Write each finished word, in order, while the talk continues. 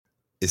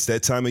It's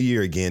that time of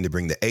year again to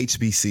bring the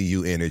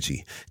HBCU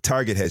energy.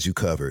 Target has you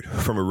covered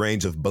from a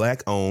range of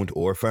Black-owned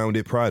or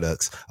founded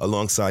products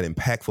alongside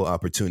impactful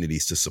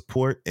opportunities to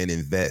support and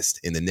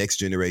invest in the next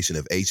generation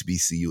of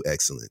HBCU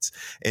excellence.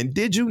 And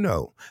did you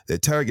know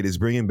that Target is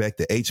bringing back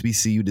the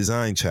HBCU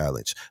Design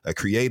Challenge, a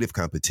creative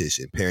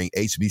competition pairing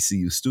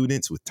HBCU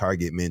students with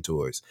Target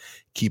mentors?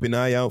 Keep an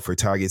eye out for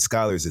Target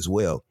Scholars as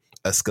well,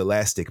 a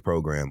scholastic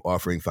program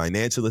offering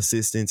financial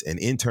assistance and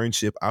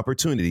internship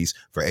opportunities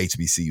for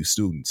HBCU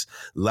students.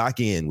 Lock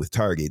in with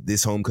Target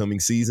this homecoming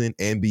season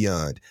and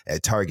beyond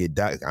at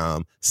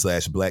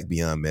target.com/Black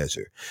Beyond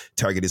Measure.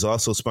 Target is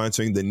also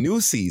sponsoring the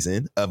new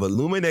season of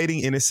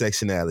Illuminating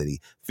Intersectionality,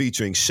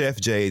 featuring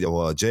Chef Jade of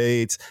all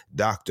Jades,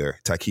 Dr.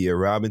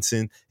 Takia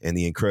Robinson, and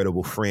the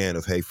incredible Fran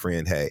of Hey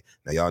Friend Hey.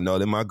 Now, y'all know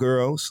they're my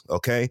girls,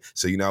 okay?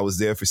 So, I was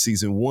there for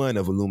season 1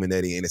 of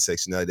Illuminating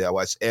Intersectionality. I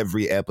watched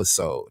every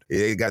episode.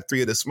 It got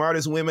 3 of the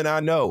smartest women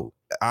I know.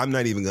 I'm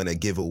not even going to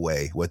give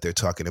away what they're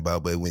talking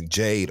about, but when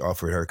Jade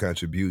offered her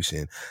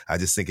contribution, I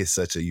just think it's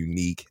such a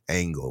unique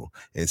angle.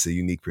 And it's a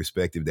unique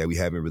perspective that we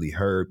haven't really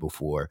heard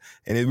before.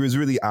 And it was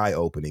really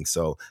eye-opening.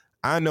 So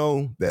I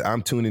know that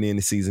I'm tuning in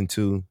to season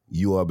 2.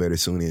 You all better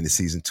tune in to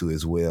season 2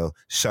 as well.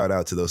 Shout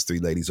out to those 3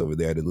 ladies over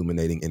there at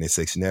Illuminating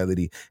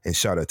Intersectionality, and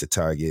shout out to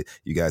Target.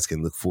 You guys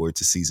can look forward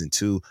to season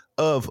 2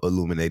 of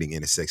Illuminating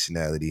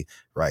Intersectionality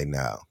right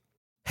now.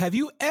 Have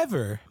you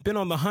ever been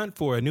on the hunt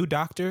for a new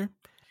doctor?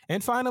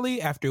 And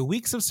finally, after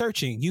weeks of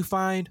searching, you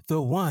find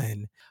the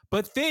one.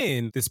 But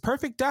then this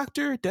perfect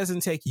doctor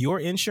doesn't take your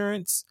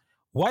insurance?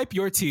 Wipe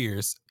your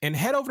tears and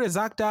head over to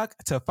ZocDoc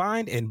to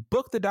find and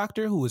book the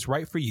doctor who is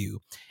right for you.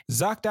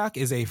 ZocDoc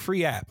is a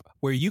free app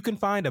where you can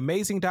find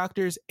amazing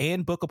doctors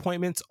and book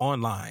appointments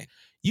online.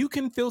 You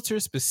can filter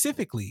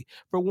specifically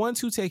for ones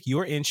who take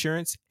your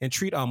insurance and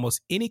treat almost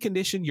any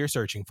condition you're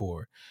searching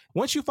for.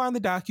 Once you find the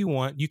doc you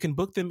want, you can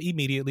book them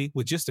immediately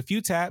with just a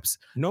few taps.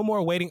 No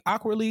more waiting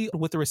awkwardly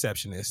with the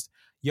receptionist.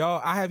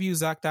 Y'all, I have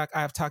used ZocDoc. I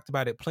have talked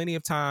about it plenty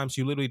of times.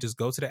 You literally just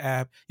go to the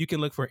app. You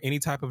can look for any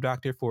type of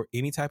doctor for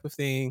any type of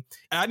thing.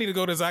 I need to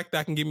go to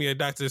ZocDoc and give me a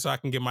doctor so I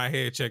can get my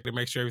head checked to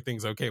make sure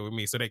everything's okay with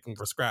me so they can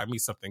prescribe me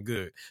something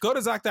good. Go to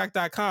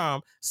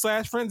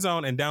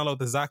ZocDoc.com/friendzone and download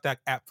the ZocDoc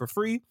app for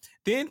free.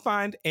 Then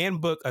find and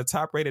book a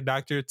top-rated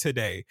doctor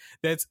today.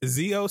 That's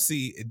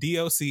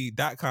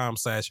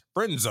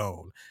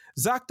ZocDoc.com/friendzone.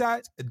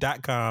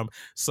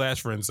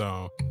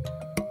 ZocDoc.com/friendzone.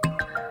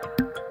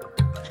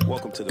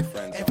 Welcome to the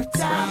Friend Zone. Every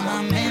time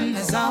I'm in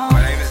the zone.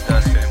 My name is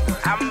Dustin.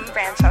 I'm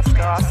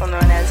Francesca, also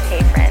known as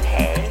Hey Friend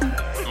Hey.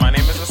 My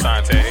name is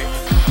Asante.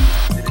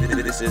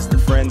 This is the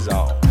Friend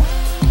Zone.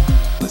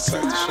 Let's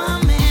start the show.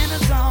 I'm in the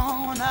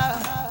zone.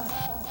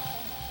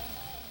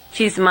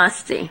 She's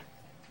musty.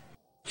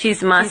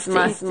 She's musty.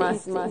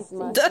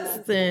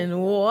 Dustin,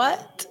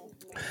 what?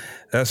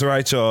 That's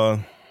right, y'all.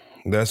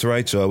 That's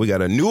right, y'all. We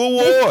got a new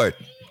award.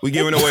 We're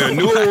giving away a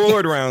new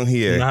award around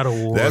here. Not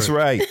award. That's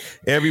right.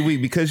 Every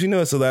week, because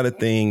it's a lot of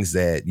things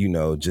that,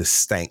 just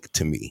stank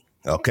to me.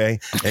 Okay.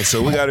 And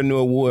so we got a new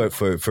award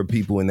for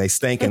people when they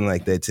stanking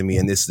like that to me.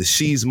 And it's the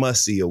She's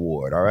Musty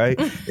Award. All right.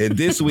 And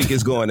this week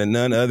is going to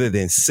none other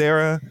than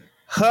Sarah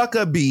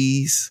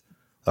Huckabees.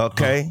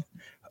 Okay.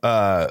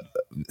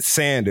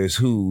 Sanders,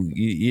 who,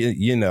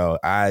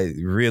 I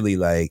really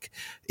like.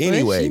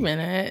 Anyway. Where's she been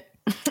at?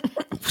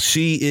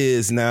 She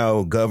is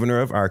now governor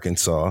of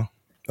Arkansas.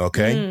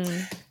 Okay.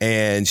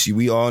 And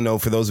we all know,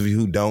 for those of you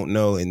who don't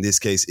know, in this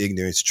case,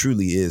 ignorance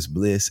truly is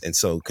bliss. And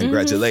so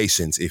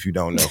congratulations if you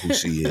don't know who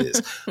she is.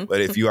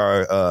 But if you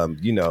are,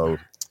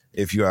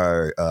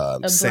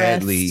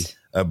 sadly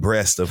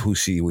abreast of who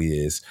she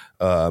is,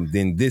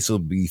 then this will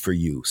be for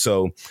you.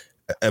 So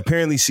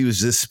apparently she was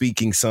just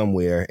speaking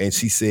somewhere and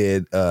she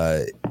said,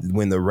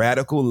 when the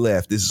radical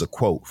left, this is a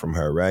quote from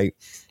her, right?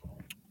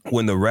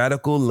 When the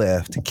radical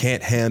left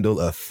can't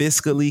handle a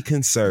fiscally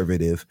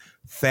conservative,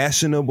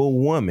 fashionable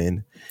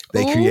woman,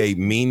 they create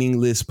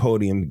meaningless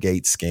podium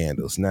gate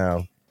scandals.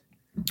 Now,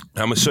 I'm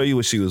going to show you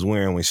what she was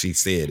wearing when she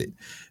said it.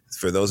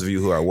 For those of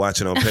you who are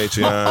watching on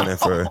Patreon and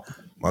for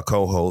my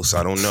co-hosts,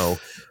 I don't know.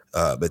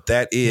 But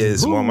that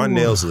is, well, my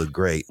nails look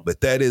great. But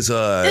that is,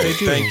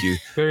 thank you.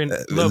 Very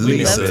lovely.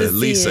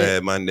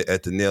 Lisa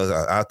at the nails.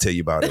 I'll tell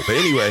you about it. But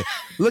anyway,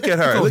 look at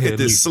her. Look at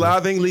this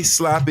slovenly,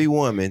 sloppy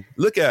woman.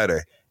 Look at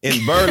her.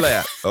 In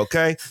burlap,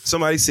 okay?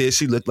 Somebody said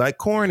she looked like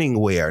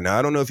Corningware. Now,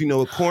 I don't know if you know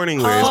what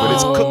Corningware is, but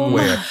it's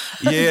cookware.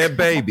 Yeah,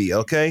 baby,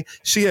 okay?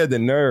 She had the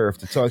nerve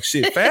to talk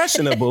shit.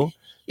 Fashionable,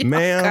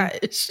 ma'am.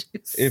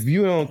 If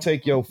you don't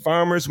take your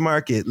farmer's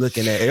market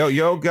looking at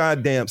your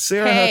goddamn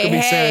Sarah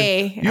Huckabee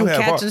saying you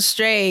have catching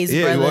strays,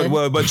 brother.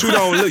 Well, but you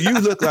don't look. You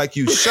look like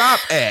you shop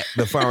at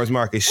the farmer's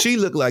market. She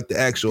looked like the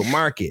actual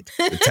market,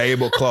 the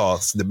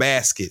tablecloths, the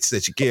baskets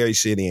that you carry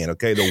shit in.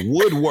 Okay, the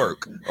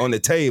woodwork on the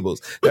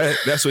tables.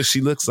 That's what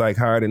she looks like.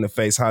 Hard in the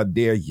face. How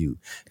dare you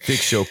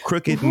fix your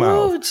crooked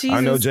mouth? Jesus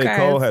I know J. Christ.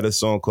 Cole had a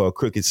song called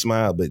 "Crooked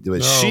Smile," but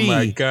she,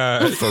 my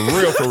God, for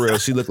real,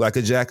 she looked like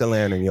a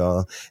jack-o'-lantern,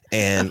 y'all.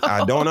 And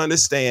I don't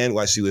understand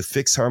why she would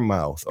fix her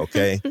mouth,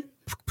 okay?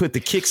 put the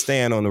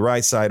kickstand on the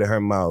right side of her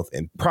mouth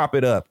and prop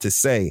it up to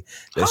say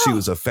that she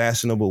was a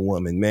fashionable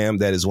woman. Ma'am,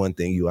 that is one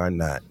thing you are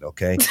not,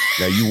 okay?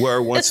 Now, you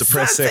were once a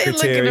press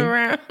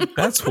secretary.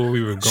 That's where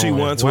we were going. She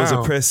once was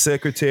a press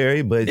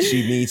secretary, but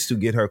she needs to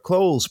get her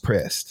clothes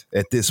pressed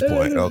at this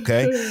point,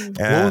 okay?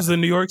 What was the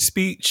New York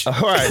speech? All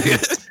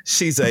right.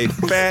 She's a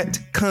fat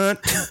cunt.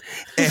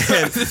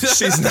 And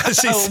she's not,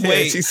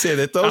 she said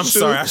that those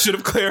shoes. Sorry, I should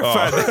have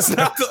clarified. That's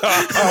not the...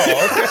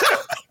 okay.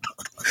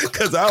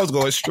 Because I was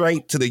going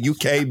straight to the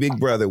UK Big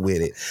Brother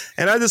with it.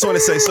 And I just want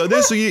to say, so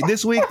this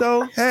week,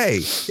 though, hey,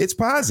 it's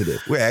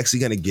positive. We're actually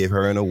going to give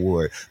her an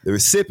award. The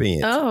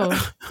recipient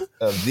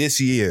of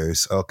this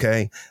year's, or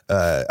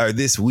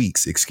this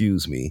week's,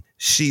 excuse me,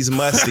 She's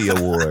Musty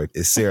Award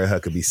is Sarah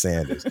Huckabee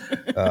Sanders.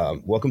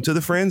 Welcome to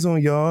the Friend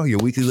Zone, y'all. Your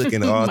weekly look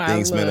into all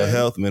things mental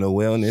health, mental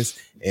wellness,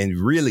 and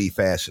really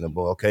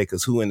fashionable, okay?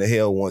 Because who in the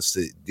hell wants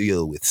to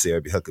deal with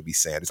Sarah Huckabee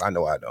Sanders? I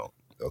know I don't.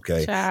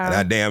 Okay. Child. And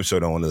I damn sure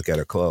don't want to look at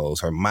her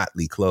clothes, her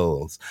motley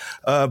clothes.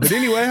 But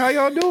anyway, how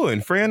y'all doing?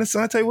 Fran and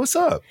Sante, what's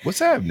up? What's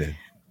happening?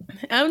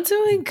 I'm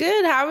doing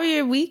good. How are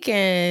your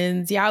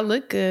weekends? Y'all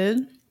look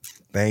good.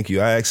 Thank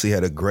you. I actually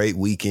had a great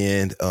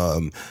weekend.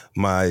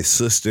 My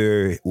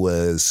sister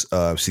was,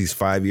 she's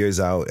 5 years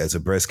out as a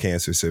breast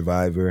cancer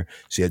survivor.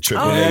 She had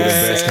triple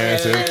negative breast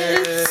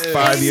cancer.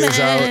 5 years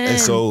out. And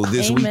so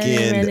this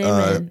weekend,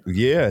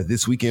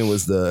 this weekend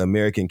was the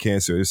American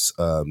Cancer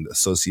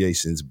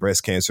Association's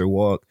breast cancer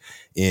walk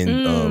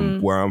in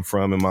where I'm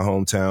from in my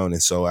hometown.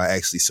 And so I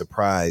actually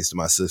surprised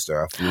my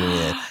sister. I flew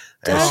in.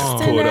 And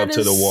she pulled up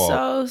to the wall.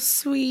 So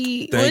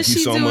sweet. Thank What you she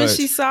so do much. when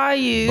she saw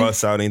you?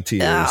 Bust out in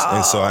tears.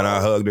 And so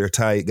I hugged her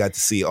tight, got to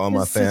see all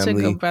my family. Such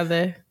a good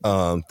brother.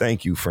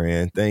 Thank you,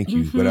 Fran. Thank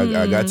you. But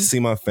I got to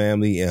see my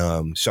family.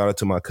 Shout out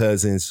to my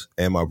cousins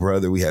and my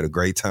brother. We had a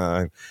great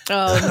time.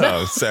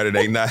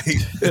 Saturday night.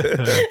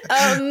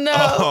 Oh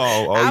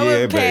no. I yeah,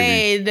 would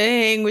pay to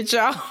hang with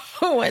y'all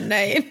one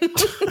night.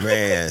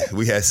 Man,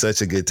 we had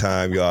such a good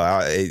time,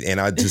 y'all.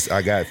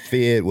 I got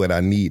fed what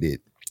I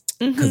needed.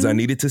 Because I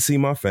needed to see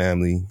my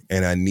family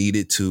and I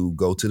needed to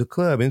go to the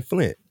club in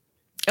Flint.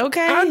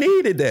 Okay. I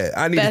needed that.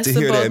 I needed to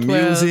hear that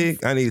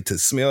music. I needed to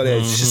smell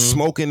that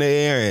smoke in the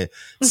air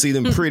and see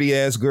them pretty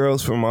ass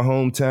girls from my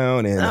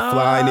hometown and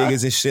fly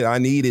niggas and shit. I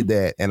needed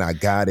that and I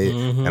got it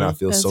and I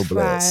feel so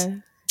blessed.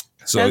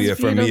 So That's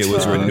for me, it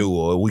was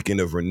beautiful. a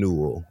weekend of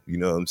renewal. You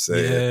know what I'm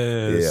saying?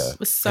 Yes. Yeah.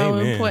 It's so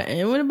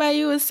important. What about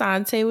you,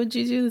 Asante? What'd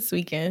you do this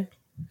weekend?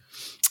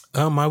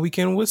 My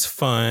weekend was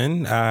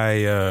fun.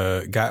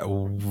 I got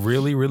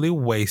really, really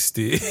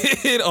wasted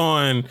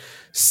on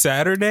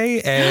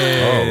Saturday.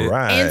 And, all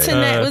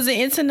right. Was it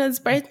Internet's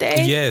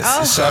birthday? Yes.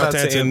 Oh. Shout out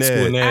to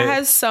Internet. I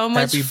had so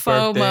much Happy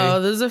FOMO.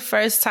 birthday. This is the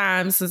first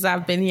time since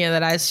I've been here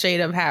that I straight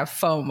up have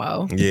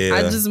FOMO. Yeah.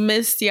 I just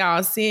missed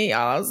y'all, seeing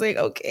y'all. I was like,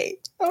 okay.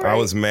 All right. I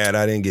was mad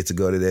I didn't get to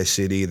go to that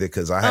shit either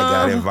because I had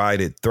got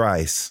invited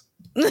thrice.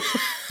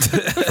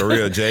 For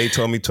real, Jay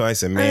told me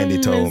twice and Mandy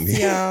told me.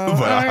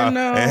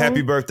 And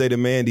happy birthday to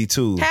Mandy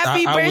too.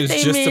 Happy birthday, I was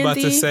just Mandy. about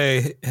to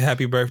say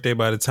happy birthday.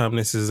 By the time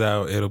this is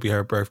out, it'll be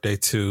her birthday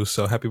too.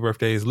 So happy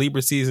birthday. It's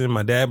Libra season.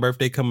 My dad's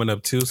birthday coming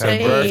up too. So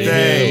Happy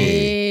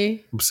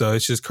birthday. So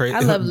it's just crazy. I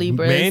love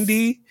Libras.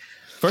 Mandy,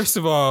 first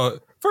of all,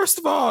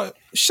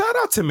 shout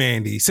out to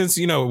Mandy. Since,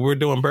 we're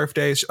doing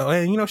birthdays.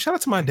 And, shout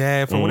out to my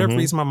dad. For whatever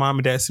reason, my mom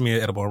and dad sent me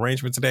an edible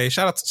arrangement today.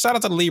 Shout out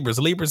to the Libras.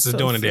 The Libras is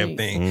doing a damn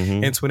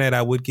thing. Antoinette,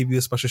 I would give you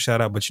a special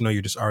shout out, but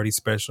you're just already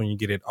special and you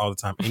get it all the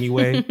time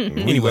anyway.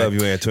 We love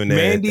you, Antoinette.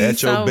 Mandy,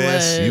 at your so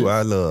best, much. you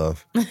are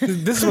love.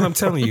 This is what I'm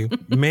telling you.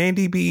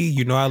 Mandy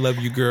B, I love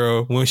you,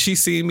 girl. When she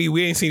seen me,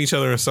 we ain't seen each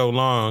other in so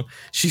long.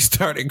 She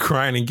started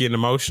crying and getting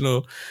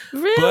emotional.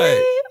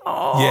 Really?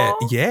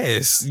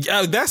 Yes.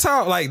 Yeah, that's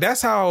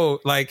how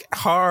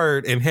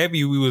hard and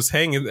heavy we was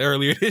hanging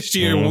earlier this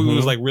year when we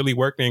was really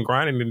working and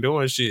grinding and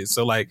doing shit.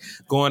 So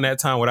going that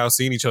time without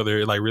seeing each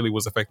other, really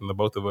was affecting the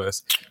both of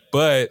us.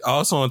 But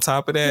also on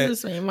top of that,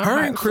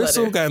 her and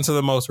Crystal got into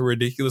the most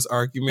ridiculous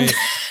argument,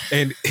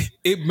 and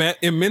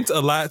it meant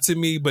a lot to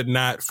me, but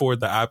not for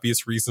the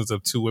obvious reasons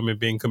of two women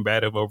being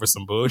combative over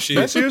some bullshit.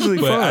 That's usually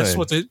but fun. I just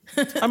want to.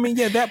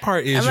 that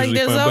part is usually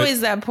there's fun.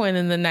 always that point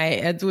in the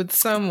night with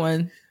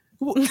someone.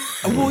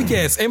 Well,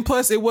 yes. And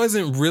plus, it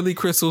wasn't really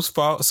Crystal's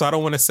fault. So I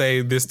don't want to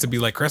say this to be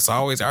like, Crystal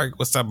always argue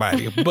with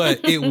somebody. But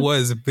it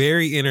was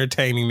very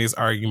entertaining, this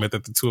argument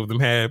that the two of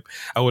them had.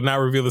 I would not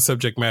reveal the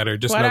subject matter.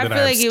 Just know that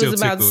I'm still it was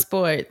about tickled.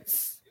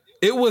 Sports.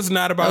 It was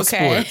not about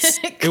sports.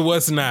 It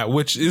was not,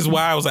 which is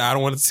why I was like, I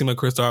don't want it to seem like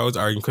Crystal always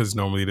arguing because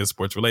normally it is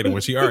sports related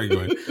when she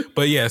arguing.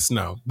 But yes,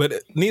 no. But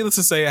needless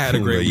to say, I had a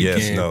great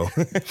weekend. Yes,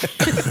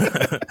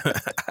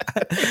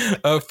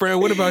 no. Fran,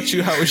 what about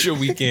you? How was your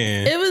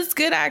weekend? It was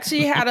good. I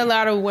actually had a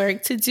lot of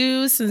work to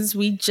do since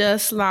we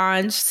just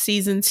launched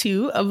season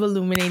 2 of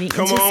Illuminating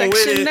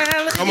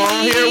Intersectionality. Come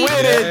on here with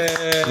it.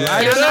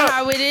 Light it You know up.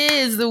 how it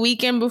is. The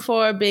weekend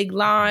before a big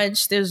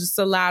launch, there's just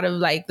a lot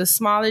of the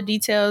smaller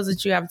details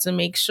that you have to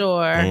make sure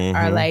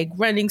are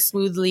running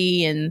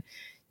smoothly, and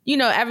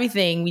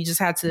everything. We just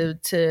had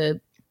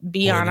to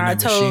be on our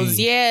toes.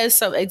 Yeah,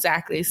 so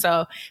exactly.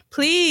 So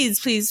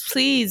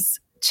please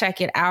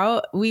check it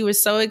out. We were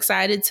so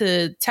excited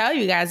to tell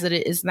you guys that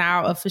it is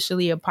now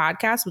officially a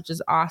podcast, which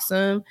is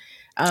awesome.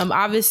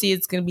 Obviously,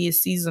 it's going to be a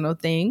seasonal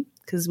thing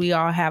because we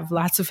all have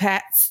lots of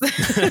hats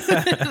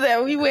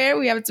that we wear.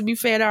 We have to be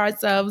fair to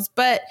ourselves.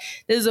 But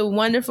there's a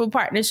wonderful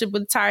partnership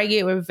with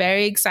Target. We're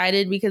very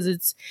excited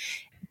because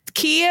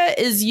Kia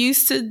is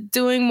used to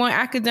doing more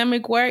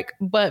academic work,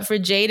 but for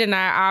Jade and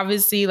I,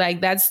 obviously,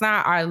 like, that's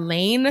not our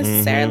lane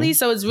necessarily.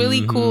 So it's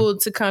really cool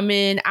to come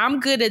in. I'm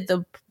good at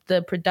the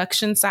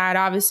production side,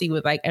 obviously,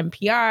 with like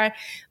NPR.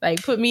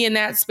 Like, put me in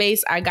that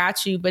space, I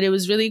got you. But it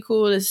was really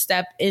cool to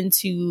step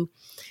into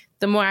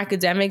the more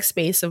academic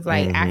space of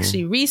like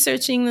actually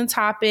researching the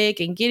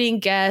topic and getting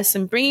guests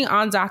and bringing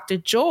on Dr.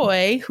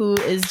 Joy, who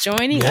is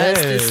joining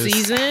us this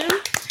season.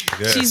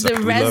 Yes, she's the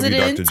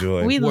resident.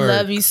 Love you, we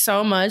love you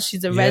so much.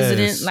 She's a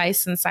resident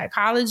licensed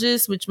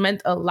psychologist, which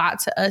meant a lot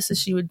to us that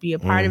she would be a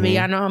part of it.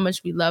 I know how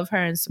much we love her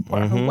and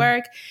support her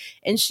work.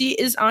 And she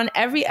is on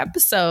every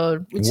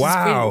episode. Which is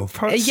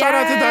really, shout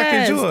out to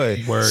Dr. Joy.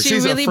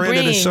 She's really a friend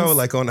of the show,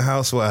 like on The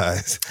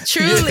Housewives.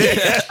 Truly.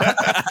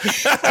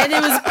 And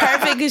it was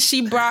perfect because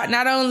she brought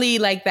not only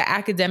like the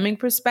academic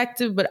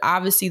perspective, but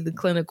obviously the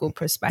clinical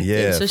perspective.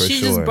 Yeah, so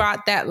she just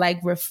brought that like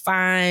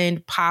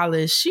refined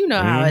polish. You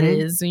know how it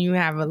is when you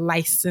have a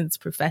licensed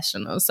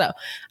professional. So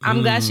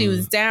I'm glad she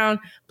was down.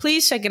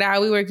 Please check it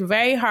out. We worked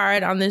very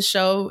hard on this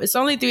show. It's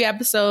only 3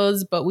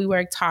 episodes, but we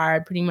worked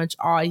hard pretty much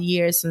all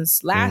year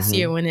since last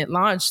year when it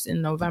launched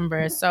in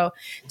November. So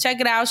check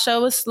it out.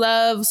 Show us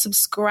love.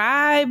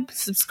 Subscribe.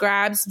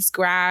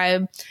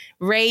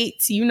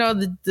 Rate. You know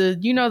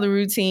the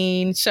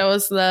routine. Show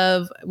us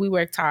love. We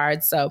worked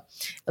hard. So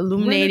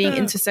Illuminating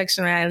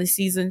Intersectionality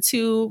Season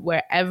 2,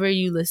 wherever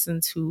you listen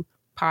to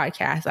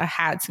podcasts. I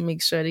had to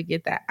make sure to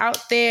get that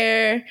out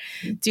there.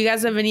 Do you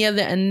guys have any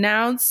other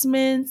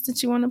announcements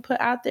that you want to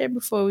put out there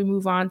before we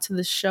move on to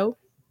the show?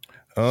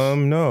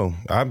 No,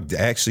 I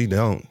actually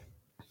don't.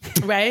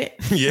 Right?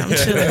 Yeah.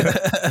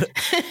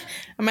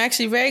 I'm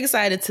actually very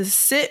excited to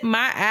sit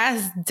my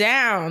ass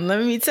down.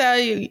 Let me tell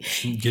you.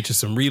 Get you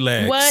some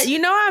relax. What? You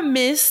know, I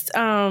missed,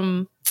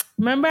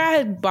 remember I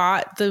had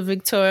bought the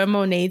Victoria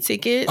Monet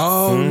tickets?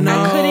 Oh,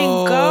 no. I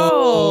couldn't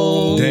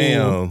go.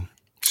 Damn.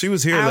 She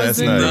was here last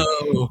night.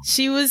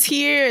 She was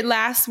here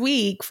last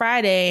week,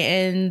 Friday,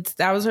 and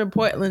that was her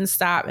Portland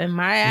stop. And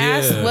my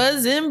ass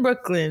was in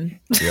Brooklyn.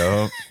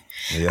 Yeah.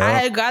 I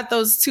had got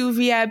those 2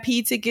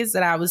 VIP tickets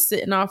that I was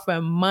sitting on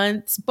for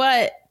months.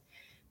 But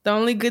the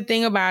only good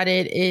thing about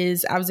it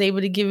is I was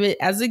able to give it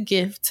as a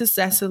gift to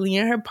Cecily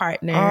and her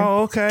partner.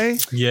 Oh, okay.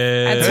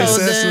 Yeah. I told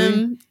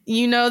them,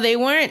 they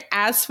weren't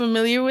as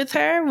familiar with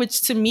her,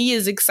 which to me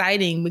is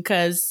exciting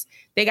because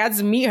they got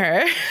to meet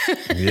her.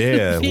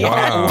 Yeah.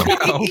 Wow.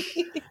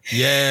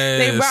 Yes.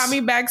 They brought me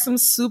back some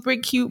super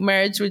cute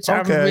merch, which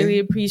I'm really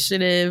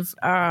appreciative.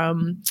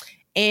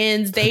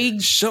 And they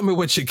show me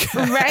what you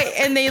got. Right.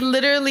 And they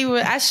literally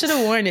I should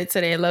have worn it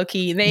today, low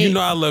key.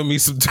 I love me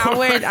some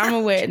I'm gonna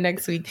wear it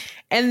next week.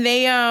 And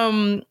they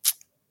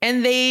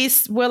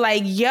were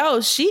like, yo,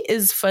 she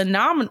is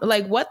phenomenal.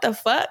 Like, what the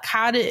fuck?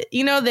 How did,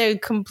 they're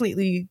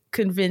completely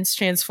convinced,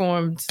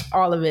 transformed,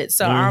 all of it.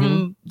 So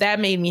that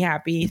made me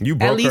happy. You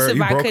broke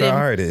her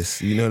artist.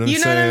 You know what I'm saying?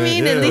 You know what I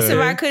mean? Yeah. At least if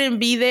I couldn't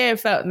be there, it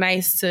felt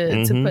nice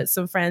to put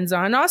some friends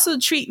on. And also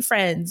treat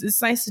friends.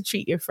 It's nice to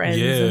treat your friends.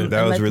 Yeah,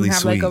 that was really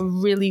sweet. Have like a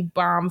really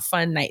bomb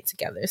fun night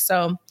together.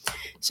 So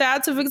shout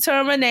out to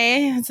Victoria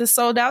Monet. It's a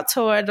sold out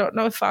tour. I don't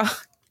know if I'll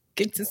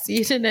get to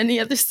see it in any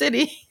other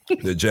city.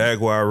 The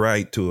Jaguar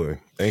Wright tour.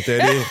 Ain't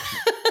that it?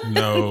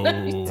 No.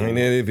 Ain't that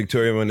it?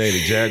 Victoria Monet,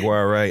 the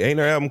Jaguar Wright. Ain't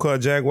her album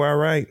called Jaguar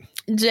Wright?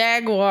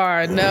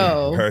 Jaguar,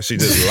 no. She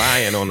just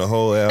lying on the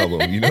whole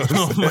album. You know what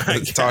I'm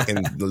saying?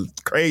 Talking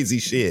crazy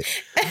shit.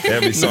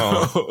 Every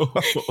song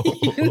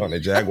on the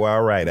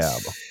Jaguar Wright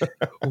album.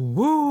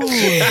 Woo.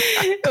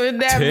 With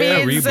that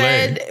being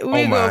said,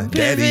 we're going to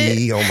pivot.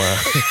 Daddy, oh my.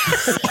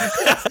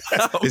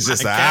 It's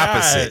just the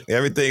opposite.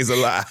 Everything's a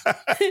lie.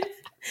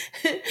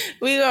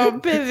 We gonna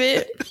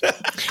pivot.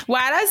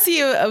 Why did I see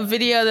a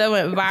video that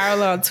went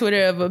viral on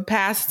Twitter of a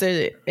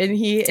pastor and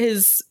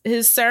his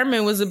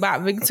sermon was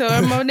about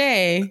Victoria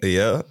Monet?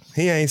 Yeah,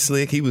 he ain't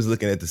slick. He was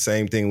looking at the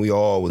same thing we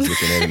all was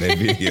looking at in that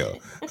video.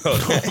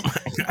 Okay.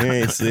 He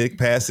ain't slick.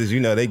 Pastors,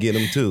 they get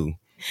them too.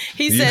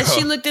 He said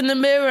she looked in the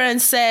mirror and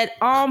said,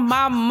 "On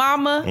my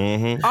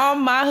mama,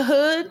 on my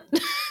hood."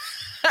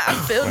 I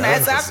feel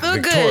nice. I feel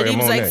Victoria good. He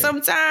was Monet. like,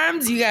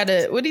 sometimes you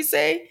gotta. What'd he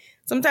say?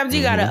 Sometimes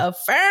you gotta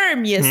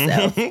affirm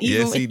yourself.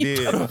 Yes, he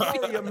did.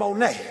 Victoria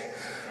Monet,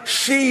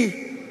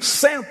 she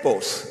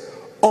samples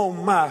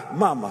on my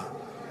mama,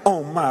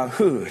 on my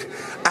hood.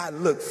 I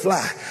look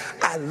fly.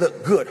 I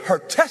look good. Her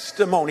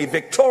testimony,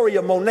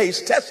 Victoria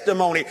Monet's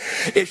testimony,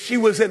 is she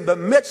was in the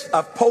midst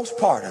of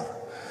postpartum.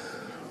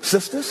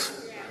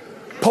 Sisters,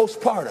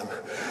 postpartum.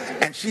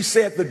 and she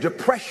said the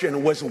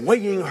depression was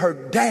weighing her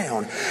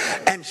down.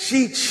 And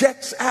she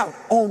checks out,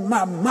 on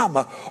my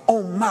mama,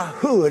 on my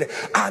hood,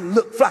 I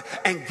look fly.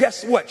 And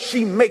guess what?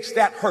 She makes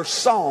that her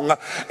song.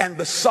 And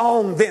the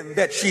song then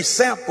that she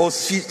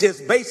samples, she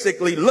is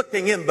basically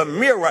looking in the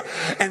mirror.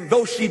 And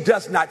though she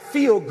does not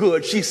feel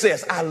good, she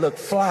says, I look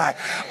fly,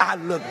 I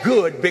look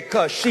good,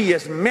 because she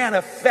is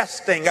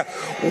manifesting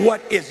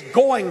what is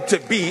going to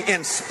be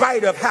in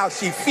spite of how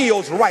she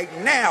feels right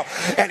now.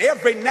 And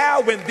every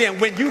now and then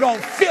when you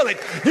don't feel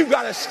it, you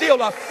got to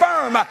still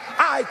affirm,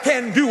 I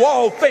can do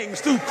all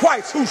things through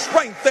Christ who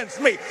strengthens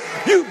me.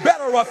 You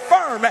better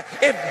affirm,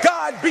 if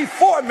God be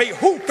for me,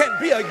 who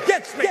can be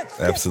against me?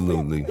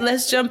 Absolutely.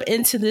 Let's jump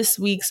into this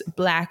week's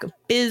Black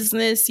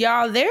business.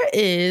 Y'all,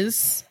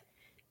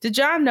 did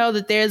y'all know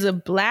that there's a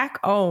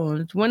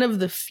Black-owned, one of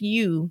the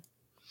few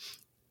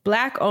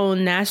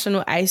Black-owned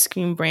national ice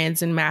cream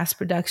brands in mass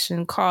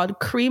production called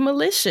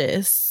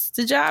Creamalicious?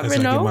 Did y'all ever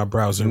know? My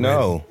browser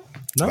No.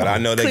 But I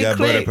know they got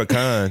butter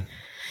pecan.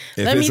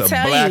 If it's a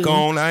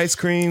Black-owned ice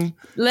cream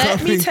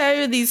Let me tell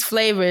you these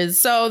flavors.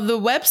 So the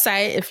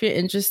website, if you're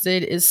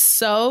interested, is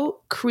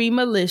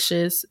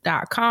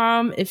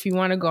SoCreamalicious.com. If you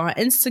want to go on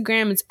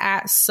Instagram, it's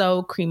at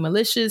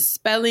SoCreamalicious.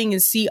 Spelling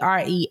is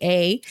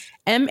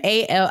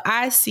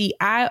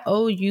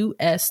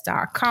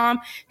Creamalicious.com.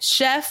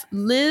 Chef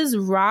Liz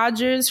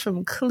Rogers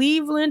from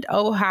Cleveland,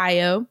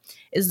 Ohio,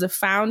 is the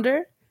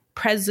founder,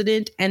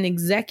 president, and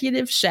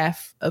executive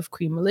chef of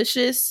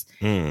Creamalicious.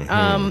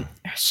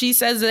 She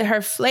says that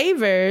her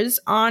flavors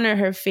honor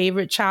her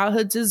favorite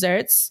childhood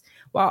desserts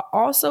while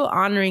also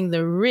honoring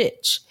the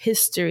rich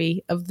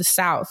history of the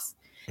South.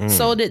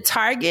 Sold at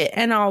Target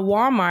and on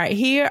Walmart,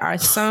 here are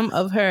some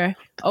of her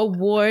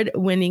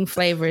award-winning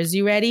flavors.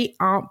 You ready?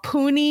 Aunt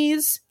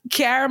Poonie's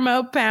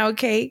caramel pound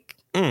cake.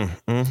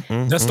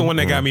 That's the one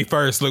that got me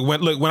first. Look,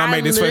 when I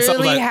made this face, I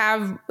was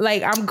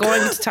like, I'm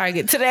going to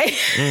Target today.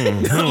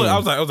 I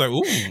was like,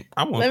 ooh,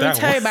 I want that one. Let me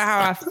tell you about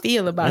how I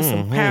feel about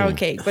some pound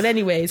cake. But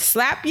anyway,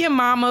 Slap Your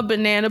Mama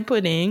banana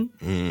pudding.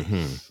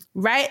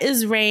 Right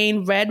as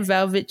Rain red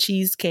velvet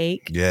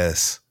cheesecake.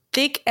 Yes.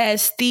 Thick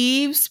as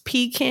Thieves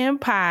pecan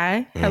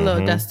pie.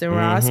 Hello, Dustin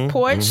Ross.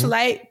 Porch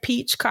Light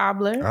peach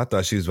cobbler. I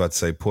thought she was about to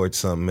say porch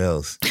something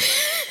else.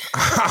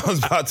 I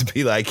was about to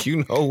be like,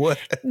 you know what?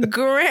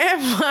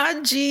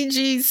 Grandma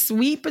Gigi's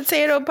sweet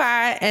potato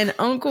pie and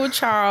Uncle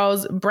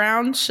Charles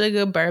brown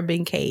sugar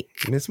bourbon cake.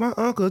 It's my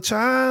Uncle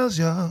Charles,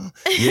 y'all.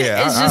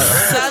 Yeah, it's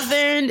just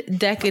Southern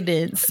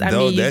decadence. I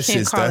mean, you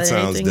can't call it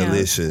anything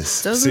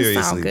delicious. Else.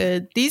 Seriously. Sound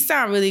good. These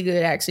sound really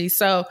good, actually.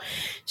 So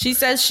she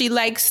says she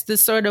likes the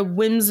sort of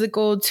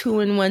whimsical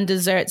 2-in-1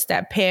 desserts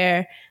that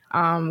pair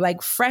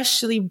like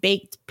freshly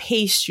baked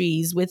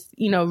pastries with,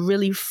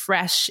 really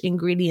fresh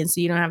ingredients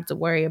so you don't have to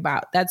worry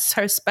about. That's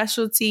her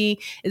specialty.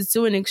 It's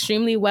doing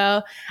extremely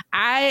well.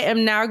 I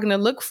am now going to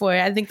look for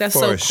it. I think that's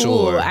so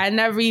cool. I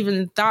never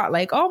even thought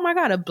like, oh my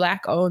God, a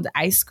Black-owned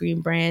ice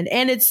cream brand.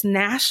 And it's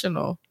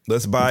national.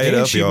 Let's buy it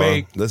up,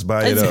 y'all. Let's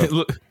buy it up.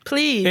 Look,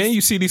 please. And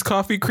you see these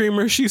coffee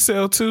creamers she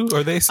sell too?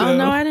 Or they sell? Oh,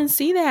 no, I didn't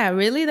see that.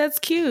 Really? That's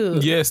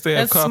cute. Yes, they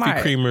have coffee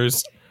smart.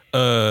 creamers.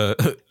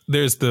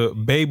 There's the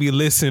Baby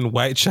Listen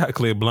white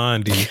chocolate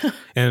blondie,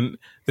 and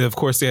of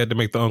course they had to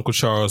make the Uncle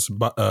Charles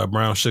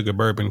brown sugar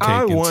bourbon cake.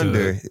 I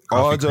wonder,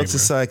 all jokes jokes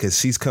aside,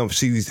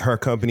 because her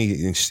company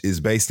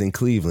is based in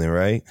Cleveland,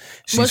 right?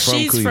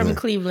 She's from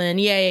Cleveland.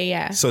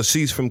 Yeah. So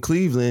she's from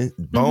Cleveland.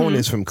 Bone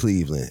is from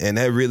Cleveland, and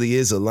that really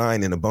is a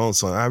line in the Bone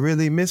song. I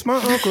really miss my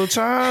Uncle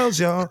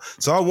Charles, y'all.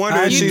 So I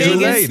wonder if she's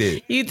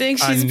related. You think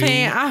she's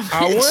paying homage?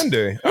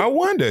 I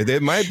wonder. There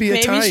might be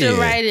a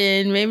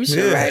tie-in. Maybe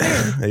she'll write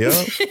in.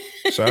 Yeah.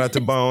 Shout out to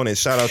Bone and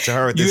shout out to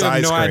her at this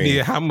ice cream. You have no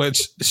idea how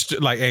much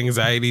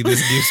anxiety this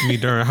gives me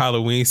during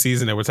Halloween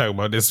season that we're talking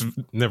about this.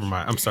 Never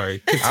mind. I'm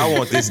sorry. I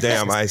want this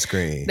damn ice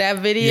cream. That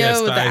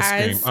video with the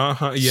ice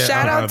cream.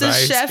 Shout out to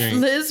Chef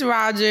Liz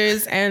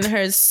Rogers and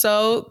her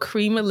So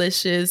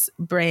Creamalicious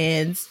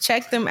brands.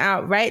 Check them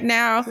out right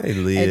now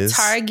at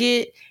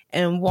Target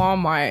and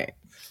Walmart.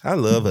 I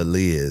love a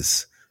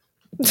Liz.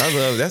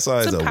 That's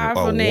always a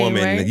woman, name,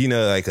 right?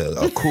 Like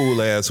a cool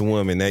ass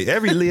woman.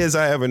 Every Liz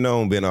I ever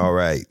known been all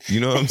right.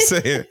 You know what I'm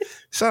saying?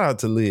 Shout out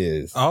to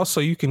Liz. Also,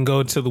 you can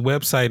go to the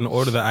website and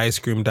order the ice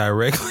cream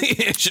directly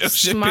and ship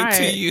it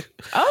to you.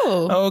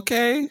 Oh,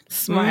 okay,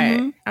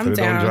 smart. I'm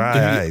down. On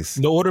dry ice.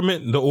 The order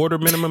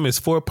minimum is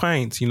 4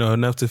 pints.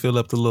 Enough to fill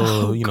up the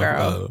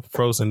little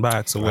frozen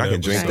box or whatever. I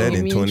can drink that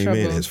in 20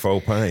 minutes.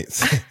 4 pints.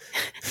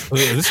 This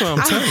is what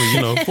I'm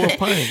telling you. 4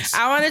 pints.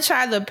 I want to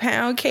try the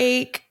pound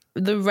cake,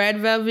 the red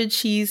velvet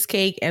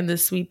cheesecake, and the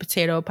sweet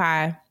potato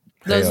pie.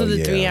 Those are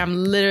the three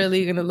I'm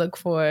literally gonna look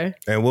for.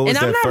 And what was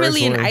that I'm not first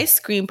really one? An ice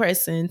cream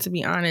person, to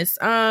be honest.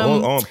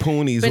 On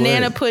Poonie's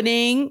banana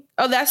pudding.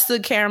 Oh, that's the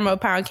caramel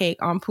pound cake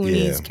on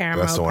Poonie's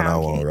caramel. That's the one I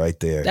want right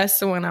there. That's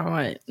the one I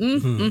want.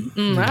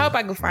 I hope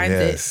I can find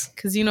it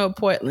because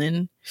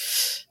Portland,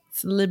 it's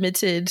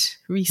limited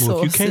resources.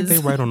 Well, if you can't, they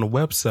write on the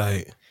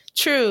website.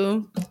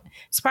 True.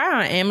 It's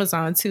probably on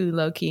Amazon too,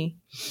 low key.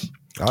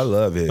 I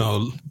love it.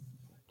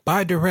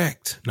 Buy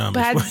direct. No, I'm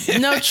But just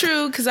playing. no,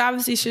 true, because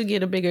obviously she'll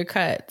get a bigger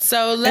cut.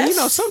 So And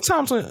let's.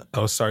 sometimes when...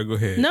 Oh, sorry. Go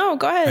ahead. No,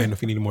 go I ahead. don't know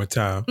if you need more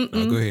time. No,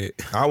 go ahead.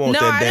 I want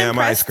that damn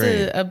ice cream. I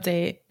didn't press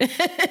the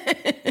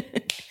update.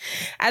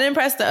 I didn't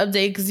press the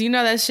update because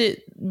that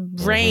shit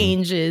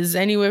ranges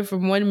anywhere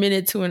from 1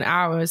 minute to an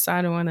hour. So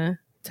I don't want to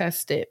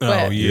test it.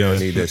 But You don't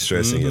need that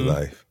stress in your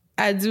life.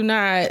 I do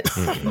not.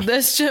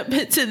 Let's jump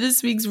into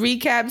this week's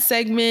recap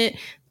segment,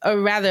 or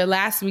rather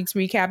last week's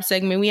recap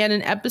segment. We had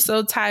an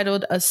episode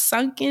titled A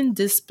Sunken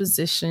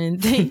Disposition.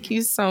 Thank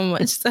you so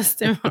much,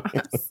 Dustin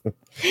Ross.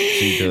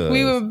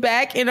 We were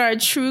back in our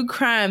true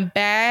crime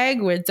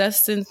bag where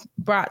Dustin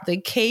brought the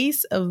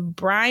case of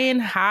Brian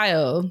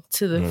Heil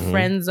to the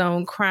friend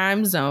zone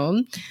crime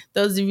zone.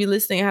 Those of you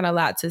listening had a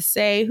lot to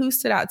say. Who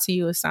stood out to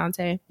you,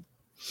 Asante?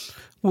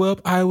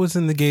 Well, I was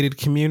in the gated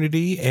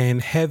community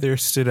and Heather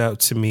stood out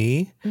to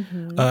me.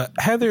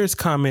 Heather's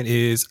comment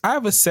is, I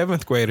have a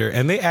 7th grader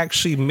and they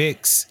actually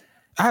mix.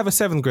 I have a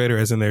 7th grader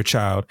as in their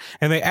child,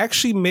 and they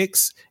actually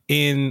mix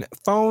in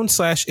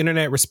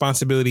phone/internet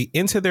responsibility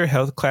into their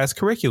health class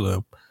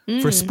curriculum.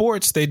 For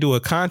sports, they do a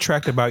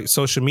contract about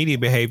social media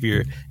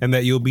behavior and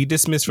that you'll be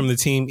dismissed from the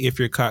team if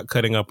you're caught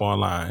cutting up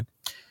online.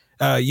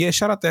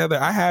 Shout out to Heather.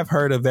 I have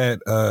heard of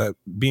that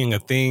being a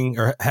thing,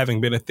 or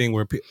having been a thing,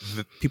 where people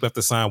have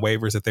to sign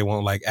waivers that they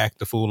won't like act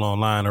the fool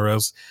online, or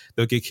else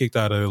they'll get kicked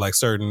out of like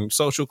certain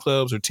social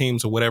clubs or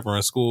teams or whatever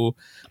in school.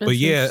 But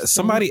yeah,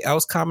 somebody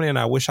else commented, and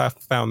I wish I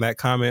found that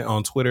comment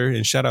on Twitter,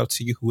 and shout out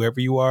to you, whoever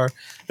you are,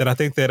 that I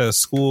think that a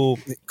school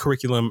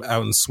curriculum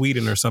out in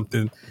Sweden or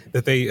something,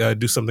 that they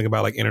do something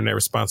about like internet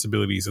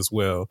responsibilities as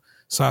well.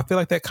 So I feel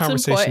like that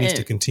conversation needs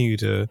to continue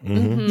to,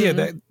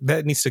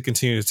 that needs to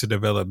continue to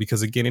develop,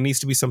 because again, it needs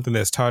to be something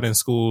that's taught in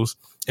schools.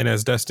 And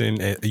as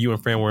Dustin, you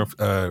and Fran were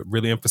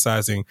really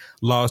emphasizing,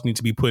 laws need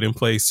to be put in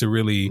place to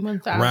really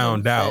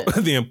round out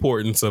the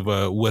importance of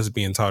what's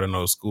being taught in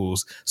those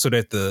schools, so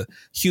that the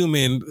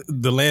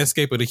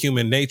landscape of the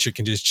human nature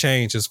can just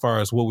change as far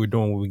as what we're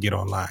doing when we get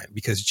online.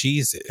 Because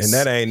Jesus. And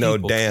that ain't no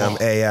damn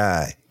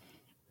AI.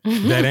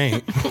 That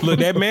ain't. Look,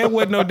 that man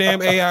wasn't no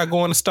damn AI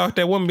going to stalk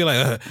that woman, be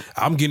like,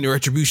 I'm getting the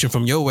retribution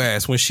from your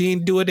ass, when she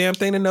ain't do a damn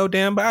thing to no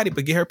damn body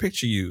but get her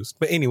picture used.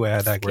 But anyway,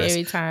 I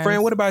digress.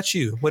 Fran, what about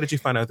you? What did you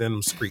find out in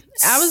them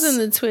streets? I was in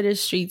the Twitter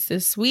streets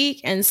this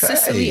week, and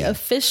Cicely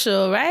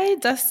Official, right?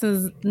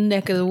 Dustin's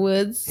neck of the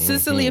woods.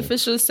 Cicely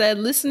Official said,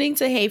 listening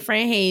to Hey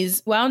Fran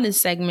Hayes wellness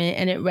segment,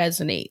 and it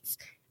resonates.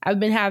 I've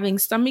been having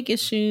stomach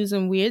issues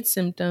and weird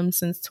symptoms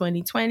since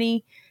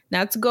 2020.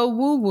 Not to go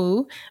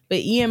woo-woo, but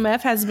EMF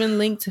has been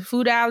linked to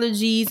food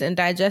allergies and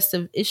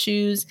digestive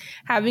issues.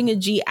 Having a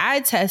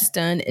GI test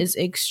done is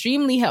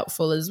extremely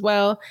helpful as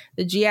well.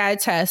 The GI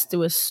test,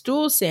 through a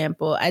stool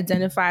sample,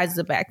 identifies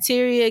the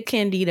bacteria,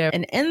 candida,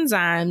 and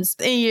enzymes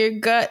in your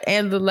gut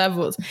and the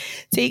levels.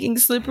 Taking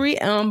slippery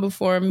elm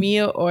before a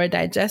meal or a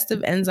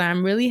digestive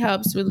enzyme really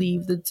helps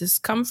relieve the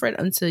discomfort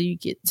until you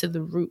get to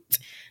the root.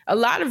 A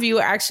lot of you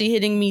are actually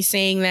hitting me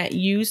saying that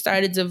you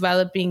started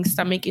developing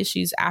stomach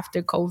issues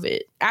after COVID,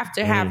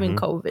 after having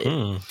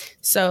COVID.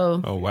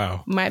 So, oh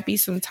wow, might be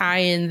some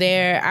tie-in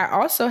there. I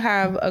also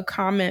have a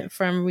comment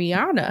from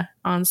Rihanna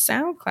on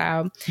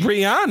SoundCloud.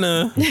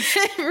 Rihanna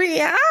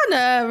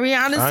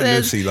I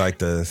says, knew she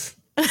liked us.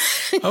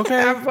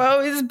 Okay. I've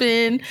always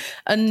been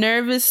a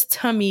nervous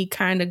tummy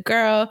kind of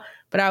girl,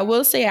 but I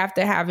will say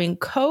after having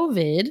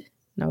COVID,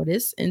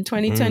 notice in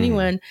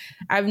 2021,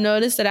 I've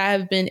noticed that I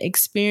have been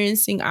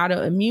experiencing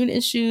autoimmune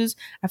issues.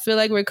 I feel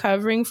like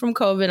recovering from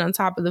COVID on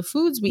top of the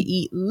foods we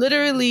eat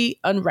literally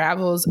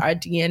unravels our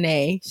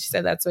DNA. She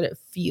said that's what it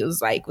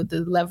feels like with the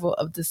level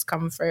of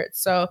discomfort.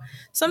 So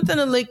something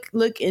to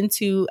look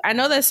into. I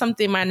know that's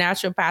something my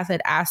naturopath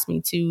had asked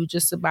me to,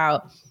 just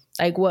about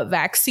like what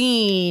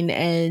vaccine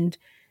and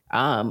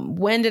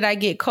when did I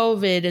get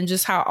COVID, and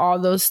just how all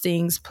those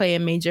things play a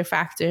major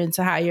factor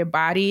into how your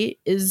body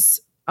is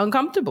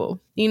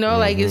uncomfortable,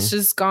 like it's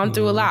just gone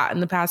through a lot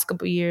in the past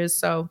couple of years.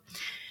 So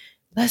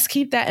let's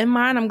keep that in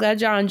mind. I'm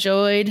glad y'all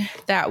enjoyed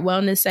that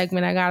wellness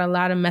segment. I got a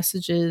lot of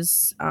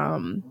messages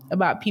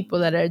about people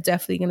that are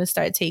definitely going to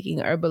start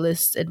taking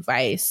herbalist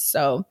advice.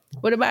 So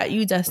what about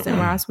you, Dustin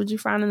Ross? What'd you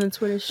find in the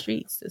Twitter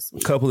streets this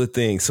week? Couple of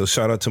things. So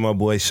shout out to my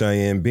boy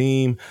Cheyenne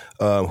Beam,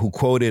 who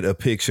quoted a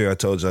picture. I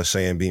told y'all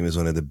Cheyenne Beam is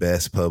one of the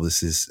best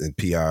publicists and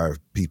PR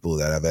people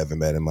that I've ever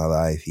met in my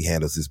life. He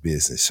handles his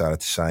business. Shout out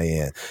to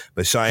Cheyenne.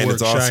 But Cheyenne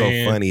is also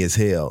funny as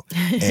hell.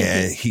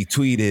 And he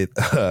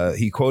tweeted,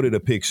 he quoted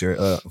a picture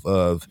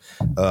of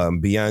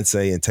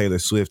Beyonce and Taylor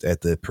Swift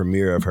at the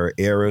premiere of her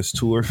Eras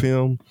tour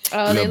film.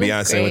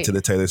 Beyonce went to the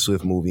Taylor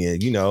Swift movie,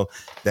 and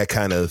that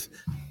kind of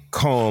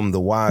calm the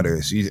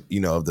waters,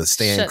 of the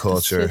stan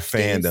culture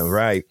fandom,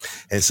 right?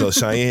 And so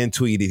Cheyenne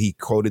tweeted, he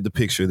quoted the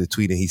picture of the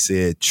tweet, and he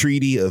said,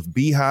 "Treaty of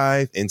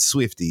Beehive and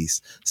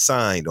Swifties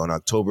signed on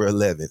October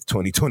 11th,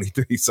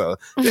 2023. So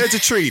there's a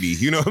treaty,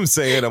 you know what I'm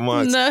saying,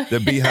 amongst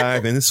the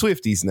Beehive and the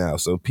Swifties now.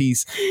 So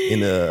peace in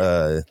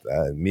the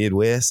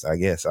Midwest, I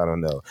guess. I don't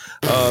know.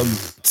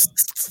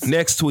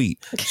 Next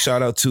tweet.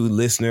 Shout out to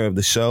listener of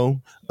the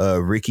show,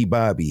 Ricky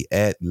Bobby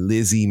at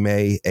Lizzie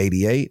May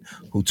 88,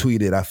 who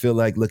tweeted, "I feel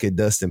like Look at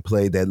Dustin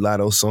played that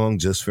Lotto song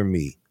just for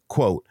me.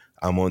 Quote,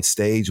 I'm on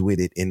stage with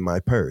it in my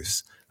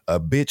purse. A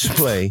bitch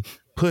play,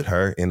 put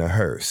her in a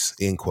hearse."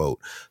 End quote.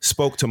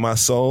 Spoke to my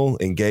soul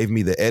and gave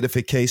me the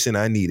edification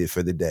I needed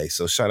for the day.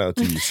 So shout out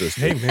to you,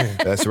 sister. Amen.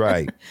 That's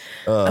right.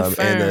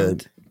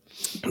 And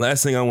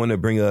last thing I want to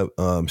bring up,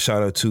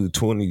 shout out to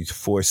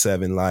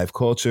 24/7 Live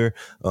Culture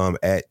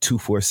at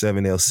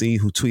 247LC,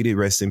 who tweeted,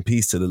 "Rest in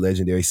peace to the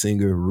legendary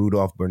singer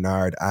Rudolph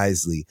Bernard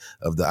Isley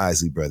of the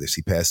Isley Brothers.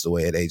 He passed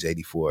away at age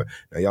 84.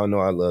 Now, y'all know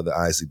I love the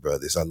Isley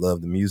Brothers. I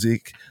love the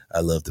music. I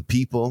love the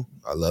people.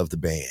 I love the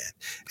band.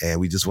 And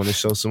we just want to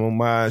show some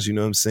homage, you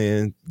know what I'm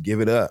saying?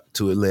 Give it up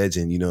to a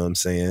legend, you know what I'm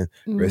saying?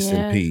 Rest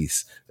in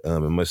peace.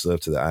 And much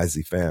love to the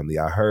Isley family.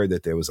 I heard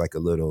that there was like a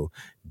little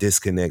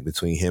disconnect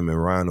between him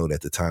and Ronald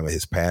at the time of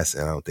his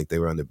passing. I don't think they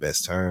were on the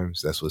best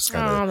terms. That's what's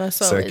kind of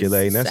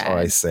circulating. That's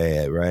always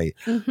sad, right?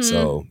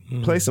 So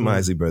play some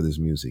Isley Brothers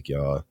music,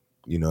 y'all.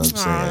 You know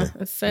what I'm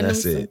saying? Send them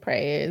some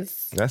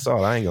praise. That's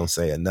all. I ain't going to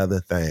say another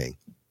thing.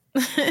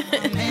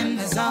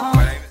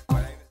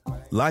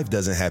 Life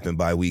doesn't happen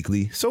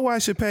bi-weekly, so why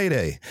should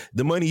payday?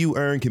 The money you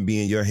earn can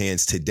be in your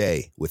hands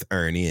today with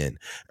EarnIn.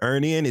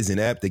 EarnIn is an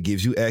app that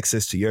gives you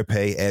access to your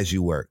pay as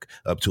you work,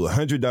 up to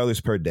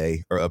 $100 per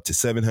day or up to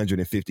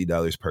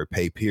 $750 per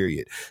pay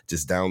period.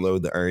 Just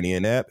download the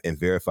EarnIn app and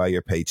verify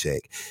your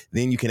paycheck.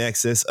 Then you can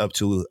access up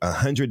to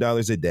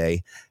 $100 a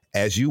day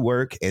as you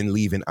work and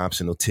leave an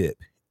optional tip.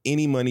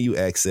 Any money you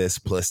access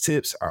plus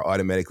tips are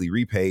automatically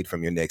repaid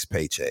from your next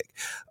paycheck.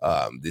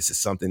 This is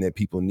something that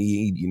people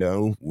need, you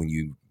know, when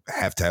you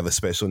have to have a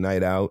special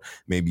night out.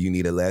 Maybe you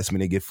need a last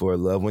minute gift for a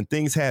loved one.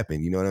 Things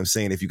happen. You know what I'm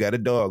saying? If you got a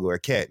dog or a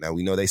cat, now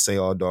we know they say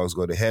all dogs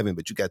go to heaven,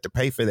 but you got to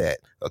pay for that.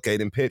 Okay.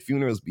 Then pet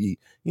funerals be,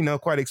 you know,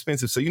 quite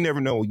expensive. So you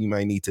never know when you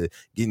might need to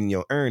get in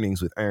your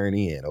earnings with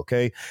EarnIn.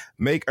 Okay.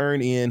 Make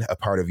EarnIn a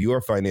part of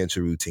your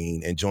financial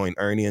routine and join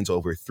EarnIn's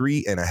over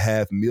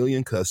 3.5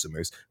 million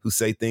customers who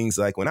say things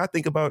like, when I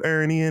think about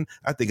EarnIn,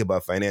 I think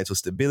about financial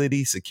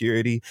stability,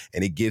 security,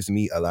 and it gives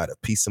me a lot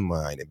of peace of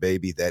mind. And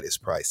baby, that is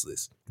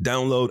priceless.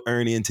 Download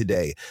EarnIn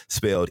today,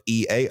 spelled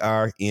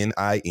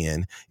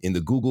EARNIN, in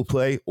the Google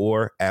Play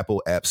or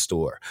Apple App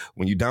Store.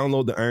 When you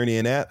download the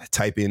EarnIn app,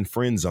 type in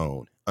Friend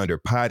Zone under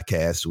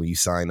podcast when you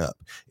sign up.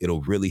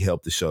 It'll really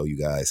help the show, you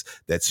guys.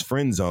 That's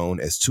Friend Zone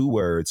as 2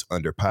 words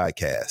under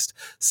podcast.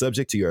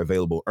 Subject to your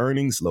available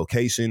earnings,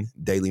 location,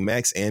 daily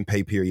max, and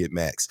pay period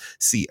max.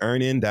 See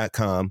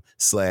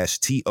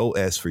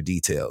earnin.com/TOS for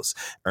details.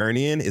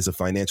 EarnIn is a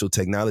financial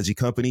technology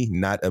company,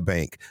 not a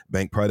bank.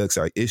 Bank products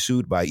are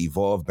issued by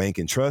Evolve Bank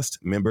and Trust,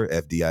 member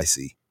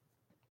FDIC.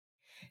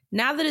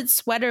 Now that it's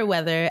sweater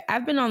weather,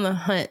 I've been on the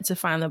hunt to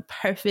find the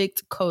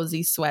perfect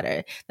cozy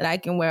sweater that I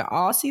can wear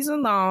all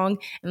season long.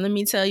 And let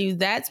me tell you,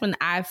 that's when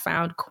I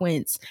found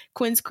Quince.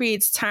 Quince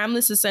creates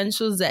timeless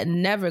essentials that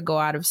never go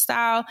out of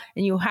style,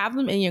 and you'll have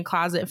them in your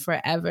closet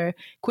forever.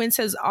 Quince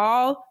has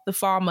all the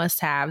fall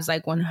must-haves,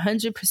 like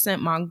 100%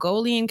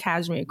 Mongolian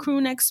cashmere crew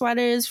neck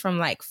sweaters from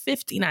like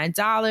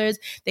 $59.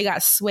 They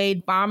got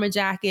suede bomber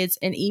jackets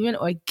and even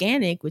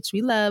organic, which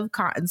we love,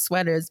 cotton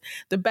sweaters.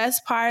 The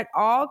best part,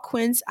 all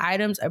Quince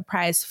items are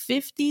priced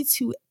 50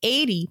 to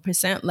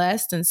 80%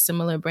 less than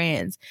similar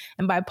brands.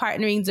 And by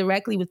partnering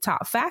directly with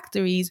top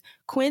factories,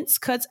 Quince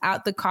cuts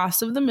out the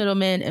cost of the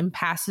middleman and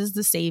passes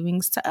the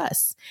savings to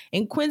us.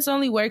 And Quince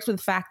only works with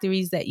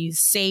factories that use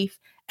safe,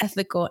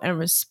 ethical, and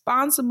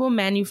responsible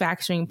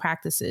manufacturing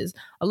practices,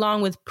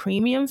 along with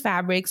premium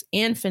fabrics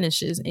and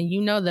finishes. And you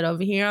know that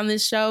over here on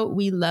this show,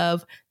 we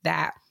love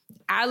that.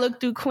 I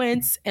looked through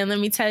Quince, and let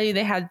me tell you,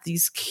 they had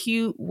these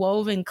cute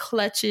woven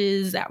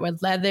clutches that were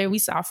leather. We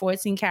saw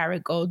 14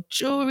 karat gold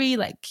jewelry,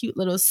 like cute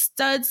little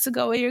studs to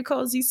go with your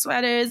cozy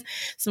sweaters,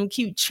 some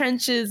cute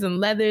trenches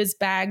and leathers,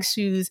 bags,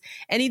 shoes,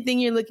 anything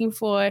you're looking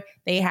for,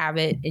 they have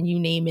it, and you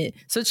name it.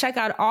 So check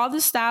out all the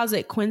styles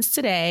at Quince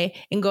today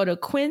and go to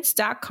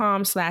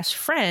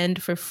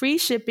quince.com/friend for free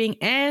shipping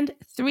and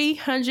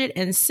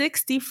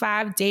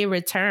 365-day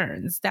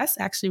returns. That's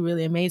actually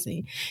really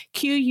amazing.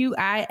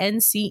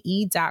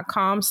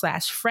 QUINCE.com/friend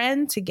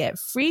to get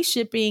free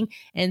shipping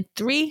and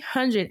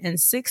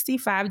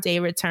 365-day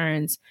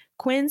returns.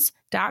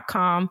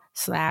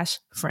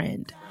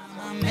 Quince.com/friend.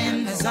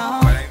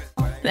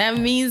 That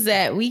means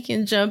that we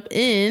can jump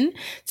in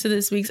to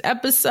this week's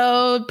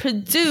episode,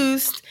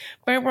 produced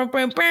by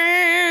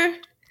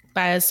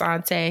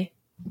Asante.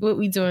 What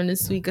we doing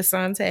this week,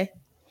 Asante?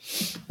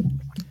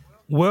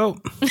 Well,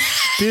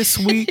 this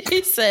week...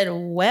 He said,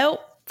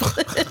 well...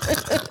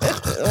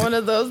 One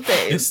of those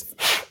days.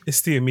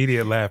 It's the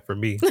immediate laugh for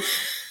me.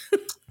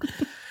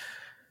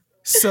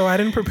 So I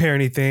didn't prepare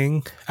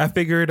anything. I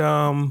figured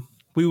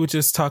we would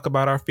just talk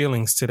about our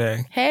feelings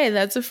today. Hey,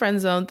 that's a friend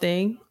zone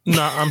thing.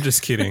 No, I'm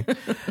just kidding.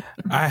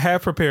 I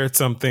have prepared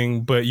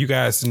something, but you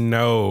guys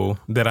know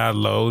that I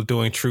loathe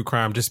doing true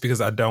crime just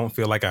because I don't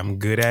feel like I'm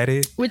good at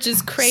it. Which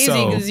is crazy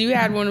because you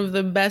had one of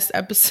the best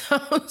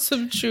episodes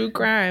of true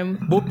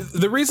crime. Well,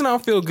 the reason I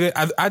don't feel good,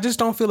 I just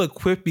don't feel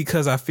equipped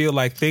because I feel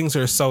like things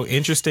are so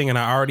interesting and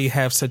I already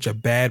have such a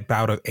bad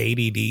bout of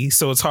ADD.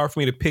 So it's hard for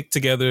me to pick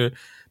together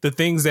the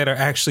things that are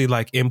actually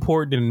like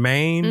important and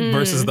main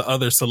versus the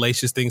other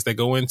salacious things that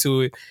go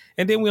into it.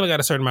 And then we only got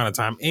a certain amount of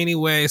time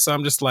anyway. So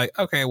I'm just like,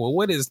 okay, well,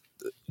 what is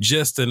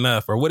just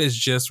enough or what is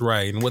just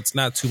right and what's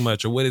not too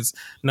much or what is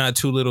not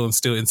too little and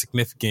still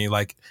insignificant?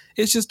 Like,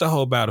 it's just a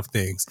whole bout of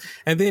things.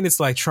 And then it's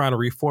like trying to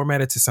reformat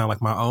it to sound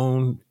like my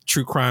own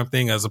true crime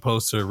thing as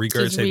opposed to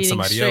regurgitating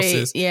somebody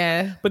else's.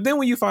 Yeah. But then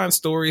when you find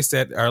stories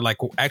that are like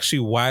actually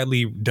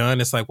widely done,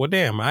 it's like, well,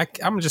 damn, I'm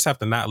gonna just have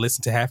to not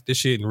listen to half this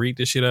shit and read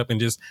this shit up and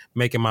just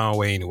make it my own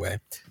way anyway.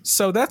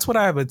 So that's what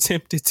I've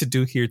attempted to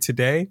do here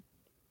today.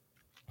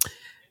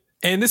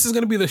 And this is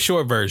going to be the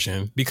short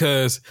version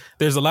because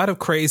there's a lot of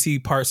crazy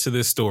parts to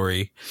this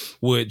story,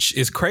 which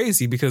is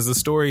crazy because the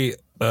story,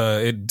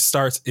 it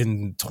starts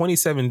in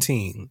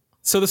 2017.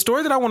 So the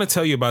story that I want to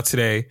tell you about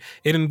today,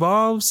 it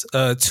involves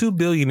two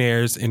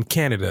billionaires in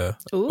Canada.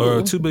 Ooh.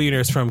 Or two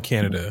billionaires from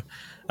Canada.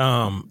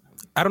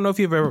 I don't know if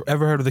you've ever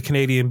heard of the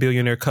Canadian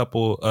billionaire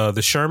couple,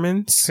 the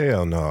Shermans.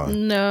 Hell no.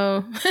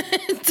 No.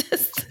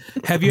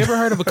 Have you ever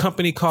heard of a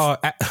company called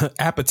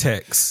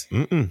Apotex?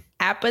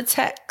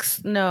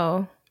 Apotex?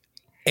 No.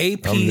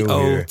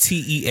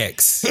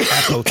 Apotex.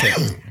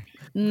 Apotex.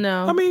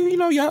 No. I mean,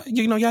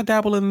 y'all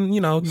dabble in,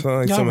 Sound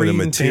like y'all some of the reading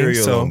material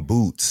things, so on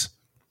boots.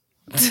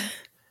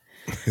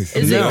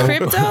 Is it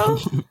crypto?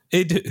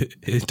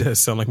 It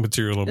does sound like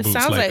material on It boots.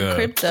 sounds like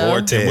crypto.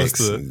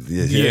 Vortex.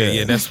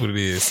 Yeah, that's what it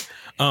is.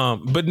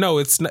 But no,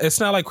 it's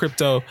not like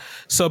crypto.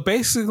 So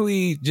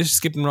basically, just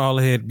skipping all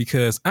ahead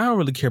because I don't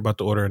really care about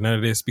the order of none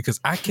of this because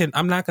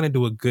I'm not going to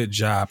do a good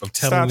job of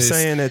telling Stop this.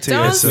 saying that to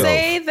Don't yourself.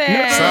 say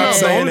that. Stop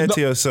saying that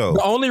to yourself.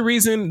 The only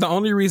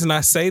reason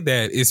I say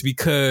that is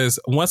because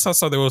once I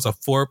saw there was a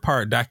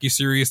 4-part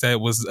docuseries that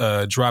was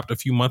dropped a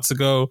few months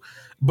ago,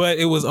 but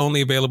it was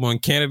only available in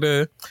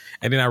Canada.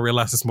 And then I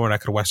realized this morning I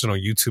could have watched it on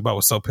YouTube. I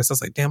was so pissed. I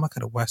was like, damn, I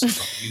could have watched it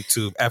on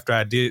YouTube after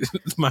I did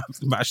my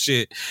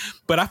shit.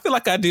 But I feel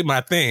like I did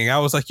my thing. I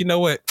was like, you know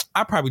what?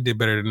 I probably did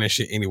better than this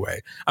shit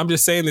anyway. I'm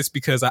just saying this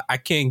because I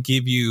can't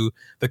give you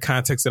the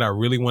context that I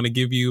really want to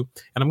give you.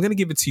 And I'm going to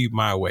give it to you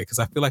my way because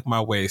I feel like my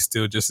way is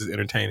still just as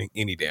entertaining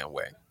any damn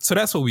way. So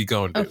that's what we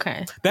going to do.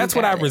 Okay. That's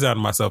what I've resided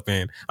myself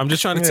in. I'm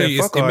just trying to tell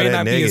you, it may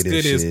not be as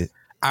good as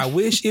I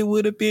wish it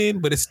would have been,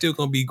 but it's still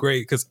going to be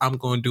great because I'm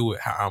going to do it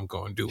how I'm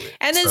going to do it.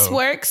 And this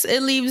works.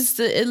 It leaves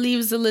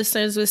the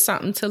listeners with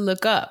something to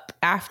look up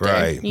after,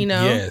 Right.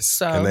 Yes.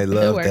 So And they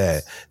love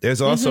that. There's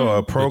also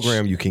a Mm-hmm.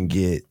 program you can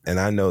get, and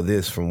I know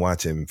this from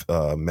watching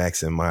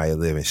Max and Maya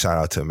Living. Shout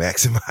out to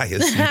Max and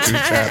Maya's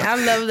YouTube channel.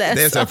 I love that.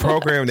 There's so a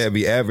program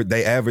that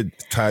they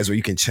advertise where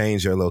you can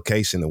change your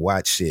location to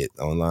watch shit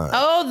online.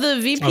 Oh,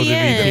 the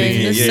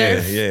VPN.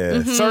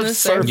 VPN. The surf. Surf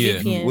surf Yeah.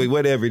 VPN.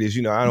 whatever it is.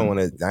 I don't want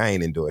to. I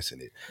ain't endorsing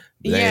it.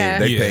 Yeah.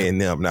 They paying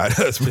them, not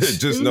us. But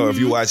just know if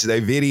you watch their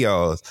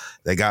videos,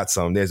 they got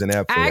some. There's an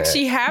app for I that.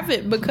 actually have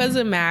it because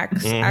of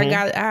Max. I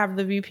have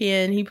the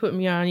VPN he put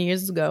me on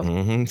years ago.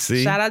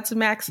 See, Shout out to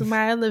Max and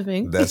Maya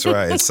Living. that's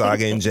right. It's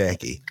Saga and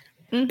Jackie.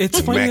 It's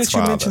funny Max that you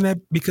father. mentioned that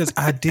because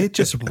I did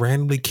just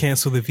randomly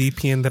cancel the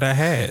VPN that I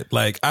had.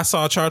 Like I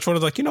saw a charge for it. I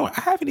was like,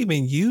 I haven't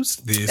even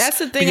used this. That's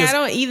the thing. I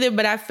don't either,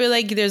 but I feel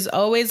like there's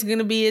always going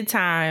to be a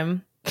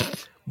time.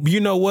 You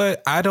know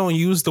what? I don't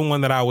use the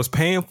one that I was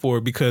paying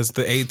for because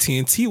the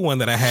AT&T one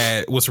that I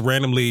had was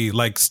randomly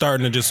like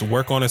starting to just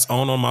work on its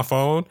own on my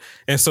phone.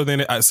 And so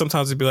then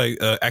sometimes it'd be like,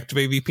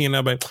 activate VPN. And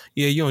I'm like,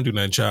 yeah, you don't do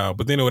that job.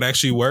 But then it would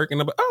actually work.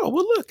 And I'm like, oh,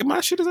 well, look,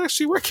 my shit is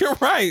actually working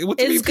right. With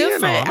the It's VPN good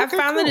for, on. I Okay,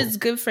 found cool. that it's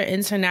good for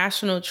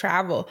international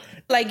travel.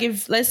 Like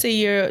if, let's say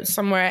you're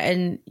somewhere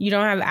and you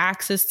don't have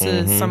access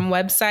to some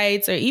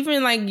websites or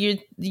even like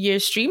your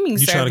streaming You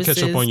services. trying to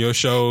catch up on your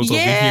shows over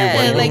here. Yeah,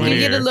 while like you're you over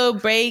get a here. little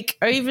break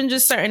or even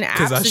just certain apps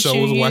Because I that sure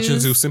you was watching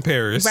use. Zeus in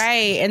Paris.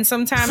 Right. And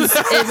sometimes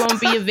it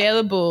won't be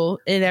available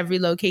in every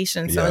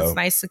location. So Yeah. it's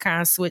nice to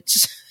kind of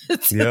switch to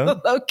Yeah.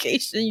 the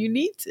location you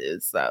need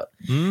to. So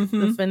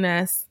the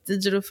finesse,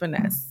 digital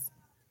finesse.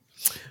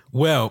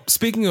 Well,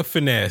 speaking of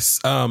finesse,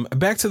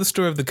 back to the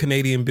story of the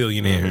Canadian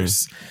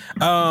billionaires.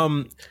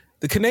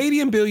 The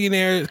Canadian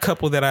billionaire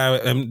couple that I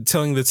am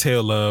telling the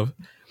tale of,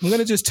 I'm going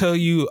to just tell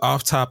you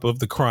off top of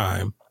the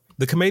crime.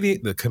 The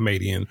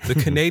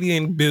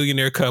Canadian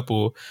billionaire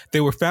couple,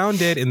 they were found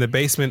dead in the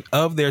basement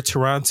of their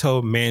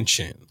Toronto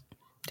mansion.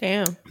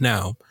 Damn.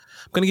 Now,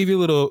 I'm going to give you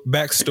a little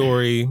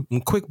backstory,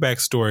 quick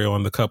backstory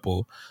on the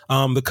couple.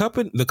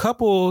 The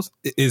couple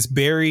is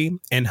Barry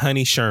and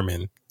Honey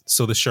Sherman.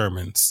 So the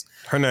Shermans.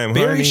 Her name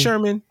Barry Honey?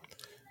 Sherman.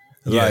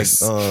 Like,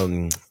 Yes.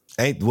 wasn't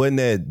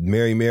that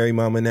Mary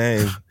mama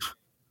name?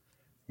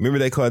 Remember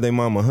they called their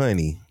mama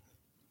Honey?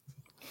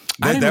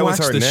 That was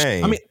her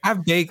name. I mean, I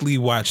vaguely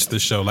watched the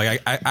show.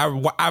 Like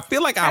I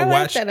feel like I like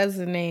watched that as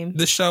a name.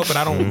 the show, but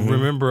I don't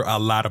remember a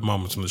lot of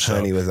moments from the show.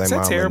 Honey was like Is that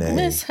mama terrible? name.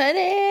 Miss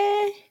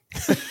Honey.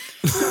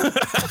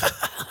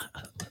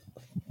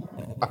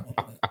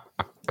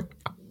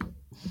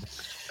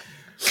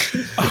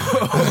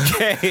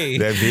 Okay.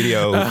 That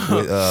video,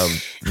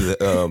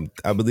 with,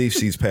 I believe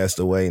she's passed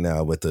away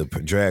now, but the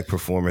drag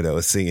performer that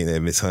was singing that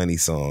Miss Honey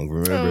song,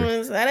 remember?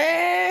 Miss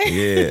Honey.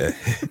 Yeah,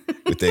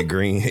 with that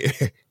green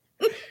hair.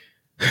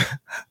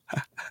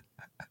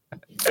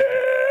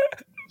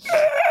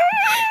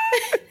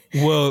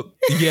 Well,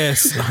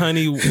 yes,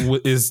 Honey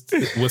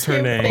was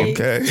her name.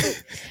 Okay.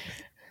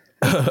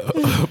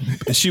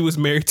 She was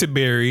married to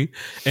Barry,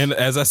 and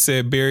as I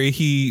said, Barry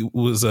he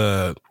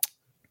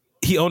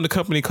owned a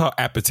company called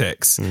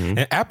Apotex, and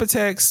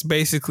Apotex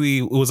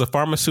basically was a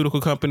pharmaceutical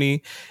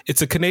company.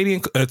 It's a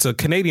Canadian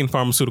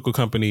pharmaceutical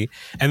company,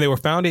 and they were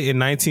founded in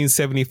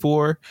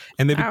 1974,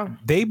 and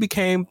they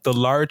became the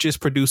largest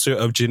producer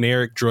of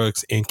generic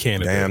drugs in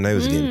Canada. Damn, they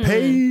was getting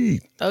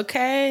paid.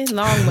 Okay,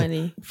 long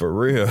money. For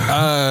real.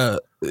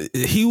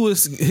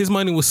 His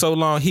money was so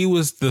long. He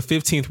was the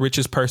 15th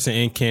richest person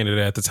in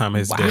Canada at the time of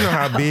his You know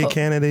death. how big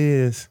Canada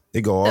is?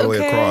 It go all the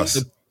way across.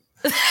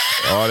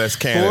 Oh, that's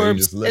Canada. You Forbes,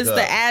 just look it's up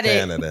the attic.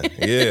 Canada.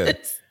 Yeah.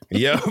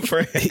 Yeah,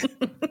 right.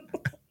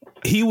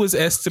 He was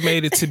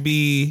estimated to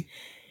be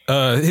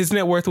his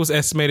net worth was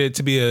estimated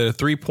to be a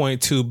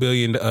 3.2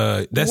 billion.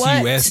 That's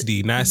What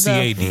USD, not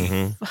the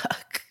CAD.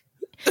 Fuck.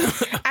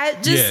 I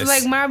just Yes.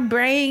 like my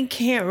brain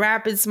can't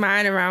wrap its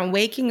mind around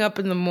waking up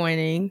in the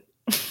morning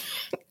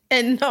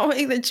and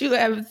knowing that you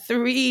have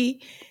 $3+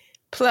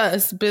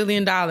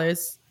 billion.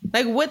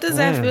 Like, what does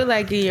that feel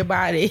like in your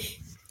body?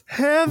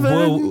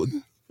 Well,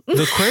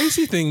 the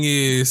crazy thing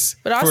is,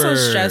 But also for-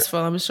 stressful,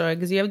 I'm sure,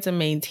 because you have to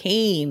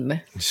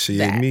maintain She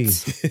that. and me.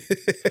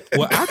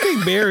 Well, I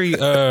think Barry,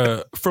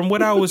 from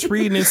what I was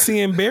reading and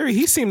seeing, Barry,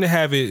 he seemed to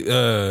have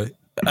it.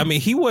 I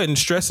mean, he wasn't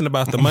stressing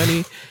about the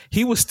money.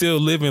 He was still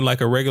living like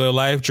a regular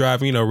life,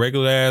 driving,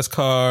 regular ass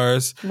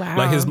cars. Wow.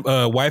 Like his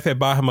wife had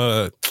bought him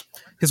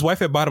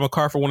a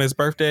car for one of his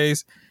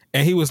birthdays,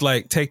 and he was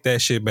like, "Take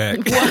that shit back."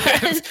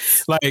 What?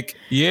 Like,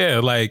 yeah,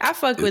 like I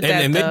fuck with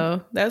and that, they-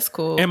 though. That's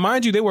cool. And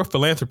mind you, they were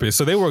philanthropists,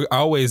 so they were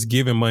always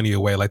giving money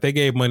away. Like they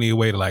gave money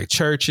away to like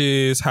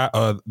churches,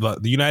 the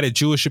United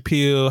Jewish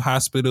Appeal,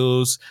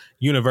 hospitals,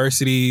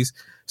 universities.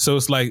 So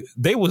it's like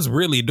they was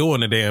really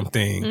doing the damn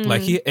thing.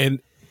 Like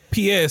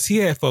P.S. he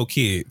had 4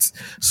 kids,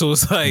 so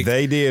it's like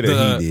They did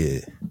or he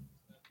did?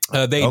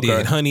 they Okay.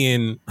 did. Honey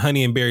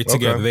and Barry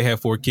together. Okay. They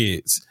had 4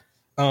 kids.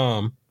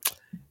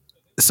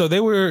 So they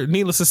were,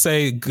 needless to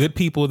say, good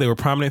people. They were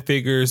prominent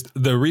figures.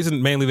 The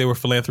reason mainly they were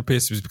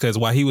philanthropists was because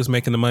while he was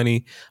making the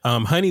money,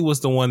 Honey was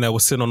the one that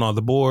was sitting on all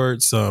the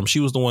boards. She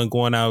was the one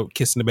going out,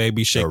 kissing the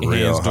baby, shaking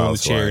real hands, doing the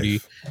housewife.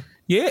 charity.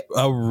 Yeah,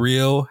 a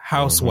real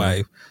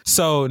housewife.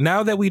 So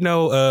now that we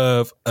know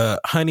of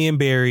Honey and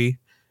Barry,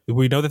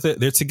 we know that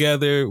they're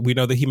together. We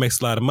know that he makes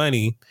a lot of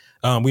money.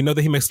 We know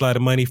that he makes a lot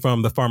of money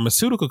from the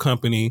pharmaceutical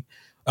company.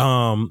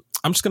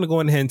 I'm just going to go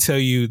ahead and tell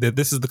you that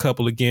this is the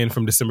couple again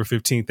from December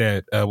 15th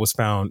that was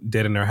found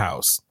dead in their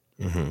house.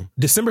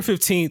 December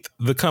 15th,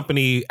 the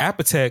company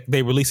Apotex,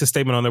 they released a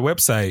statement on their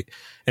website,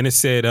 and it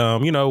said,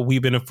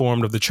 we've been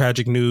informed of the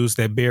tragic news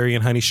that Barry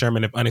and Honey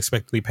Sherman have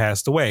unexpectedly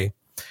passed away.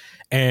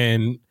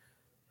 And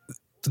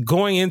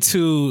going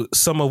into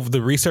some of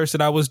the research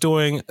that I was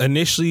doing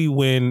initially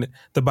when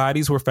the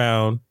bodies were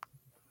found,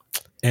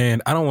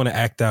 and I don't want to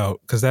act out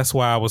because that's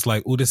why I was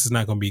like, "Ooh, this is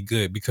not going to be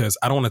good," because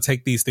I don't want to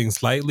take these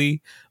things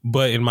lightly.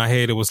 But in my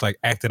head, it was like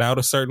acted out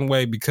a certain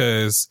way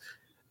because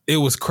it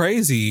was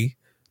crazy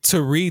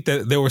to read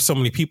that there were so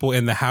many people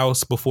in the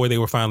house before they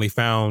were finally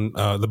found.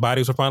 The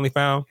bodies were finally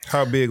found.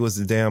 How big was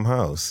the damn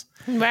house?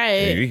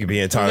 right. You could be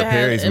in Tyler If it had-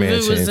 Perry's if it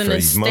mansion was an for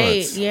estate,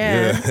 months.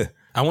 yeah.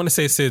 I want to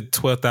say it said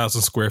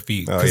 12,000 square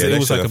feet Oh, because yeah, it they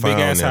was like a should've big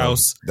found ass them.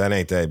 house. That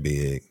ain't that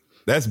big.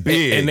 That's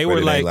big. And they but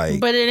were it ain't like-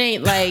 But it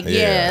ain't like,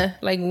 Yeah.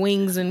 like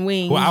wings and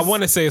wings. Well, I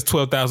want to say it's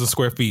 12,000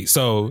 square feet.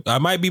 So I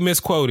might be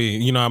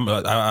misquoting,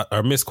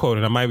 or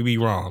misquoted. I might be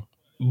wrong.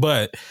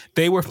 But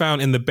they were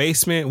found in the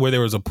basement where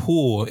there was a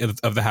pool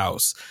of the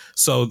house.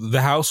 So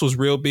the house was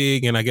real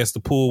big. And I guess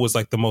the pool was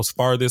like the most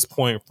farthest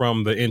point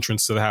from the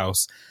entrance to the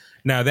house.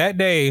 Now, that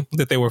day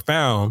that they were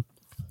found,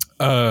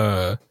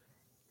 the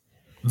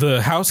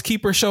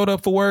housekeeper showed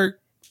up for work.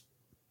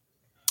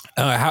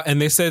 And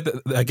they said,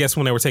 that, I guess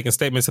when they were taking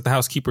statements, that the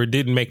housekeeper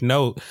didn't make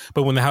note.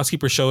 But when the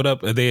housekeeper showed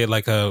up, they had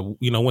went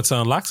to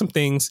unlock some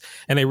things,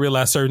 and they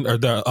realized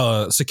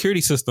the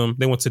security system.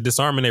 They went to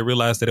disarm, and they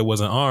realized that it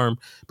wasn't armed.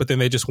 But then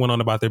they just went on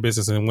about their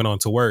business and went on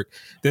to work.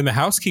 Then the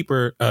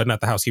housekeeper, not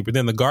the housekeeper,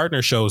 then the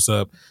gardener shows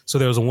up. So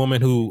there was a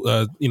woman who,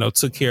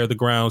 took care of the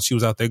grounds. She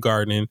was out there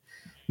gardening.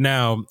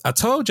 Now, I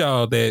told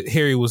y'all that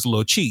Harry was a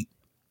little cheap.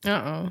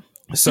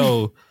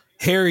 So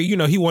Harry,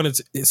 he wanted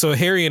to, so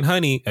Barry and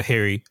Honey,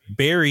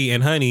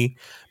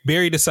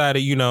 Barry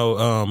decided,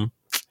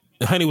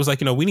 Honey was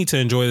like, we need to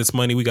enjoy this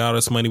money. We got all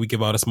this money. We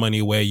give all this money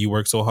away. You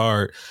work so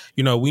hard.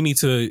 We need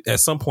to at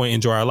some point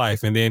enjoy our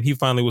life. And then he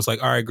finally was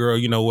like, all right, girl,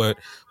 you know what?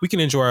 We can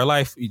enjoy our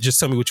life. Just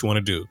tell me what you want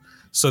to do.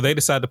 So they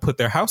decided to put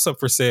their house up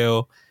for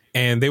sale,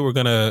 and they were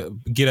going to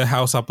get a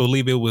house. I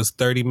believe it was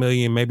 30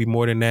 million, maybe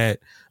more than that.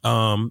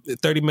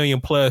 30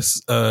 million plus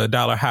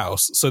dollar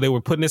house. So they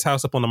were putting this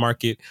house up on the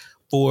market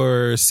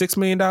for $6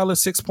 million,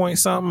 6 point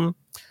something.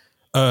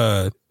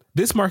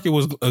 This market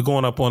was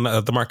going up on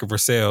the market for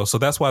sale. So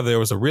that's why there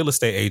was a real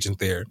estate agent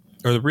there,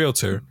 or the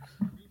realtor.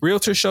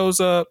 Realtor shows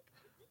up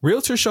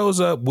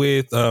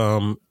with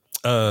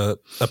a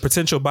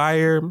potential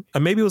buyer.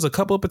 Maybe it was a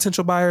couple of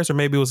potential buyers, or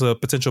maybe it was a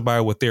potential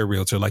buyer with their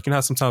realtor. Like,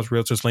 how sometimes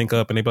realtors link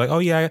up and they be like, oh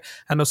yeah,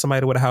 I know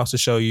somebody with a house to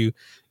show you.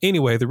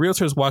 Anyway, the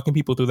realtor is walking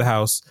people through the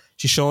house.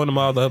 She's showing them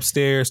all the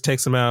upstairs,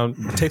 takes them down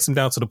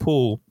to the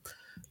pool.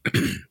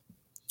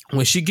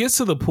 When she gets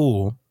to the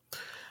pool,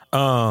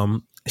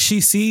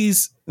 she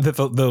sees that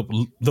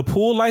the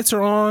pool lights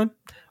are on,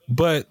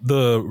 but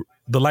the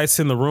lights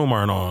in the room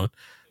aren't on.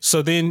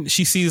 So then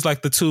she sees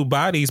like the two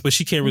bodies, but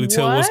she can't really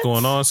tell what's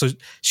going on. So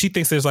she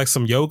thinks there's like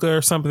some yoga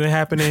or something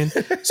happening.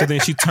 So then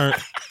she turned.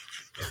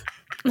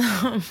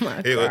 Oh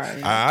my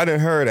God. I done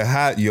heard of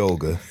hot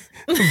yoga,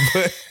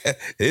 but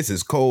this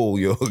is cold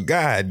yoga.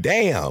 God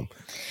damn.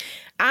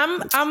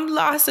 I'm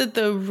lost at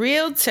the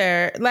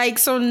realtor. Like,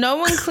 so no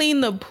one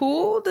cleaned the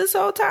pool this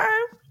whole time?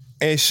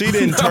 And she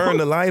didn't turn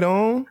the light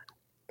on?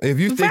 If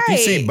you think you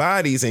see Right.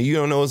 bodies and you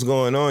don't know what's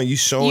going on, you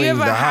showing You have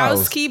the a house.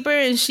 housekeeper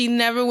and she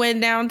never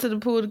went down to the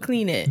pool to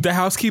clean it. The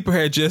housekeeper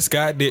had just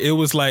got there. It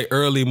was like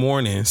early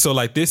morning. So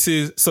like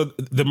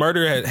the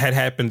murder had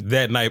happened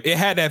that night. It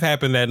had to have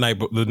happened that night,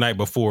 the night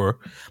before.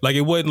 Like,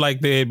 it wasn't like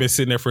they had been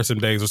sitting there for some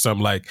days or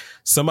something. Like,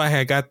 somebody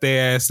had got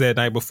their ass that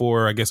night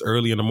before, I guess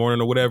early in the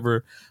morning or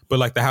whatever. But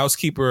like, the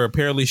housekeeper,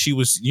 apparently she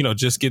was,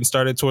 just getting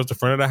started towards the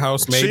front of the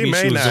house. Maybe she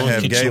may was not doing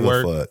have kitchen gave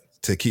work. a fuck.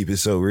 To keep it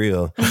so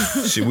real,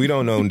 we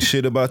don't know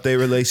shit about their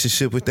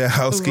relationship with that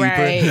housekeeper,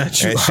 Right. and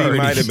she already-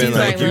 might have been She's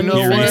like, like, you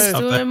no know one's what?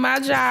 doing my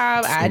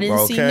job. I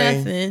didn't see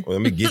nothing. Well,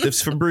 let me get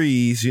this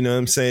Febreze. You know what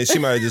I'm saying? She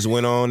might have just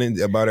went on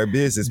about her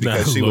business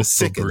because she was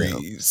sick of them.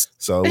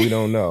 So we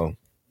don't know.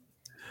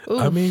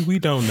 I mean, we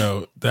don't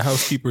know. The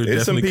housekeeper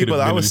There's some definitely could people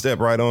have I been. would step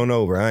right on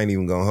over. I ain't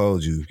even gonna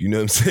hold you. You know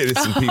what I'm saying?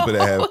 There's some people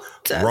that have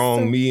That's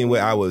wronged so me and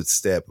where I would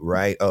step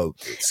right. Oh,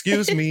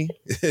 excuse me.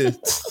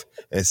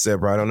 And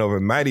step right on over.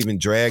 Might even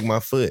drag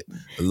my foot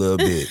a little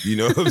bit. You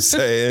know what I'm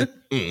saying?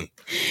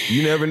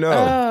 You never know.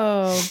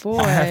 Oh boy.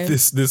 I have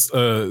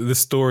this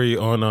story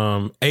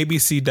on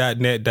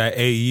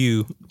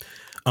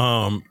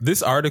abc.net.au.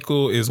 This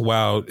article is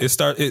wild. The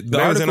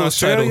That was in article is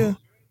Australia?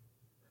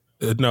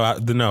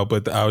 titled,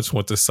 but I just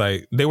want to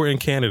cite. They were in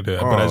Canada,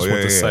 but I just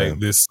want to cite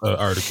this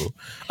article.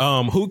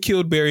 Who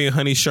killed Barry and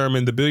Honey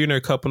Sherman? The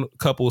billionaire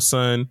couple's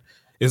son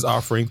is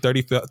offering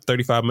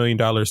 $35 million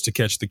to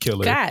catch the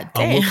killer. God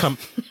damn.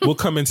 We'll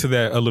come into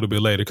that a little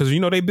bit later because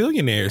they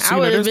billionaires. So, I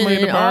would have there's been money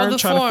in in the all barn the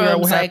trying to figure out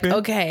what forums like, happened.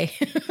 okay.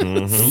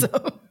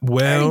 So,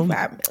 Well,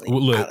 $35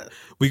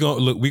 million.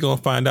 look, we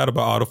gonna find out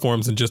about all the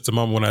forms in just a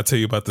moment when I tell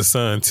you about the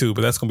son too,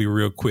 but that's gonna be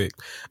real quick.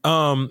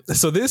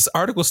 So this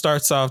article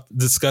starts off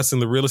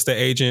discussing the real estate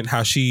agent,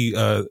 how she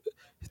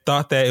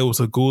thought that it was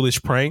a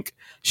ghoulish prank.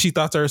 She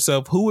thought to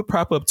herself, who would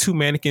prop up two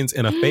mannequins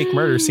in a fake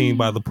murder scene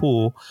by the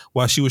pool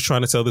while she was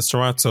trying to sell this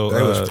Toronto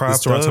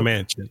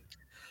mansion?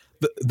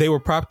 They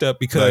were propped up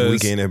because Like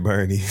Weekend at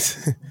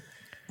Bernie's.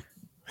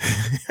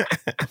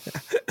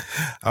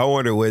 I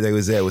wonder where they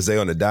was at. Was they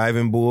on the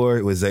diving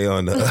board? Was they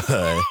on the?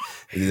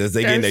 Was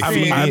they getting their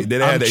feet in? Did they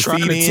have their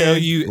trying feet to in? tell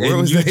you, Where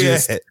and was you they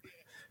just at?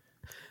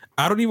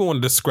 I don't even want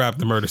to describe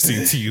the murder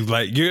scene to you.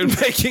 Like, you're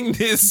making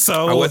this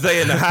so. Or was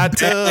they in the hot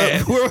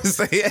bad. tub? Where was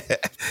they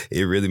at?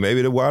 It really,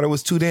 maybe the water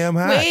was too damn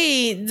hot.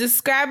 Wait,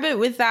 describe it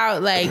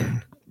without like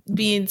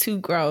being too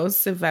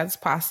gross, if that's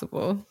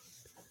possible.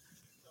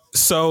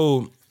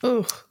 So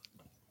Ooh.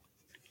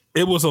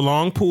 it was a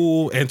long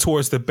pool, and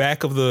towards the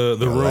back of the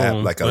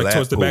room, like a lap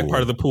towards the back pool.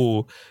 part of the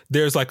pool,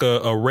 there's like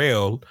a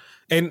rail.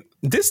 And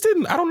this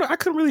didn't, I don't know, I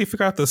couldn't really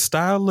figure out the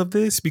style of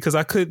this because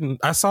I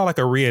saw like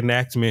a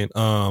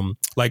reenactment,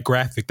 like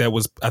graphic that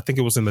was, I think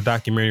it was in the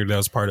documentary that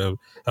was part of,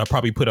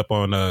 probably put up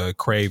on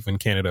Crave in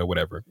Canada or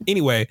whatever.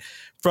 Anyway,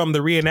 from the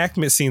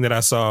reenactment scene that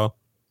I saw,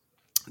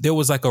 there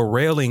was like a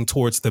railing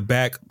towards the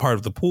back part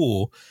of the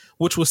pool,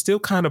 which was still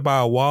kind of by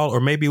a wall,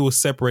 or maybe it was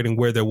separating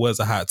where there was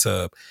a hot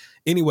tub.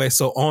 Anyway,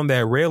 so on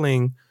that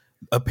railing,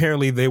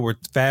 apparently they were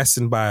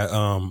fastened by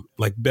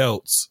like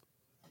belts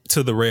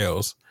to the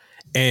rails.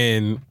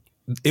 And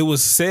it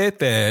was said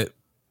that,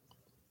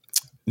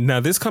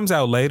 now this comes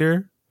out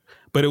later,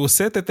 but it was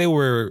said that they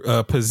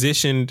were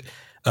positioned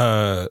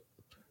like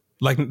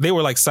they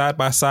were like side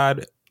by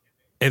side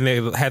and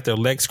they had their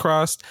legs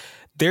crossed.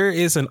 there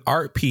is an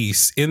art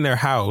piece in their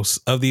house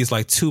of these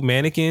like two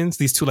mannequins,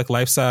 these two like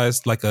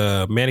life-size like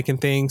mannequin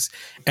things,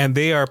 and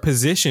they are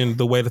positioned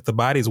the way that the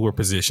bodies were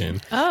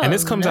positioned. Oh, and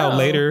this comes out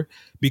later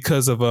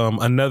because of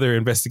another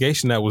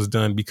investigation that was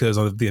done because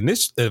of the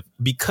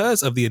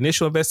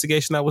initial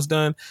investigation that was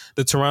done.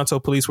 The Toronto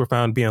police were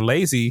found being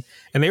lazy,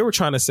 and they were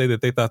trying to say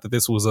that they thought that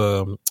this was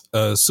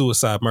a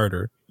suicide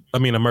murder. I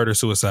mean, a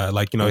murder-suicide.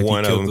 Like, you know,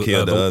 one of them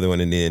killed the other one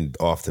and then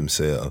off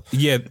themselves.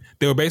 Yeah,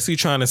 they were basically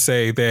trying to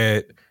say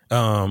that.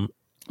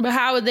 But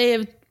how would they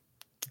have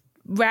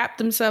wrapped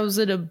themselves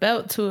with a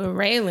belt to a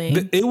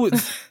railing? It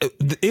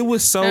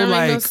was so that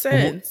like make no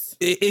sense.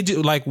 It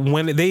like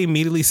when they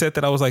immediately said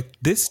that, I was like,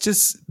 this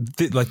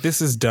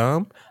is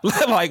dumb.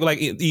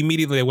 like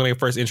immediately when they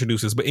first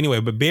introduced this. But anyway,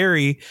 but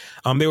Barry,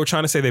 they were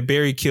trying to say that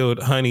Barry killed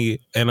Honey,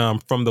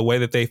 and from the way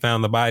that they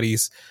found the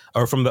bodies,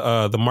 or from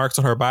the marks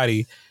on her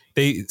body,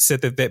 they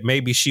said that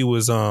maybe she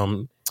was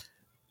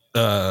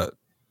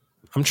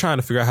I'm trying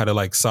to figure out how to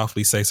like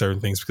softly say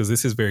certain things because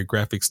this is very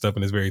graphic stuff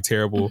and it's very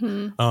terrible.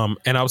 Mm-hmm.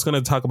 And I was going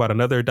to talk about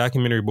another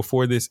documentary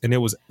before this, and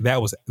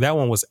that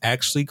one was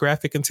actually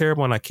graphic and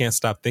terrible, and I can't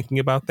stop thinking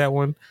about that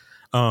one.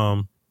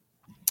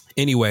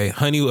 Anyway,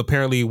 Honey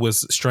apparently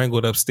was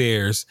strangled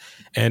upstairs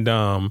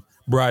and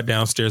brought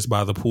downstairs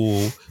by the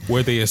pool,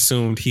 where they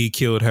assumed he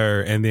killed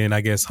her and then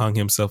I guess hung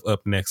himself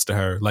up next to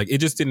her. Like, it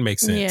just didn't make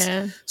sense.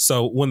 Yeah.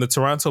 So when the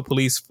Toronto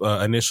police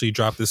initially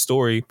dropped this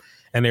story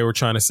and they were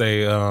trying to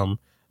say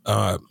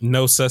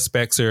no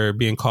suspects are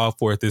being called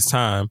for at this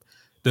time,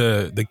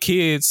 the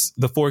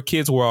 4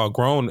 kids were all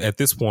grown at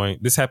this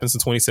point. This happens in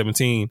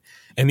 2017,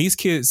 and these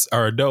kids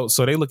are adults,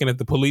 so they looking at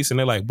the police and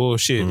they're like,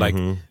 bullshit.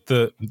 Mm-hmm.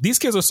 Like these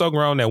kids are so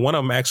grown that one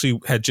of them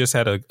actually had just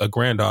had a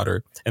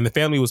granddaughter, and the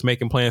family was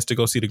making plans to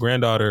go see the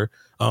granddaughter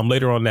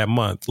later on that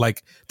month.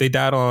 Like, they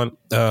died on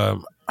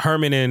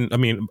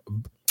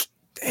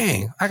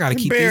dang, I gotta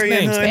keep Barry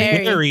these names.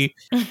 Barry.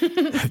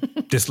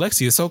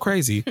 Dyslexia is so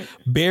crazy.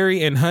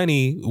 Barry and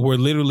Honey were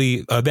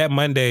literally that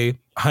Monday.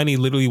 Honey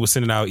literally was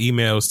sending out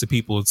emails to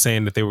people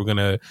saying that they were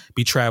gonna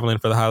be traveling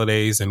for the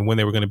holidays and when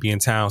they were gonna be in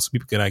town, so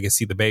people could, I guess,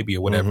 see the baby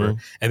or whatever. Mm-hmm.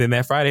 And then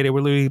that Friday they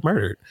were literally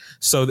murdered.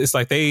 So it's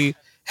like they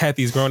had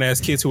these grown ass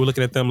kids who were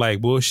looking at them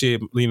like,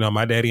 bullshit. You know,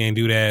 my daddy ain't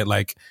do that.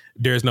 Like,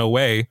 there's no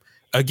way.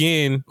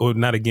 Again, or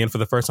not again, for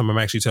the first time, I'm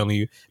actually telling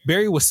you,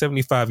 Barry was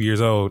 75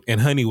 years old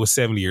and Honey was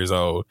 70 years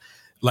old.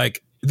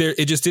 Like,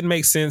 it just didn't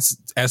make sense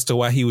as to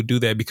why he would do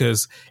that,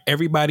 because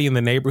everybody in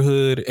the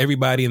neighborhood,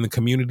 everybody in the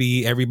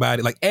community,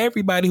 everybody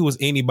who was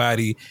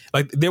anybody,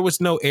 like, there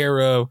was no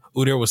era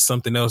where there was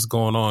something else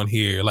going on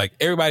here. Like,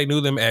 everybody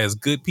knew them as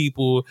good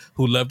people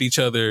who loved each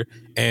other,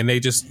 and they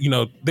just, you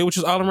know, they were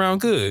just all around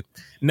good.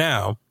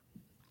 Now,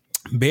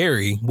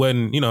 Barry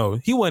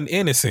he wasn't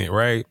innocent,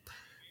 right?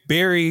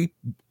 Barry,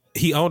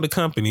 he owned a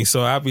company,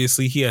 so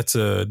obviously he had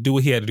to do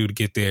what he had to do to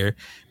get there.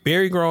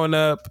 Barry, growing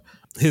up,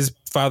 his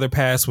father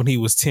passed when he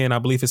was 10. I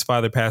believe his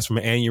father passed from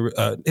an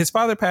aneurysm. His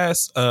father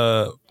passed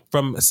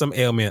from some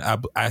ailment.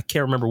 I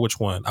can't remember which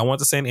one. I want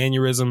to say an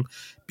aneurysm,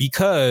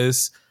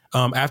 because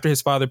after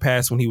his father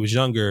passed when he was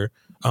younger,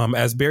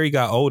 as Barry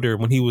got older,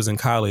 when he was in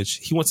college,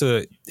 he went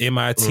to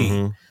MIT.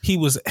 Mm-hmm. He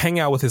was hanging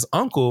out with his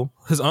uncle.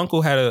 His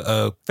uncle had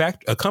a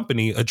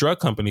company, a drug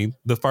company,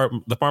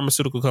 the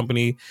pharmaceutical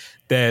company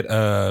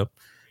that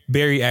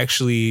Barry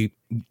actually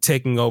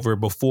taking over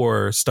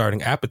before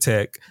starting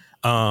Apotek.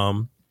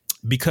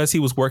 Because he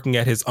was working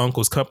at his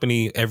uncle's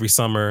company every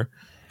summer.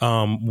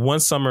 One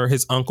summer,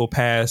 his uncle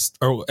passed,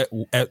 or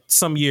at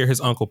some year, his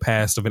uncle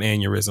passed of an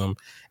aneurysm.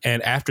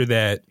 And after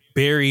that,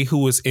 Barry, who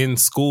was in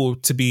school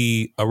to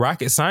be a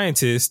rocket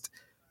scientist,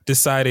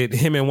 decided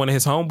him and one of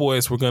his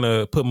homeboys were going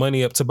to put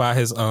money up to buy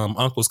his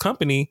uncle's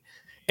company.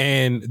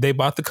 And they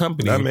bought the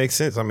company. That makes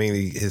sense. I mean,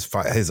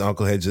 his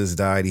uncle had just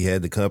died. He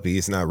had the company.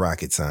 It's not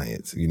rocket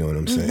science. You know what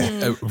I'm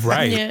saying? Mm-hmm.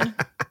 Right. Yeah.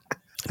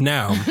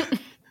 Now,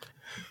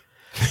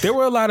 there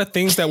were a lot of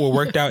things that were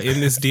worked out in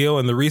this deal.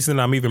 And the reason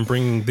I'm even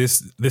bringing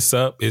this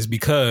up is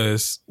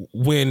because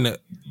when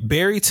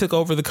Barry took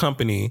over the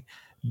company,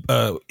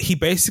 he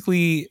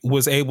basically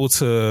was able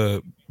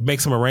to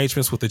make some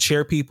arrangements with the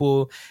chair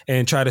people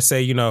and try to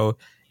say, you know,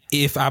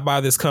 if I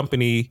buy this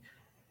company,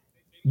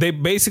 they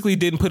basically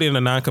didn't put in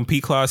a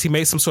non-compete clause. He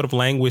made some sort of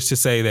language to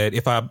say that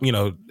if I, you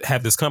know,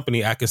 have this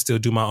company, I can still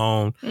do my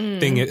own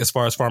thing as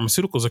far as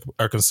pharmaceuticals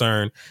are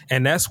concerned.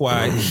 And that's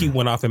why he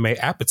went off and made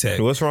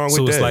Apotek. What's wrong with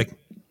that? So it's like,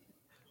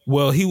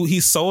 well, he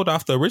sold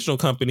off the original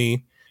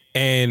company,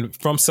 and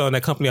from selling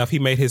that company off, he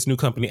made his new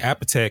company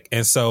Apotek.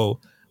 And so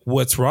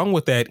what's wrong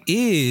with that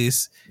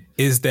is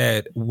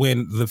that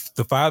when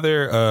the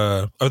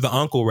father or the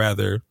uncle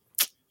rather,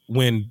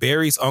 when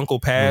Barry's uncle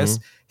passed,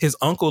 his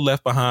uncle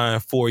left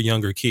behind 4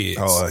 younger kids,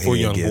 4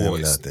 young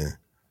boys.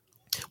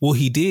 Well,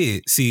 he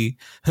did. See.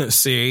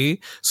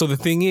 So the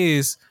thing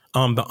is,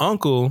 the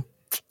uncle,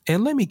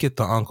 and let me get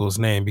the uncle's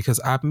name because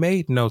I've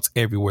made notes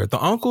everywhere.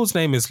 The uncle's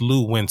name is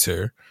Lou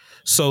Winter.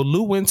 So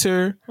Lou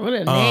Winter. What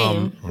a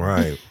name.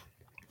 Right.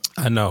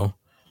 I know.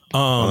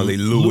 Only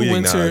Louis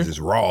acknowledges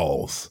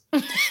Rawls.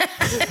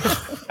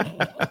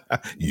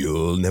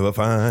 You'll never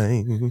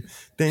find.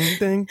 Ding,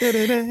 ding, da,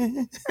 da,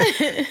 da.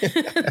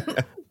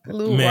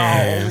 Lou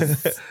Man.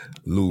 Rawls.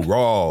 Lou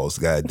Rawls,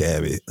 God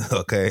damn it.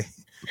 Okay.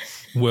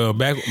 Well,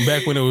 back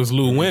when it was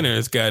Lou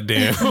Winters,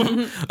 goddamn.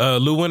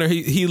 Lou Winter,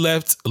 he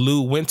left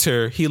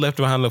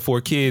behind the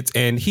 4 kids,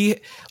 and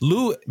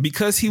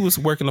because he was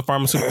working the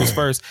pharmaceuticals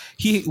first,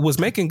 he was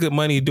making good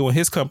money doing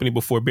his company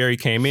before Barry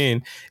came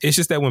in. It's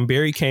just that when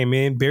Barry came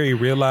in, Barry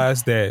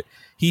realized that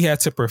he had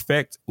to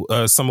perfect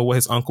some of what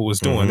his uncle was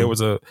doing. There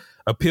was a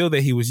pill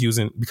that he was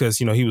using because,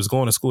 he was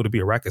going to school to be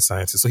a rocket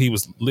scientist. So he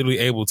was literally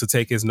able to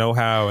take his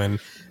know-how and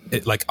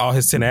all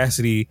his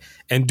tenacity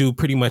and do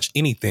pretty much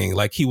anything.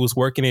 Like he was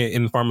working it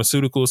in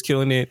pharmaceuticals,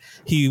 killing it.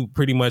 He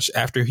pretty much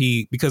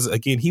because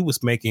again, he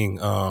was making,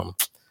 I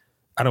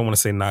don't want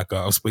to say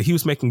knockoffs, but he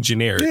was making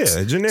generics.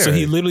 Yeah, generics. So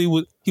he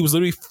was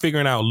literally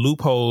figuring out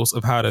loopholes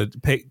of how to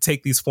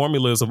take these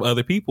formulas of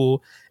other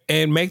people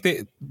and make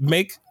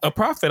a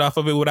profit off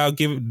of it without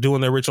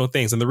doing the original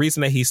things. And the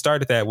reason that he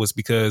started that was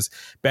because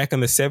back in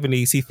the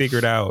 70s, he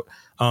figured out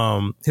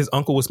his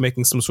uncle was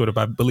making some sort of,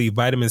 I believe,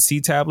 vitamin C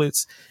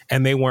tablets,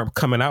 and they weren't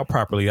coming out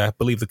properly. I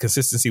believe the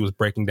consistency was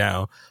breaking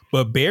down.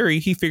 But Barry,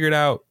 he figured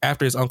out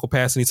after his uncle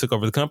passed and he took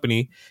over the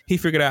company, he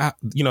figured out,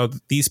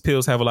 these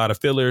pills have a lot of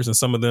fillers, and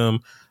some of them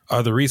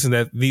are the reason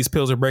that these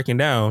pills are breaking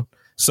down.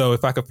 So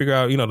if I could figure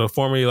out, the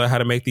formula, how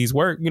to make these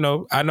work,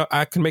 I know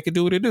I can make it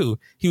do what it do.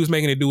 He was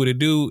making it do what it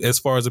do as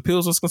far as the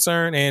pills was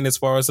concerned, and as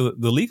far as the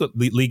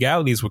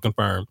legalities were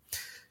confirmed.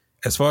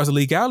 As far as the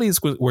legalities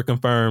were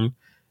confirmed,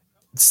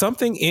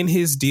 something in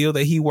his deal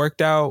that he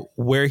worked out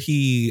where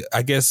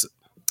I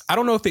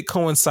don't know if it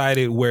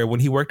coincided where when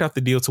he worked out the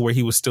deal to where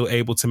he was still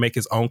able to make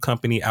his own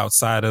company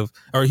outside of,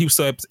 or he was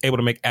still able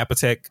to make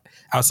Apotek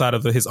outside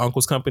of his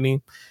uncle's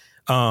company.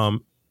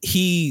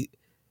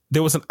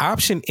 There was an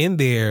option in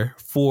there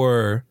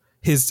for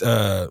his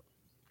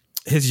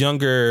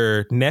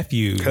younger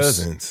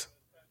nephews.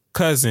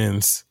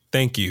 Cousins.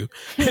 Thank you.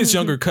 His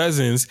younger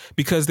cousins,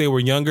 because they were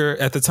younger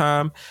at the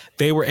time,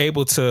 they were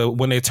able to,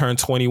 when they turned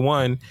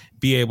 21,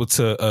 be able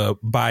to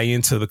buy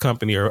into the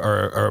company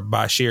or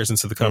buy shares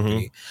into the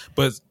company.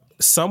 But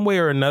some way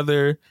or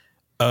another,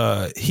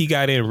 Harry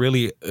got in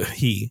really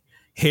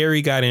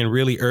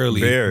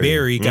early.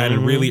 Barry got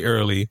in really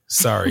early.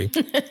 Sorry.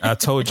 I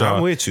told y'all.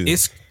 I'm with you.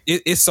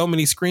 It's so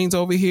many screens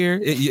over here.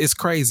 It's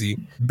crazy.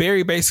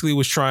 Barry basically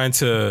was trying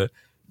to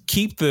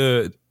keep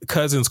the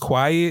cousins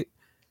quiet.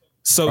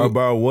 So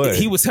about what?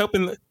 He was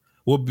helping.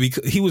 Well,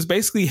 because he was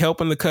basically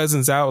helping the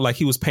cousins out. Like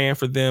he was paying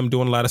for them,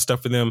 doing a lot of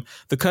stuff for them.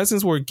 The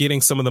cousins were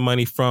getting some of the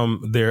money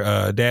from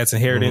their dad's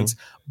inheritance,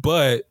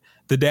 but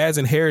the dad's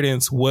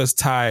inheritance was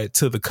tied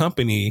to the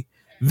company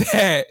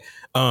that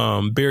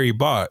Barry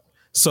bought.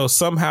 So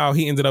somehow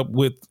he ended up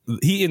with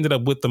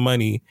the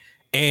money,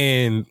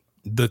 and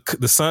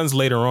the sons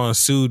later on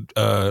sued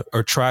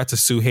or tried to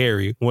sue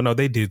Harry. Well, no,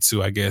 they did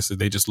sue. I guess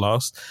they just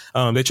lost.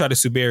 They tried to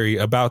sue Barry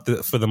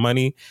for the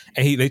money,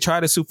 and they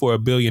tried to sue for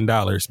 $1 billion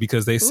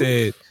because they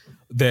said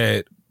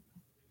that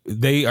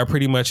they are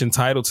pretty much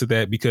entitled to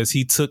that because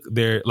he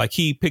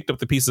he picked up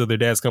the pieces of their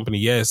dad's company,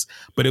 yes,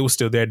 but it was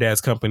still their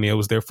dad's company. It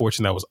was their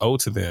fortune that was owed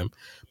to them.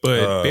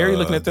 But Barry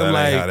looking at them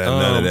like,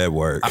 none of that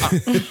work.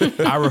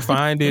 I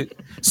refined it.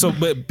 So,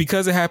 but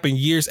because it happened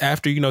years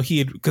after,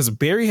 because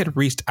Barry had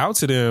reached out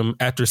to them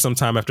some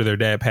time after their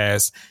dad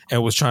passed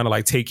and was trying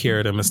to take care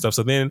of them and stuff.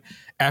 So then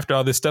after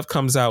all this stuff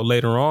comes out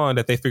later on,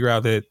 that they figure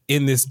out that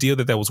in this deal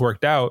that was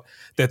worked out,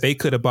 that they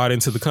could have bought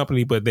into the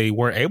company, but they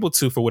weren't able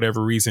to for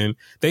whatever reason.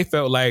 They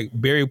felt like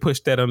Barry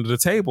pushed that under the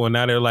table, and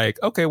now they're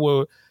like, okay,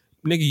 well,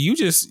 nigga, you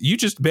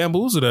just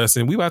bamboozled us,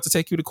 and we about to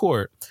take you to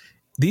court.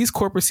 These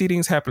court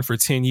proceedings happened for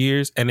 10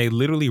 years, and they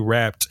literally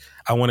wrapped,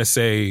 I want to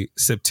say,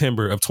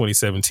 September of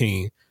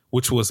 2017,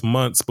 which was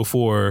months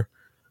before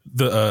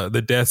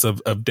the deaths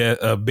of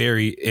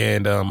Barry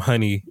and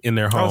Honey in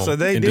their home. So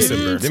they in did.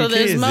 December. So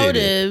there's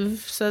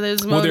motive.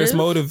 Well, there's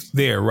motive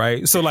there,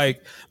 right? So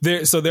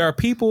there are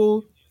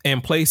people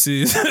and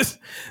places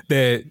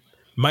that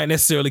might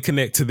necessarily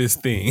connect to this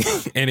thing,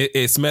 and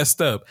it's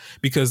messed up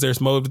because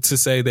there's motive to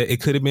say that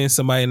it could have been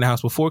somebody in the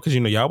house before, because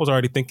y'all was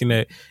already thinking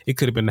that it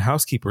could have been the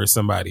housekeeper or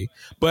somebody.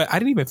 But I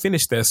didn't even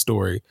finish that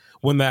story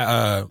when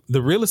the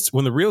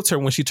realtor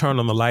when she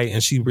turned on the light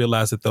and she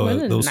realized that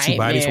those two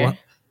bodies were.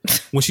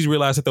 When she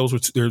realized that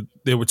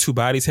there were two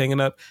bodies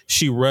hanging up,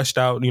 she rushed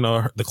out,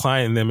 the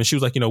client and them, and she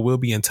was like, we'll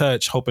be in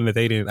touch, hoping that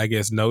they didn't, I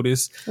guess,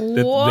 notice that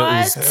there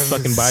was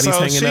fucking bodies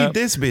hanging up.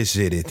 This bitch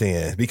did it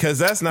then, because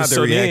that's not the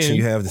reaction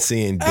you have to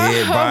seeing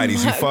dead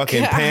bodies. You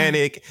fucking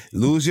panic,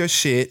 lose your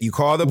shit. You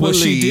call the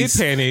police. She did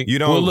panic. You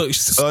don't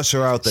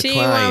usher out the client. She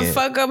want to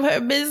fuck up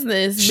her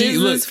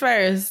business.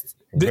 First.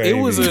 They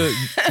were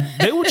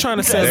trying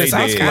to sell this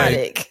house for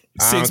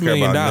 $6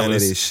 million. None of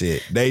this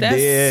shit. They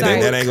did,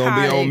 and that ain't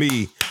gonna be on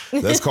me.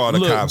 Let's call the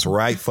cops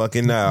right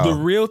fucking now. The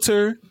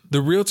realtor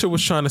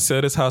was trying to sell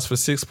this house for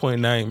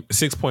 $6.9 million.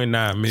 She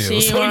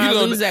didn't want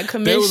to lose that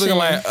commission. They was looking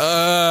like,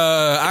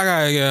 I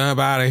gotta get up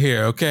out of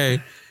here,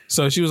 okay?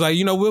 So she was like,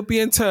 we'll be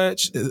in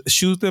touch.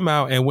 Shoot them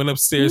out, and went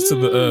upstairs to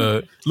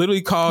the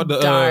literally called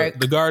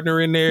the gardener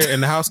in there,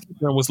 and the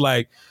housekeeper was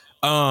like,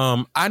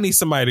 I need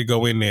somebody to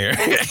go in there.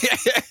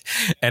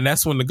 And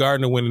that's when the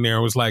gardener went in there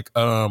and was like,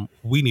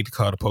 we need to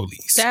call the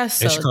police. That's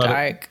so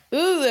dark.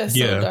 Ooh, that's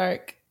so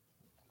dark.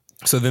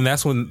 So then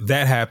that's when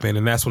that happened,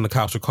 and that's when the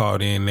cops were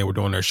called in. They were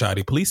doing their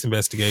shoddy police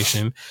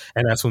investigation,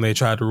 and that's when they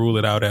tried to rule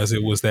it out as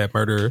it was that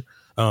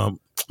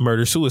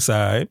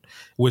murder-suicide,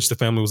 which the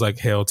family was like,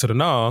 hell to the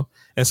no.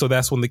 And so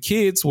that's when the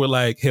kids were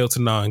like, hell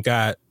to no, and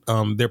got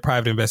their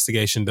private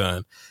investigation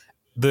done.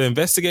 The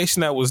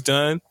investigation that was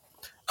done,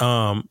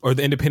 or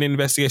the independent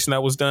investigation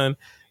that was done,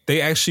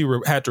 they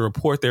actually had to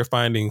report their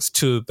findings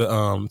to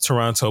the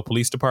Toronto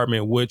Police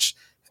Department, which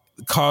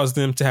caused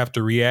them to have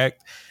to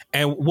react.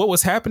 And what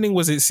was happening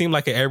was, it seemed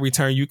like at every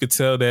turn you could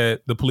tell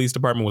that the police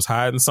department was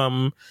hiding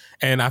something.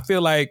 And I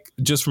feel like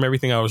just from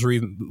everything I was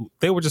reading,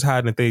 they were just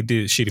hiding that they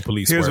did shitty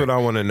police Here's work. what I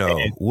want to know.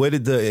 What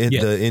did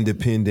the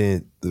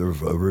independent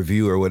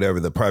review or whatever,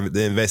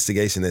 the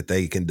investigation that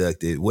they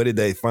conducted, what did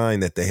they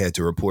find that they had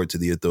to report to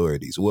the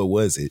authorities? What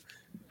was it?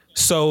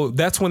 So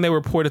that's when they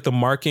reported the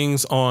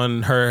markings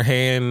on her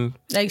hand.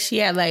 Like she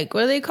had what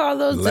do they call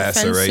those?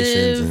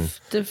 Lacerations.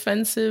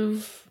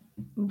 Defensive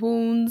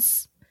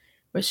wounds.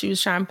 Where she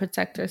was trying to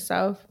protect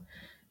herself.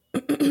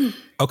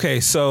 Okay,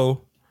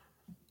 so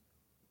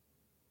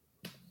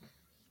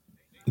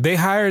they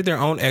hired their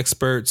own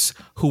experts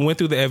who went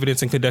through the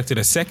evidence and conducted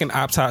a second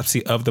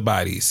autopsy of the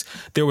bodies.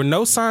 There were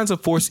no signs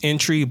of forced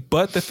entry,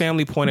 but the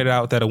family pointed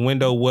out that a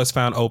window was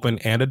found open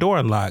and a door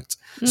unlocked.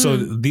 So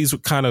these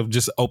would kind of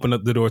just open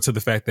up the door to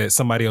the fact that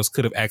somebody else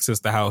could have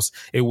accessed the house.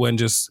 It wasn't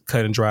just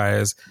cut and dry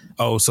as,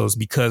 so it's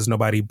because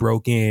nobody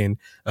broke in,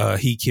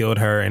 he killed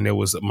her, and it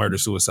was a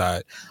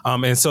murder-suicide.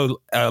 And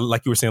so,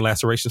 like you were saying,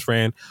 lacerations,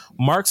 friend,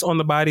 marks on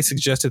the body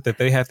suggested that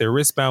they had their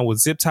wrists bound with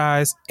zip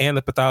ties, and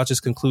the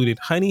pathologist concluded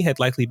Honey had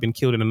likely been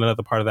killed in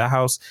another part of the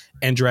house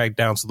and dragged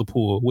down to the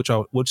pool, which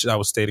I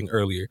was stating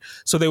earlier.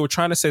 So they were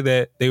trying to say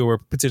that they were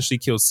potentially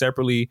killed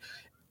separately.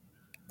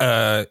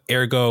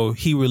 Ergo,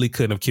 he really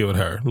couldn't have killed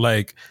her.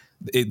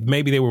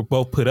 Maybe they were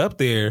both put up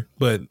there,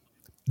 but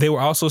they were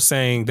also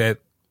saying that,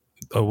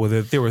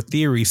 there were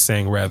theories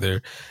saying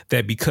rather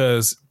that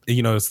because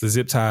it's the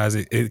zip ties,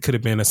 it could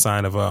have been a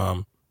sign of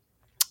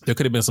there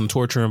could have been some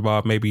torture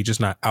involved. Maybe just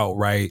not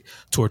outright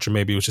torture.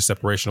 Maybe it was just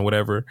separation or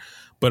whatever.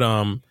 But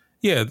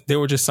there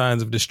were just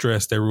signs of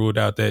distress that ruled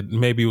out that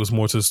maybe it was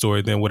more to the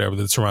story than whatever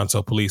the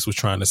Toronto police was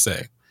trying to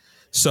say.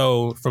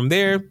 So from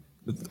there.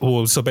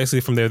 So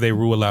basically from there, they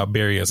rule out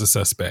Barry as a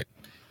suspect.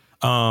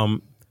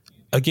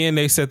 Again,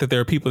 they said that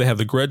there are people that have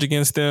the grudge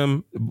against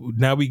them.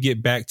 Now we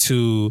get back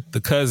to the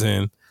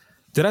cousin.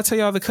 Did I tell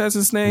y'all the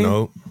cousin's name?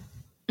 No.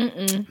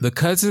 The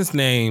cousin's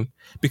name,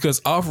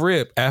 because off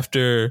rip,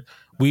 after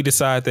we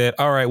decide that,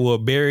 all right, well,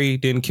 Barry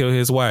didn't kill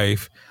his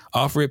wife,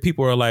 off rip,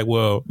 people are like,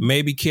 well,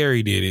 maybe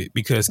Carrie did it.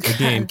 Because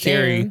again,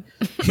 Carrie,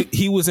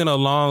 he was in a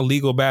long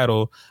legal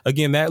battle.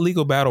 Again, that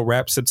legal battle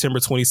wrapped September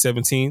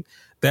 2017.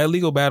 That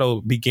legal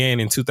battle began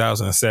in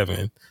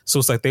 2007. So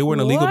it's like they were in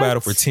a legal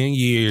battle for 10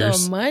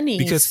 years. The money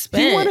because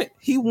spent.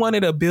 he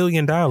wanted $1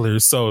 billion.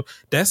 So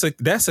that's a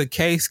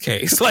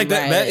case. Like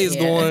that is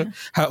going,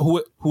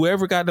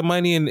 whoever got the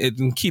money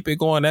and keep it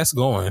going, that's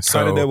going. So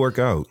how did that work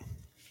out?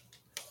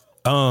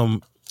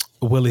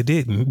 Well, it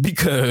didn't,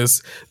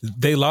 because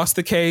they lost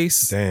the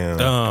case.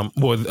 Damn.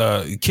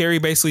 Carrie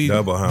basically,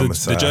 double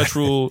homicide. The judge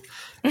ruled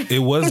it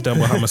was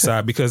double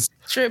homicide because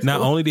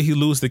not only did he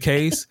lose the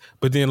case,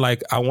 but then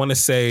I want to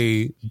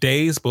say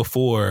days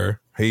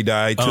before he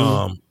died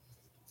too.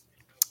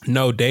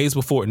 No, days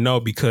before.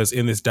 No, because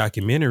in this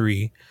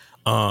documentary,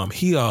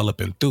 he all up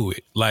and through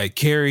it. Like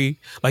Carrie,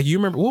 you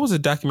remember what was the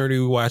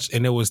documentary we watched?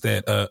 And it was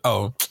that the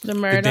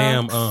murder. The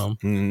damn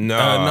no,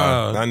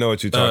 I know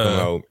what you're talking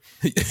about.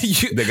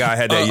 The guy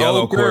had that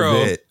yellow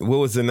Corvette. What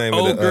was the name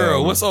of the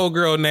girl? What's old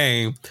girl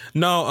name?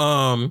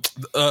 No,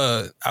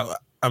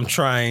 I'm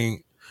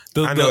trying.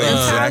 I know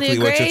exactly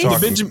what you're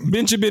talking about.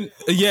 Benjamin,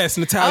 yes,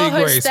 Natalia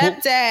Grace. Her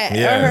stepdad,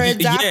 or her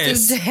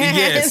adoptive dad.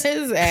 Yes.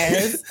 His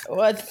ass.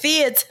 What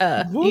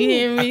theater? You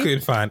hear me? I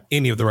couldn't find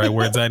any of the right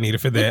words I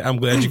needed for that. I'm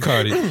glad you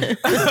caught it.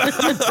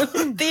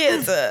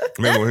 Theater.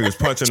 Remember when he was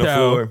punching the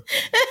floor?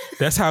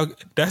 That's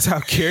how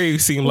Carrie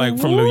seemed like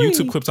from the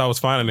YouTube clips I was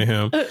finding of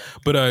him.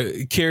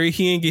 But Carrie,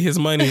 he didn't get his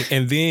money,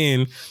 and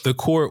then the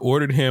court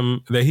ordered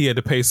him that he had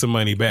to pay some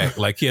money back.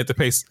 He had to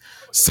pay.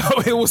 So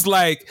it was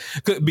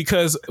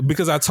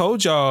because I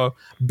told y'all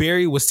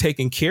Barry was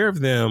taking care of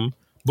them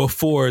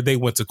before they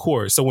went to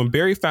court. So when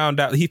Barry found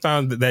out, he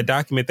found that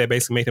document that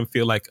basically made him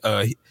feel like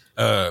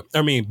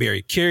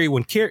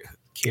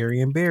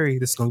Carrie and Barry,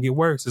 this is gonna get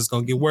worse. This is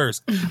gonna get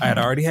worse. I had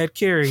already had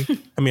Carrie.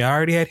 I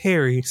already had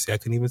Harry. See, I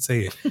couldn't even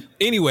say it.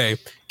 Anyway,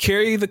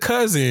 Carrie, the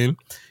cousin,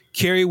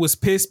 Carrie was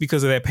pissed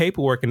because of that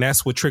paperwork, and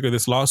that's what triggered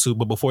this lawsuit.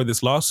 But before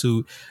this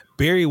lawsuit,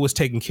 Barry was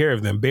taking care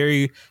of them.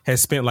 Barry has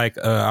spent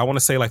I want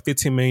to say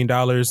 $15 million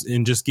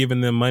in just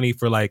giving them money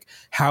for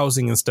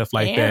housing and stuff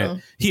like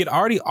that. He had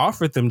already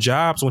offered them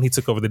jobs when he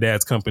took over the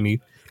dad's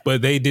company.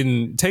 But they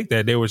didn't take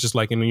that. They were just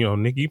like,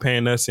 Nick, you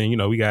paying us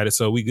and, we got it.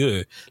 So we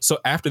good. So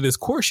after this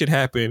court shit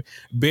happened,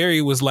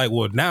 Barry was like,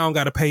 well, now I don't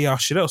got to pay y'all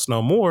shit else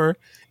no more.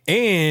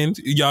 And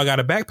y'all got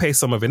to back pay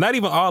some of it. Not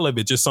even all of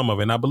it, just some of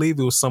it. And I believe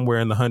it was somewhere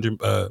in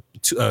the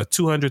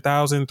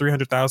 200,000,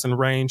 300,000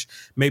 range,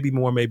 maybe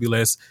more, maybe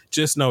less.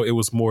 Just know it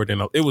was more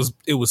than it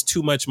was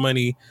too much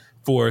money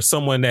for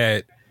someone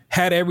that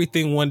had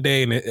everything one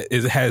day and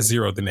it has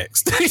zero the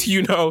next.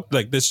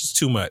 Like this is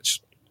too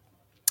much.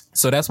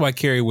 So that's why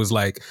Carrie was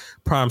like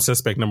prime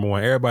suspect number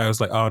one. Everybody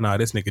was like, oh, no,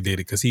 this nigga did it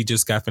because he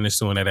just got finished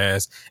suing that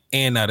ass.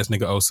 And now this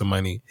nigga owes some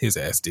money. His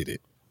ass did it.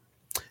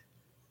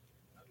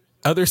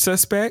 Other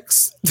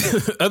suspects,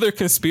 other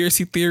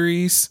conspiracy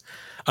theories.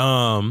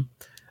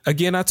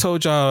 Again, I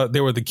told y'all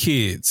there were the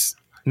kids.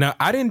 Now,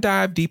 I didn't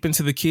dive deep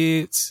into the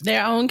kids.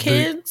 Their own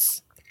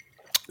kids?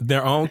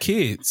 Their own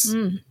kids.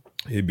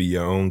 It'd be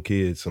your own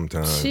kids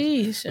sometimes.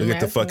 Sheesh, look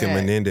at the fucking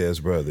Menendez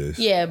brothers.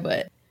 Yeah,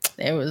 but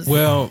there was...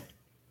 Well...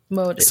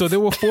 motive. So there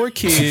were 4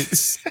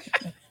 kids.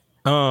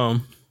 They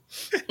went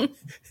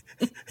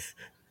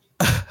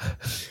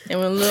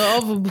a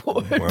little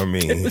overboard. Well, I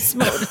mean, This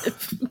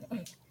motive.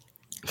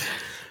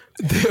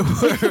 There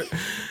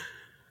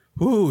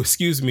were.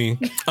 Excuse me.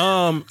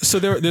 So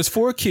there's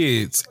 4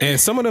 kids, and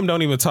some of them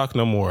don't even talk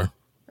no more.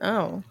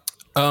 Oh.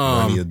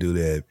 You'll do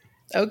that.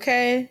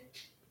 Okay.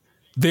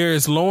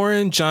 There's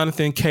Lauren,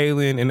 Jonathan,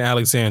 Kaylin, and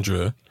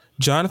Alexandra.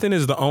 Jonathan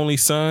is the only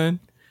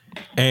son,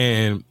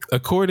 and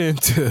according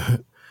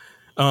to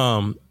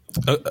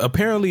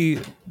apparently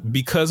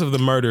because of the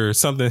murder,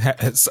 something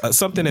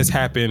has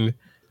happened.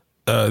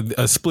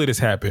 A split has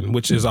happened,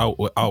 which is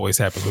always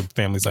happens with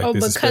families like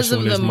this, especially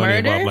when there's money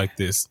involved like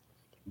this.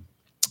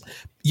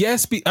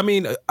 Yes, I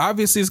mean,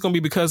 obviously it's going to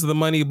be because of the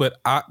money, but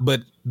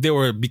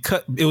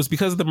it was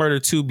because of the murder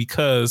too.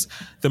 Because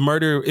the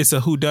murder, it's a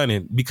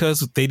whodunit.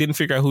 Because they didn't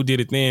figure out who did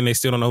it then, they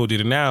still don't know who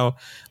did it now.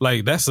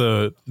 Like that's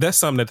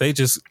something that they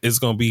just is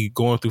going to be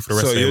going through for the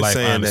rest of their life. So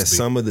you're saying that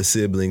some of the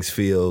siblings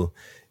feel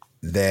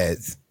that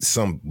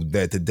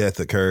the death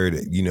occurred,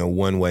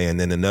 one way, and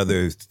then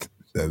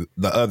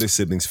the other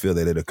siblings feel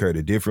that it occurred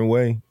a different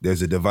way.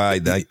 There's a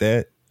divide like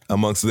that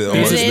amongst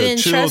the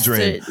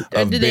children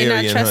of do they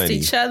Barry not trust Honey.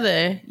 each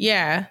other?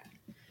 Yeah.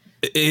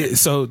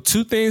 So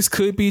 2 things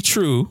could be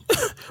true,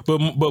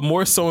 but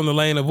more so in the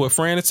lane of what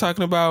Fran is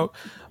talking about.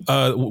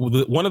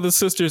 One of the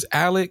sisters,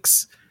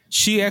 Alex,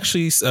 she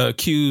actually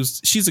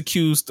accused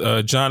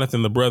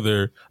Jonathan, the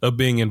brother, of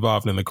being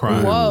involved in the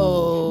crime.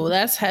 Whoa,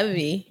 that's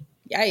heavy.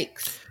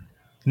 Yikes.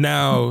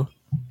 Now,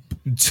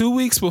 2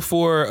 weeks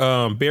before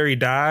Barry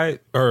died,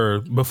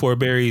 or before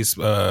Barry's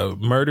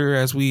murder,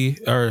 as we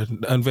are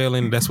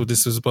unveiling, that's what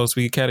this is supposed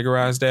to be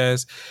categorized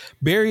as.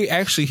 Barry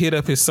actually hit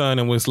up his son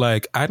and was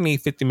like, I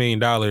need $50 million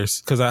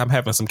because I'm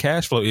having some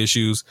cash flow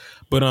issues,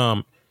 but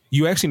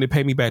you actually need to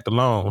pay me back the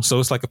loan. So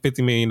it's like a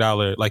 $50 million,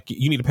 like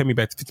you need to pay me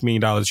back the $50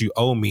 million you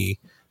owe me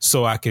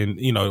so I can,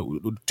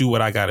 do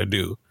what I got to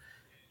do.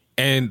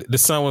 And the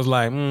son was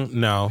like,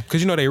 no,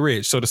 because they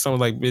rich. So the son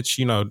was like, bitch,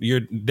 your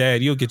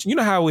dad, you'll get,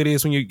 how it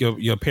is when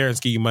your parents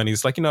give you money.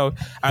 It's like,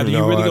 either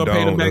you really gonna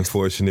pay them back.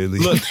 Unfortunately,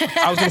 look,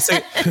 I was gonna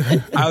say,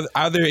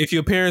 either if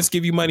your parents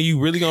give you money, you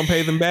really gonna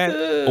pay them back,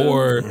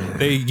 or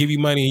they give you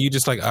money and you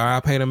just like,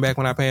 I'll pay them back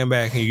when I pay them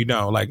back, and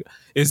like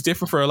it's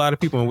different for a lot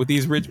of people. And with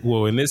these rich,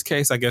 well, in this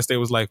case, I guess they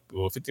was like,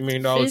 well, $50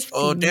 million.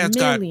 Oh, dad's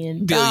got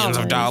billions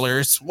of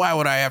dollars. Why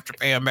would I have to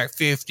pay him back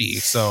 50?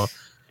 So.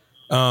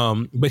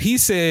 But he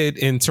said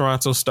in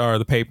Toronto Star,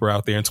 the paper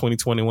out there in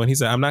 2021, he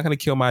said, I'm not going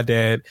to kill my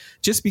dad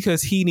just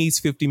because he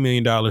needs $50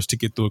 million to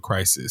get through a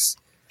crisis.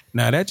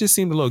 Now, that just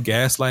seemed a little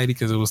gaslighty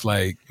because it was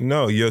like...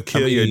 No, you'll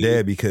kill your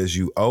dad because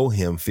you owe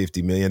him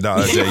 $50 million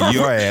that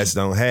your ass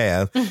don't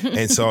have.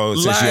 And so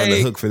since you're on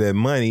the hook for that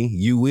money,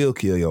 you will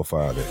kill your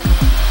father.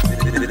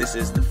 This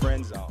is the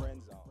friend zone.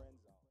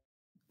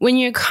 When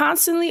you're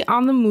constantly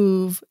on the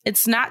move,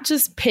 it's not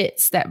just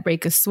pits that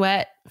break a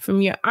sweat.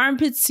 From your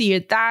armpits to your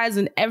thighs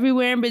and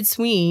everywhere in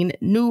between,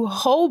 new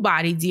whole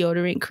body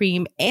deodorant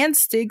cream and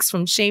sticks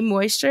from Shea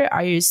Moisture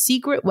are your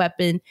secret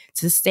weapon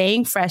to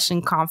staying fresh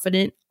and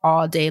confident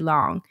all day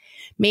long.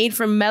 Made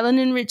from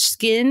melanin-rich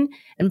skin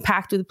and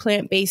packed with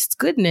plant-based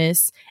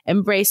goodness,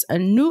 embrace a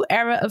new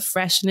era of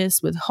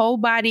freshness with whole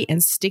body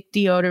and stick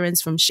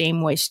deodorants from Shea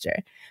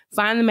Moisture.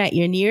 Find them at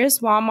your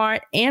nearest Walmart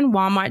and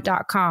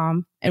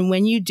walmart.com. And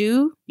when you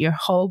do, your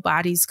whole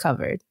body's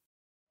covered.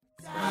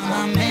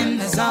 I'm in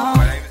the zone.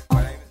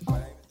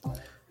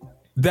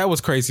 That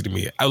was crazy to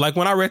me. Like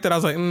when I read that, I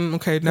was like,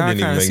 okay, now I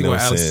kind of see what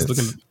Alex is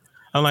looking.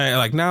 I'm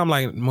like,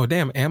 well,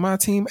 damn, am I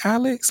team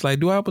Alex? Like,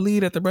 do I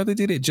believe that the brother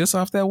did it just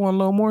off that one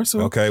little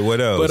morsel? Okay,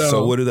 what else?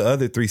 So what do the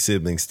other 3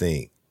 siblings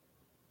think?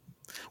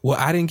 Well,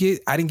 I didn't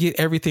get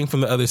everything from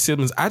the other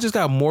siblings. I just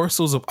got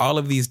morsels of all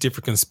of these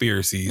different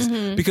conspiracies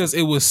because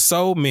it was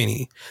so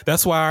many.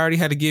 That's why I already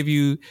had to give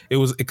you.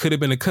 It could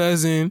have been a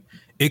cousin.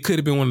 It could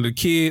have been one of the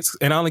kids,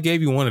 and I only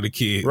gave you one of the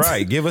kids.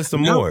 Right. Give us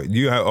some more.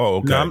 You have,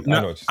 okay.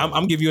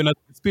 I'm giving you another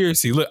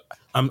conspiracy. Look,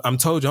 I'm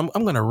told you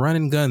I'm gonna run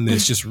and gun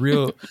this, just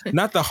real,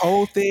 not the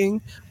whole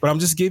thing, but I'm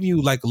just giving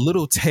you like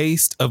little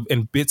taste of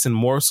and bits and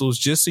morsels,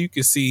 just so you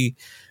can see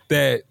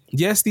that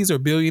yes, these are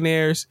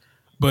billionaires,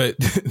 but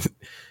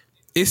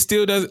it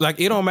still doesn't, like,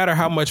 it don't matter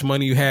how much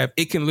money you have.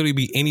 It can literally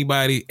be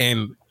anybody,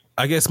 and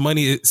I guess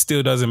money, it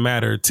still doesn't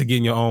matter to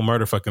getting your own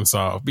murder fucking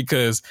solved,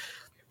 because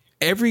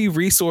every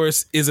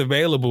resource is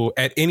available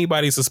at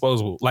anybody's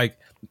disposal. Like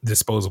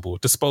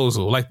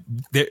disposal. Like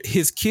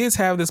his kids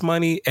have this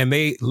money, and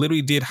they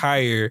literally did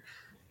hire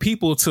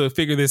people to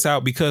figure this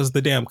out because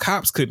the damn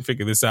cops couldn't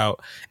figure this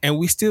out, and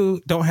we still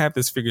don't have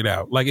this figured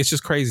out. Like, it's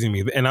just crazy to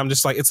me, and I'm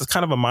just like, it's a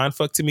kind of a mind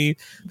fuck to me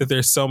that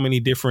there's so many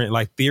different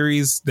like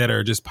theories that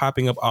are just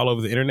popping up all over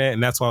the internet,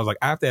 and that's why I was like,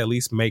 I have to at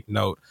least make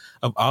note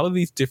of all of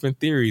these different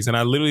theories, and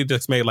I literally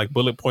just made like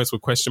bullet points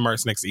with question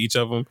marks next to each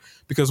of them,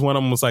 because one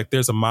of them was like,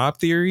 there's a mob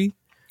theory.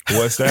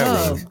 What's that?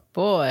 Oh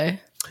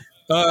boy,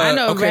 I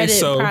know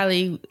Reddit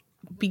probably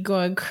be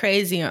going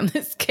crazy on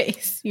this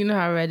case. You know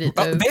how Reddit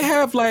does.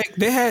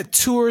 They had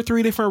 2 or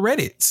 3 different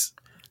Reddits.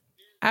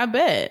 I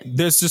bet.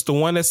 There's just the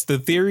one that's the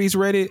theories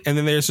Reddit, and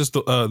then there's just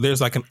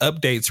there's like an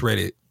updates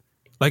Reddit.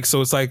 Like,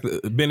 so it's like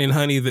Barry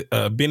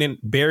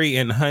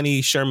and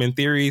Honey Sherman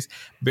theories,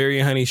 Barry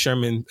and Honey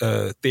Sherman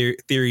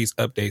theories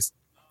updates.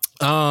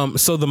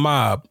 So the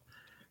mob.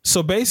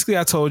 So basically,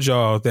 I told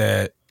y'all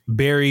that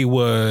Barry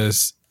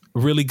was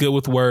really good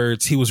with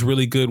words. He was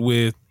really good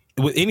with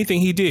anything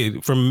he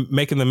did, from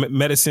making the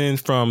medicine,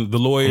 from the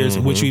lawyers,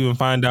 which you even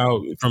find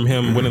out from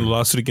him winning the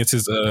lawsuit against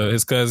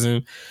his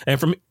cousin, and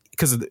from,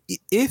 because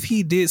if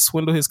he did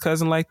swindle his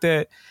cousin like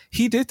that,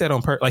 he did that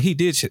on purpose. Like, he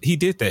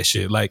did that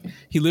shit. Like,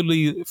 he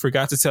literally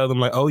forgot to tell them,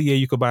 like, oh yeah,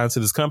 you could buy into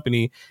this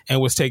company, and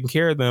was taking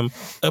care of them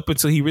up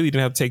until he really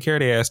didn't have to take care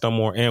of their ass no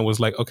more, and was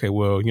like, okay,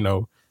 well, you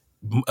know,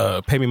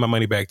 pay me my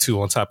money back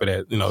too, on top of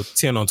that, you know,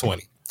 10 on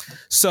 20.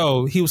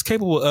 So he was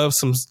capable of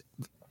some.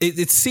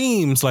 It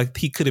seems like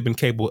he could have been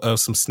capable of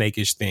some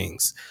snakish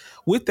things.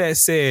 With that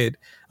said,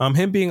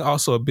 him being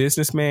also a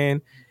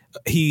businessman,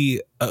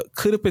 he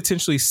could have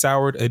potentially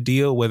soured a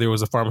deal, whether it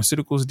was a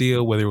pharmaceuticals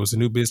deal, whether it was a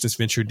new business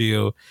venture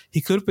deal.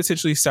 He could have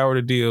potentially soured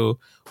a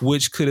deal,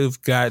 which could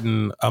have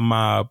gotten a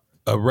mob,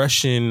 a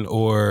Russian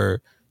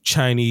or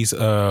Chinese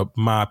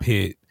mob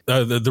hit.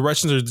 The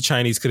Russians or the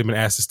Chinese could have been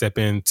asked to step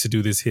in to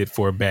do this hit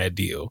for a bad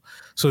deal.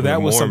 So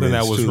that was something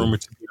that was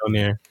rumored to be on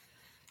there.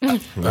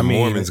 The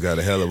Mormons got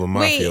a hell of a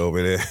mafia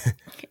over there.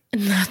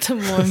 Not the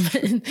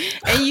Mormon.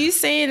 And you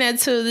saying that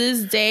to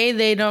this day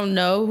they don't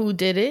know who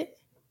did it?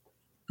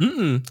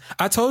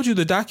 I told you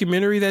the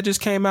documentary that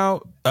just came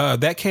out.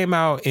 That came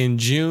out in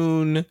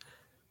June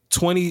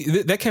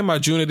 20. That came out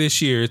June of this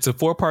year. It's a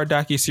 4-part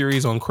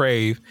docuseries on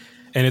Crave,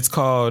 and it's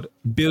called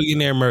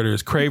Billionaire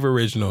Murders, Crave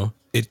Original.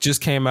 It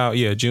just came out,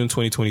 June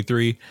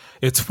 2023.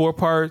 It's 4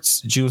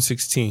 parts, June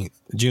 16th,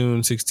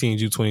 June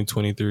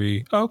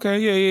 2023. Okay,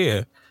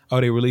 yeah. Oh,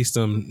 they released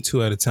them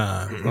 2 at a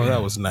time. Oh,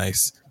 that was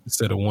nice.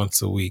 Instead of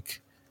once a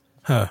week.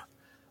 Huh.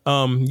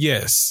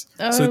 Yes.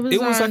 Oh, so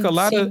it was like a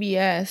lot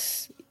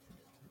CBS.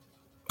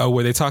 Oh,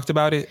 where they talked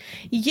about it?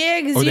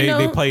 Yeah, because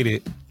they played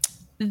it.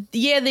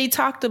 Yeah, they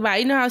talked about,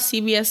 you know how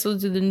CBS will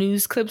do the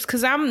news clips?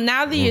 Because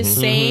now that you're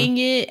saying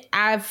it,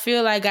 I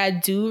feel like I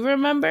do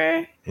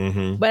remember,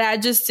 but I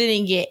just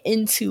didn't get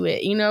into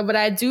it, you know? But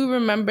I do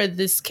remember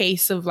this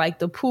case of like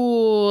the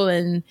pool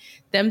and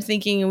them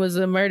thinking it was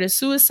a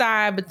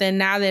murder-suicide, but then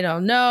now they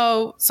don't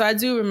know. So I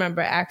do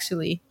remember,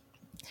 actually.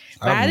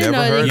 But I didn't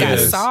know it got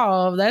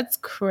solved. That's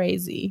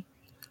crazy.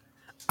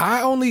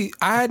 I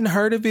hadn't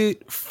heard of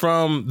it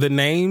from the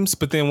names,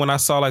 but then when I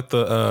saw like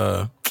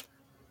the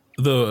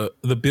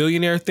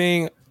billionaire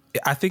thing,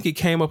 I think it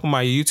came up on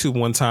my YouTube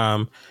one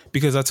time,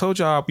 because I told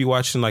y'all I'll be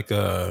watching like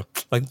the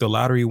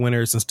lottery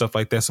winners and stuff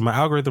like that. So my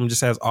algorithm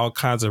just has all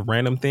kinds of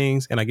random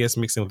things, and I guess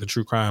mixing with the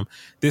true crime.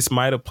 This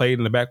might have played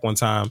in the back one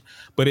time,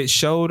 but it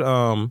showed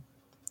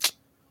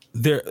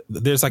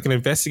there's like an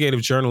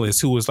investigative journalist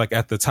who was like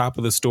at the top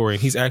of the story,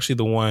 and he's actually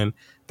the one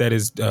that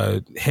is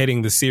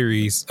heading the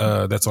series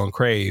that's on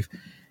Crave.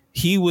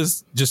 He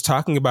was just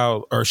talking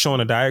about, or showing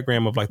a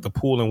diagram of like the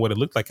pool and what it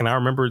looked like. And I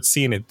remember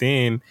seeing it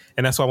then.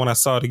 And that's why when I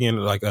saw it again,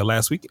 like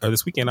last week or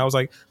this weekend, I was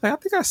like, I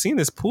think I've seen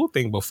this pool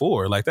thing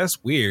before. Like,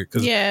 that's weird.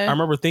 Cause I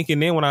remember thinking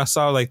then when I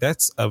saw, like,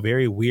 that's a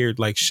very weird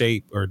like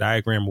shape or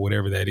diagram or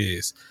whatever that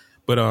is.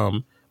 But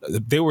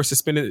they were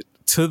suspended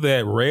to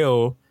that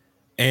rail.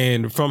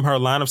 And from her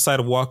line of sight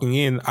of walking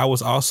in, I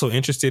was also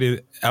interested in,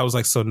 I was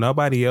like, so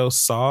nobody else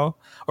saw,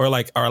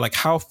 or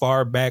how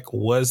far back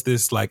was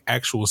this like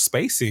actual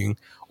spacing,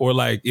 or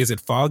like, is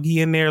it foggy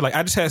in there? Like,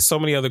 I just had so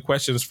many other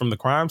questions from the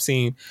crime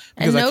scene,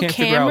 because I can't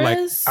figure out, like,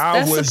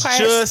 I was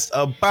just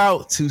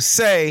about to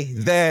say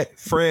that,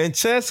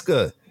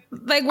 Francesca.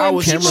 Like, when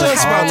people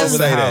have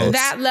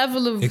that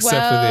level of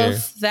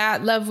wealth,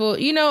 that level,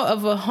 you know,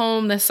 of a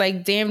home that's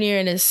like damn near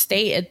an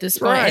estate at this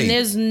point, and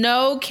there's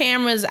no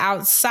cameras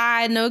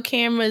outside, no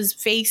cameras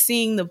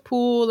facing the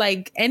pool,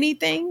 like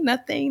anything,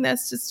 nothing.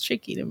 That's just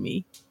tricky to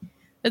me.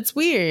 That's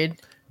weird.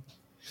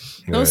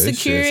 No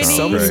security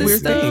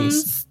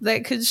systems.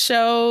 that could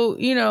show,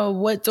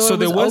 what door So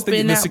there was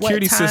open the at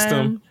security what time.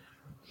 system.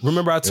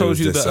 Remember I told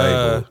you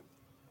disabled.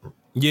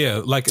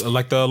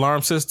 like the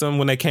alarm system,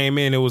 when they came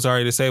in, it was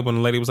already disabled, and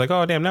the lady was like,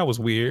 oh damn, that was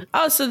weird.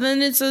 Oh, so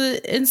then it's an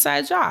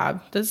inside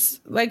job. That's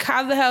like,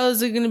 how the hell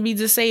is it going to be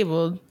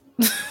disabled?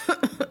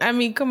 I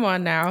mean, come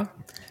on now.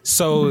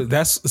 So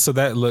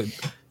look,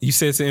 you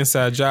said it's an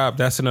inside job.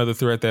 That's another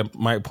threat that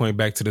might point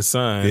back to the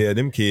sun. Yeah,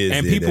 them kids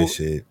And did people- that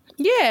shit.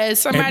 Yeah, it's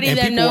somebody And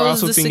that people were knows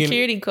also the thinking-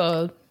 security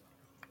code.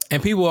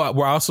 And people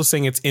were also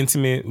saying it's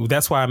intimate.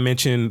 That's why I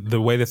mentioned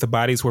the way that the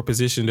bodies were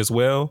positioned as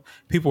well.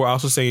 People were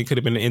also saying it could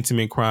have been an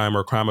intimate crime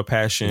or crime of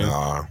passion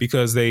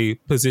because they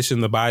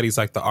positioned the bodies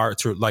like the art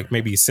to like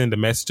maybe send a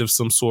message of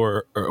some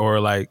sort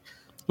or like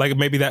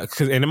maybe that.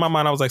 And in my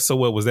mind, I was like, so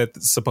what was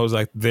that supposed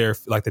like their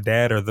like the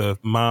dad or the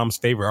mom's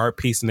favorite art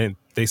piece, and then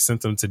they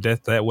sent them to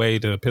death that way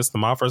to piss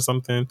them off or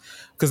something?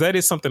 Because that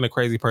is something a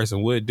crazy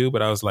person would do.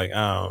 But I was like,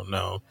 I don't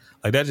know,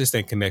 like that just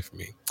didn't connect for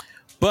me.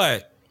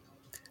 But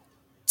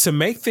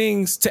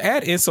to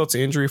add insult to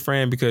injury,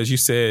 Fran, because you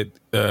said,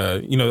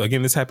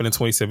 again, this happened in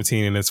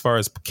 2017. And as far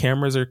as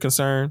cameras are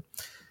concerned,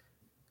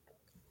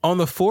 on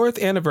the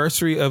 4th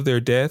anniversary of their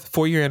death,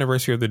 4-year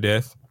anniversary of their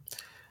death,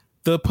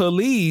 the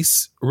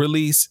police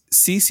released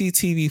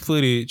CCTV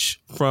footage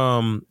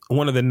from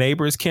one of the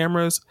neighbors'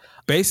 cameras.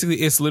 Basically,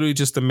 it's literally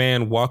just a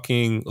man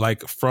walking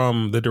like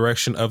from the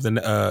direction of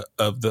the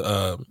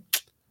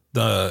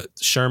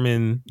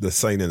Sherman, The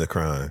scene of the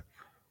crime.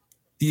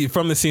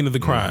 from the scene of the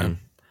crime.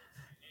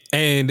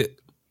 And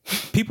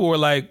people were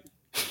like,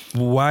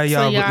 why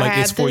y'all y'all like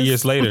had it's 4 this?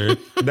 years later?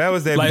 That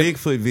was that Like-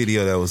 Bigfoot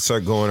video that was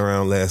going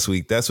around last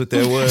week. That's what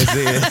that was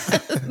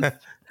then.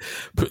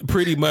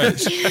 Pretty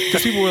much.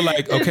 Because people were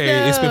like,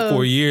 okay, it's been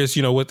 4 years,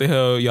 what the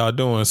hell y'all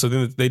doing? So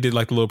then they did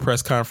like a little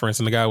press conference,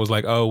 and the guy was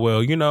like, oh, well,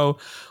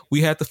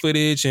 we had the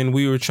footage and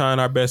we were trying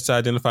our best to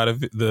identify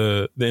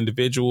the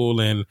individual,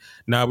 and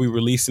now we're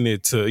releasing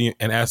it to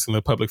and asking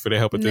the public for their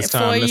help at this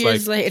time. 4 And it's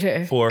years like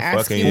later. 4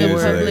 asking fucking the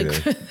years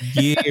public- later.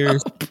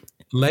 years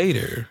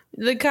later.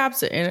 The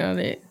cops are in on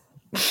it.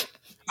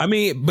 I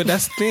mean, but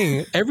that's the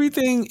thing.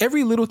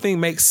 Every little thing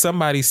makes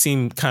somebody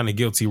seem kind of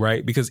guilty,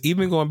 right? Because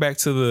even going back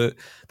to the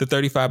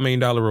 $35 million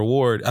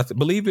reward, I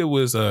believe it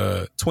was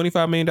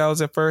 $25 million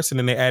at first, and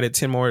then they added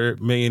 $10 more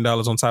million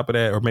on top of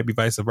that, or maybe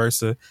vice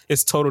versa.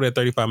 It's totaled at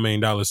 $35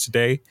 million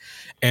today.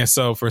 And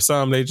so for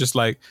some, they just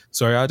like,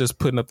 sorry, I'm just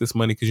putting up this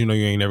money because you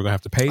ain't never gonna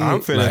have to pay it.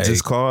 I'm finna Like,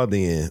 just call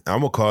then.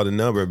 I'm gonna call the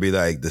number and be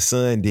like, the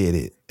son did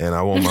it, and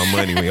I want my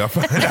money when y'all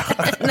find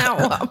out. And I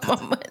want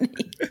my money.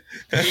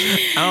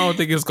 I don't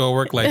think it's gonna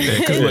work like that.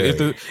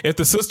 Because if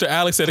the sister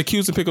Alex had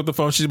accused him pick up the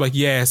phone, she's like,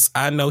 yes,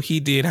 I know he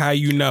did. How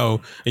you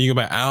know? And you're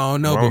like, I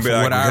don't know, but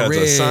from what I read,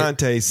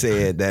 Asante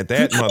said that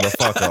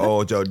motherfucker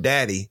owed your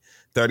daddy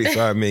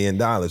 $35 million,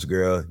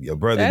 girl. Your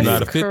brother That's nah,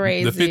 did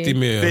crazy. the 50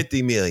 mil.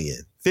 50 million.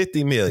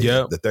 50 million.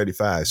 Yep. The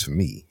 35 is for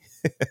me.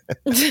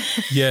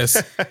 Yes.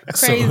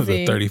 So Crazy.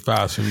 the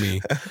 35 for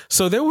me.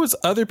 So there were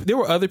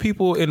other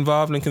people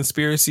involved in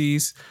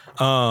conspiracies.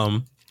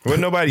 Wasn't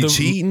nobody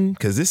cheating?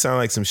 Because this sounds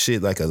like some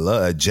shit like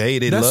a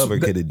jaded lover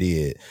could have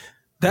did.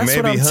 That's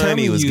Maybe what I'm Honey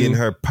telling was you. getting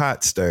her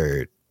pot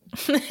stirred.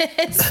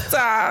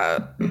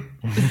 Stop.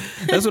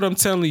 That's what I'm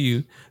telling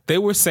you. They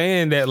were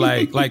saying that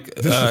like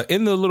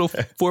in the little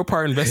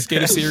 4-part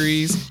investigative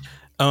series,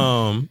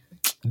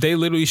 they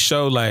literally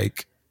show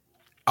like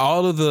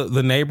all of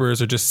the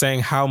neighbors are just saying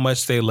how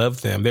much they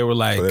love them. They were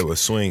like, They were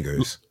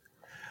swingers.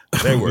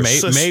 They were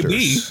sisters.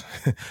 maybe.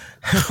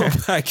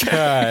 Oh my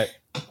God.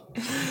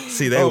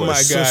 See, they were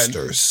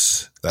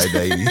sisters. Like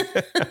they.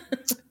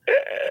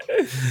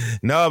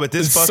 No, but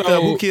this fucked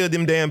up. Who killed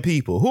them damn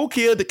people? Who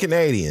killed the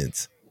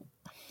Canadians?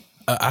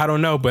 I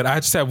don't know, but I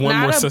just have one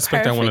Not more a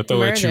suspect I want to perfect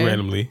throw at you murder.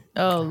 randomly.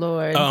 Oh,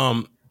 Lord.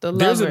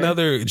 There's lover.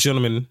 another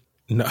gentleman.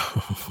 No,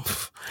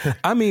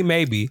 I mean,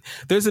 maybe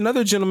there's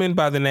another gentleman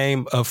by the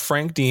name of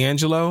Frank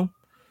D'Angelo.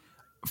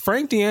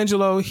 Frank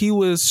D'Angelo, he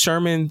was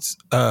Sherman's,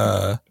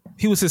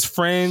 he was his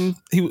friend.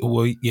 He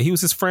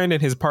was his friend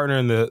and his partner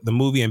in the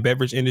movie and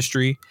beverage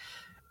industry.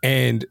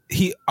 And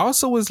he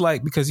also was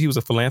like, because he was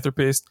a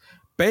philanthropist,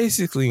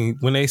 basically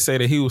when they say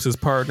that he was his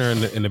partner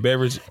in the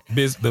beverage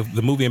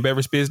the movie and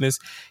beverage business,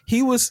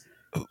 he was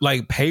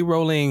like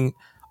payrolling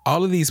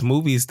all of these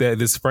movies that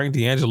this Frank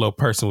D'Angelo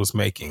person was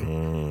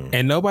making.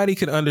 And nobody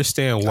could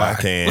understand why. I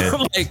can.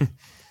 Like,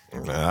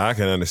 I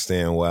can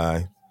understand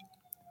why.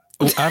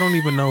 I don't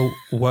even know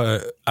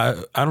what I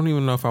don't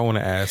even know if I want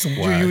to ask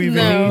why. Do you even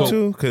No. need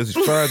to? Because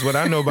as far as what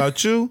I know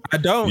about you, I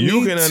don't.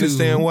 you need can to.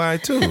 understand why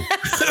too.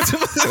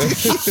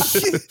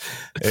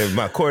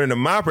 According to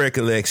my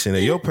recollection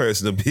of your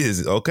personal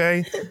business,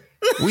 okay?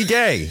 We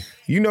gay.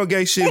 You know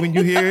gay shit when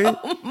you hear it.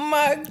 Oh,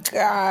 my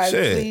God.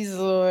 Shit. Please,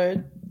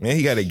 Lord. Man,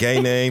 he got a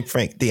gay name,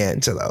 Frank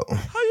D'Angelo.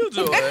 How you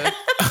doing?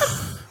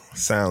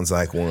 Sounds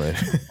like one.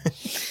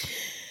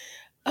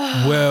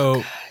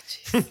 Well,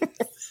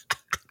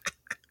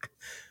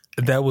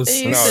 that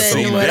was You No, said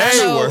see, what I they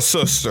know. were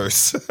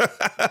sisters.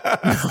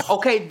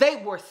 Okay, they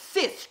were sisters.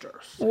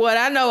 sisters. What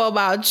I know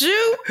about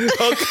you.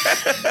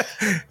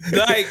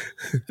 Like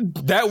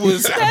that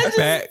was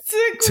back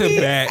to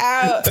back.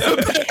 Out.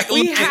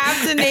 We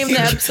have to name the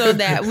episode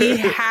that. We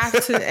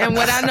have to. And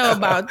what I know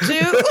about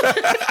you.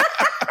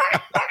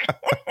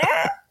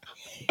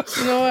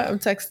 You know what? I'm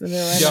texting her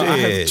right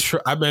now.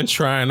 I've been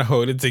trying to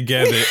hold it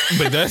together,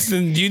 but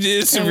Dustin, you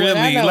just And really what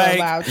I know like.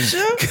 about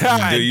you.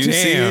 God Do you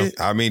see damn. it?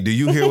 I mean, do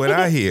you hear what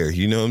I hear?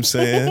 You know what I'm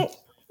saying?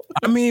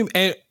 I mean,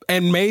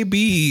 and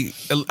maybe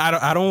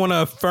I don't want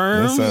to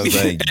affirm. That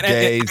sounds like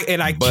gay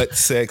I butt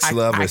sex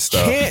lover I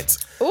stuff. Can't.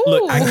 Ooh.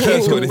 Look, I can't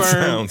That's what it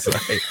confirm. sounds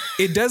like.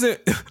 It doesn't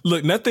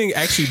look. Nothing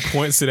actually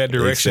points to that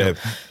direction.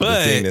 Except but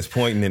the thing that's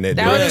pointing in that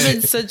That would have direction.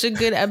 been such a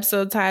good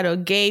episode title.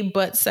 Gay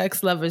butt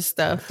sex lover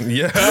stuff.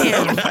 Yeah.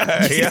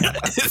 Yeah.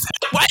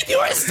 Why you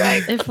were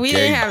saying? If we Gay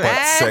didn't have butt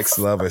ads, sex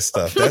lover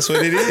stuff. That's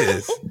what it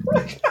is.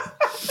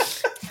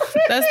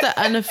 that's the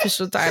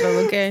unofficial title,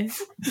 okay?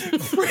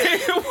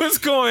 It was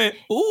going.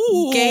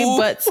 Ooh, Gay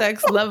butt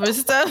sex lover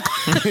stuff.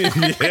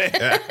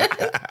 Yeah.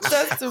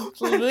 Justin,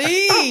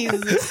 please.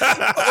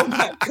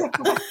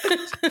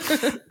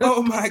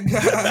 Oh my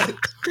god.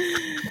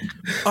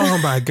 Oh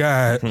my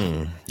god.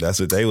 That's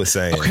what they were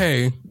saying.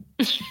 Okay.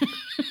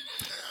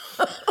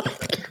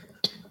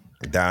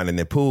 Down in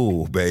the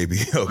pool, baby.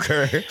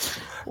 Okay.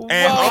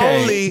 And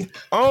Whoa.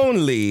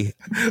 only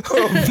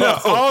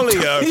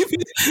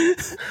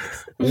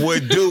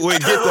would get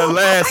the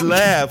last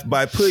laugh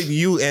by putting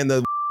you and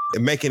the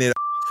making it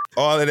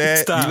all of that.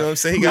 Stop. You know what I'm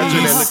saying? He got you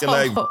in there looking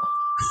like Why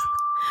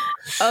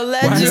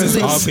is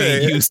this all Allegedly.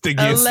 being used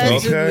against me?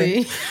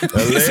 Allegedly.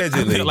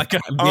 allegedly. Like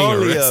I'm being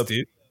Only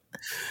arrested.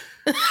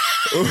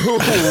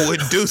 who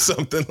would do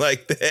something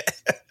like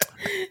that.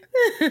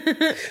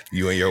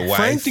 You and your wife,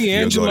 Frank you'll go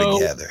D'Angelo.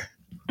 together.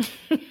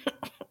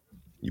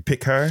 You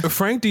pick her?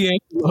 Frank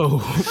D'Angelo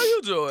How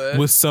you doing?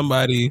 was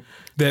somebody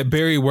that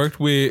Barry worked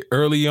with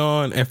early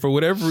on, and for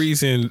whatever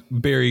reason,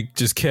 Barry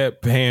just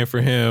kept paying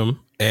for him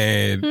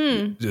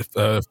and just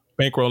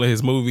bankrolling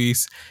his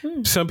movies.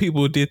 Some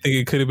people did think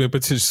it could have been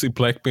potentially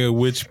blackmail,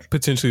 which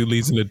potentially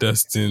leads into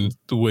Dustin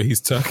the way he's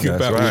talking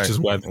That's about, right. which is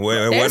why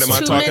What There's am I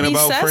too talking many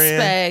about, friend?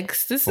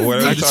 suspects. This is What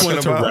are I we just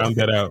wanted to talking about? round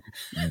that out.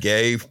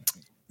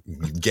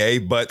 Gay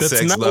butt That's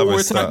sex not what lover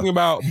we're stuff. talking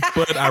about,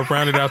 but I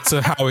rounded out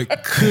to how it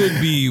could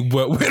be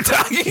what we're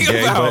talking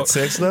Gay about. butt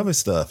sex lover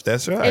stuff.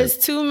 That's right. It's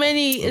too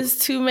many. It's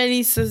too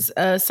many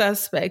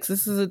suspects.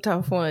 This is a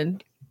tough one.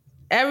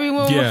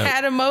 Everyone Yeah.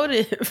 had a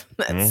motive.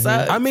 That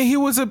sucks. I mean, he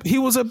was a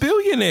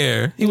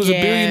billionaire. He was a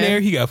Yeah. billionaire.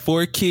 He got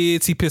 4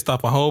 kids. He pissed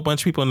off a whole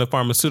bunch of people in the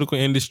pharmaceutical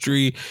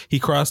industry. He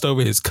crossed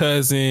over his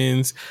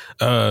cousins,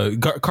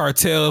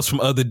 cartels from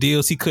other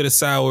deals he could have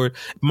soured.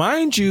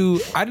 Mind you,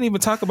 I didn't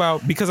even talk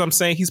about, because I'm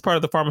saying he's part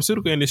of the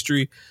pharmaceutical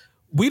industry.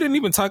 We didn't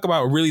even talk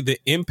about really the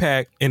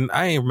impact, and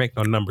I ain't make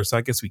no numbers, so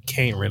I guess we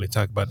can't really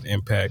talk about the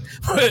impact.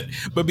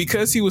 But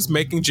because he was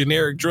making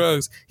generic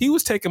drugs, he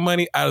was taking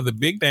money out of the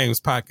big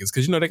names' pockets,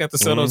 because you know they got to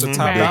sell those at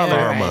top Right,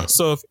 dollar. right.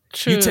 So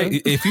True.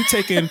 if you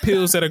taking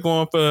pills that are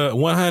going for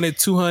 $100,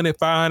 $200,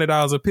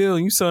 $500 a pill,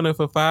 and you selling it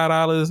for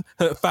 $5,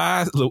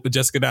 look,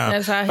 Jessica Down.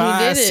 That's how he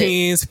 5, did it.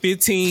 10s,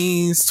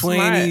 15s,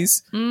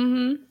 20s.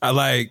 Mm-hmm. I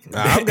like.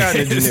 I've got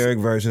a generic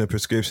version of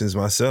prescriptions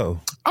myself.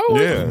 Oh,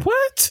 Yeah.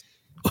 what?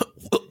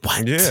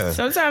 What? Yeah.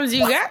 Sometimes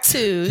you got to.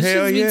 It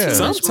Hell should be yeah. too much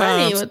money.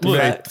 Sometimes, What the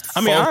look, fuck?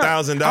 I mean,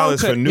 $4,000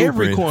 for every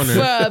Nuprin. corner.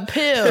 For a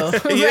pill,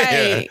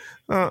 Yeah.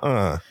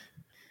 right?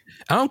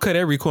 I don't cut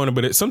every corner,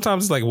 but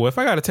sometimes it's like, well, if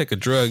I got to take a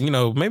drug,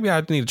 maybe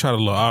I need to try the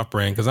little off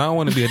brand because I don't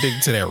want to be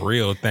addicted to that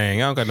real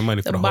thing. I don't got the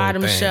money for The the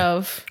bottom whole thing.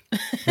 shelf.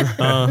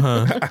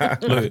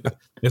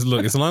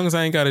 Look, as long as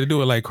I ain't got to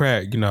do it like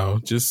crack,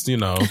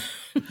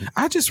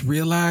 I just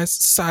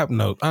realized, side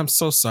note, I'm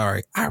so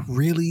sorry. I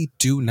really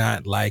do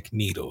not like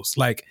needles,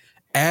 like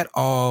at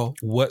all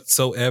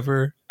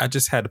whatsoever. I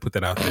just had to put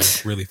that out there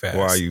really fast.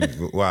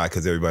 Why?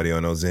 Because everybody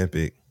on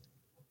Ozempic.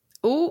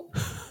 Ooh.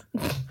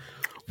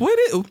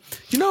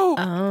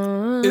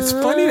 It's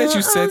funny that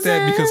you said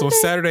that because on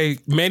Saturday,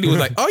 Mandy was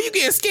like, "Oh, you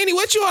getting skinny?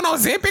 What you on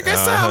Ozempic or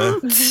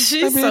something?"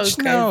 She's That so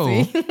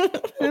bitch,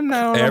 crazy.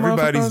 No,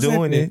 Everybody's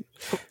doing it.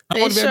 I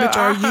want They that bitch.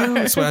 sure Are are. you?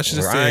 That's what I should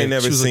have said. I ain't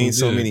never She was seen looking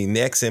so good. many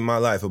necks in my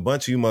life. A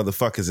bunch of you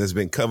motherfuckers has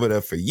been covered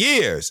up for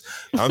years.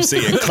 I'm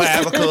seeing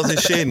clavicles and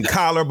shit and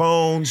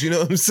collarbones. You know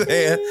what I'm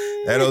saying?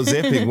 That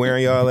Ozempic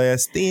wearing y'all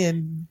ass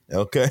thin.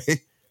 Okay,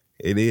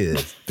 it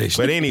is.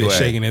 But anyway, They're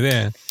shaking it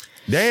in.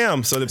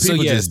 damn. So the So,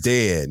 people yes. just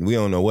dead. We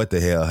don't know what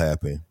the hell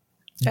happened.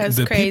 That's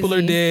The crazy. people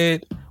are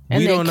dead. And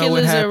We the don't know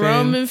what killers are happened.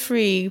 roaming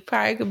free.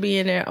 Probably could be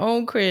in their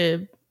own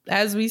crib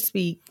as we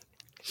speak.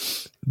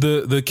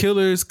 The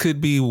killers could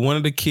be one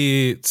of the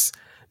kids.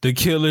 The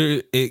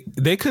killer,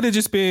 they could have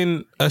just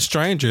been a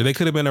stranger. They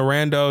could have been a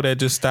rando that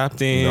just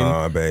stopped in.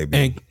 Nah, baby.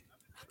 And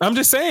I'm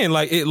just saying,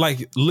 like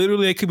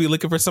literally, they could be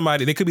looking for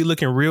somebody. They could be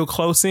looking real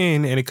close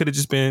in, and it could have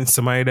just been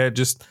somebody that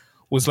just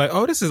was like,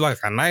 "Oh, this is like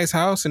a nice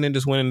house," and then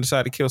just went and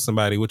decided to kill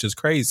somebody, which is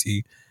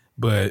crazy.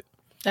 But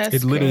That's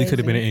it literally could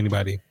have been crazy.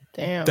 anybody.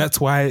 Damn. That's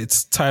why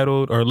it's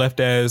titled or left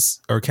as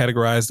or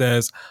categorized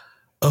as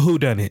a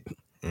whodunit.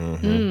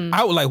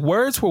 I would like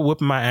words were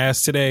whooping my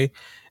ass today.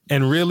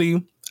 And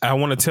really, I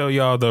want to tell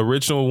y'all the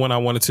original one I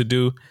wanted to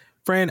do.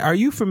 Friend, are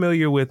you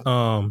familiar with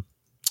what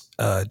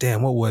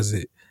was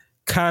it?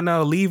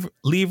 Canal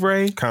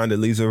Livre?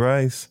 Condoleezza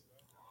Rice.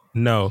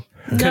 No.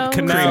 No.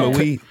 Cream of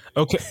wheat.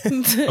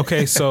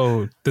 Okay,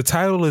 so the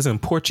title is in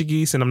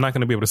Portuguese, and I'm not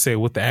going to be able to say it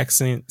with the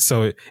accent.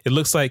 So it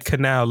looks like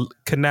Canal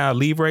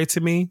Livre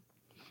to me.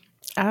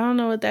 I don't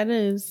know what that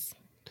is.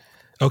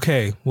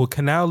 Okay, well,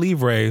 Canal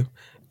Livre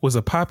was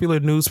a popular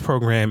news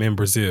program in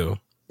Brazil.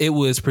 It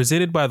was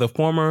presented by the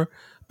former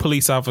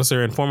police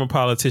officer and former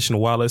politician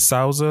Wallace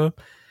Souza.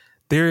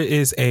 There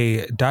is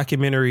a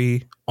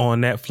documentary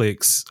on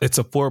Netflix. It's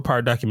a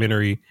 4-part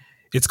documentary.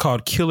 It's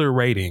called Killer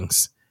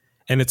Ratings,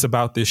 and it's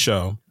about this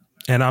show.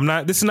 And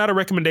this is not a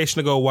recommendation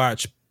to go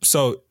watch.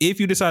 So if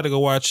you decide to go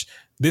watch,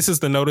 this is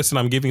the notice that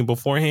I'm giving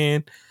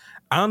beforehand.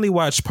 I only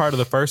watched part of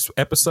the first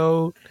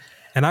episode,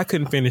 and I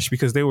couldn't finish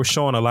because they were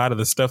showing a lot of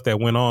the stuff that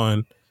went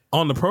on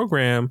the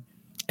program.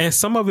 And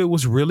some of it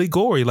was really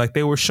gory. Like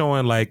they were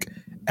showing like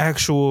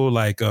actual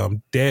like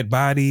dead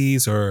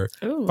bodies or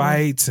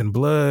fights and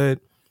blood.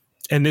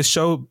 And this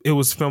show, it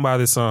was filmed by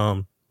this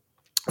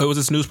it was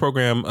this news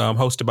program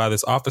hosted by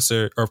this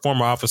officer or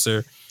former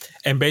officer.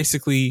 And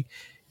basically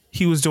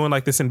he was doing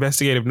like this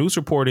investigative news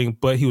reporting,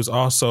 but he was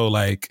also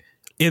like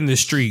in the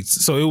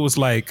streets. So it was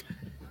like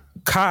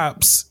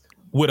cops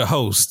with a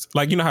host.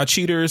 Like, you know how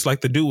cheaters,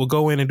 like the dude will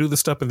go in and do the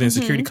stuff and then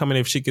security come in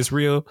if shit gets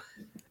real.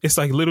 It's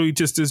like literally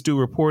just this dude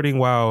reporting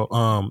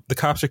while the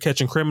cops are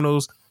catching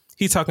criminals.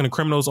 He's talking to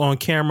criminals on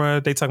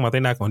camera. They talking about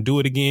they're not going to do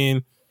it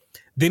again.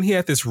 Then he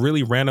had this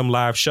really random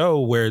live show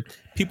where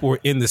people were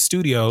in the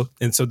studio.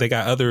 And so they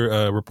got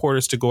other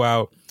reporters to go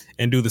out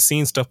and do the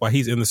scene stuff while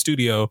he's in the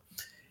studio.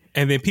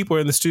 And then people are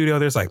in the studio.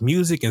 There's like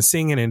music and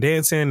singing and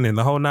dancing and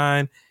the whole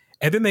nine.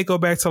 And then they go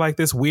back to like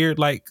this weird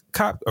like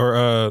cop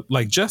or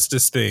like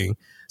justice thing.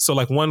 So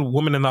like one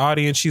woman in the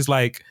audience, she's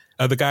like,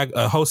 the guy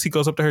host, he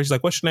goes up to her. She's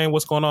like, "What's your name?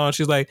 What's going on?"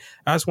 She's like,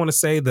 "I just want to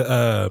say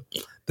the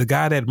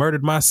guy that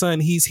murdered my son,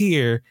 he's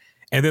here."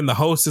 And then the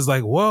host is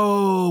like,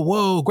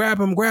 whoa, grab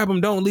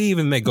him, don't leave.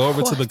 And they go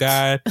over to the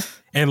guy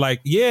and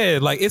like, yeah,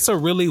 like it's a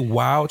really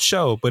wild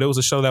show. But it was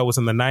a show that was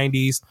in the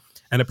 90s.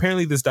 And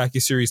apparently this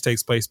docuseries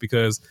takes place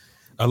because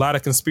a lot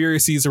of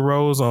conspiracies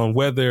arose on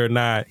whether or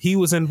not he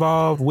was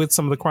involved with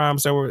some of the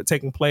crimes that were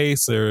taking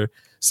place or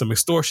some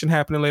extortion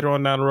happening later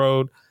on down the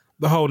road,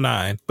 the whole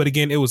nine. But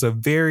again, it was a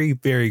very,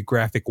 very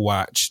graphic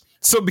watch.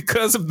 So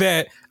because of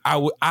that, I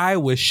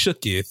was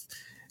shooketh.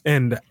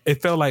 And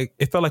it felt like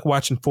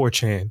watching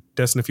 4chan.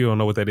 Destin, if you don't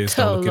know what that is,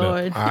 don't look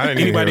Lord. it up. I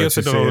didn't Anybody hear else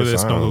what that you don't know said,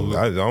 this, so don't Google it.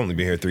 I've only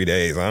been here 3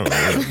 days. I don't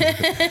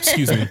know.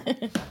 Excuse me.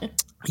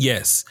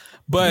 Yes.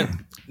 But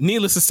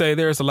needless to say,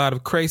 there's a lot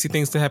of crazy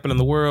things that happen in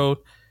the world.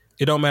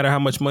 It don't matter how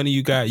much money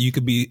you got. You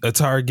could be a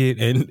target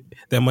and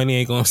that money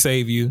ain't going to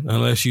save you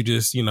unless you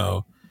just,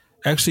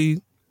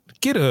 actually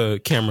get a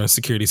camera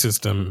security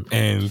system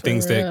and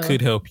things that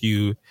could help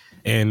you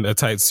in a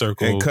tight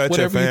circle. And cut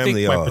your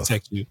family off. Might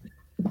protect you.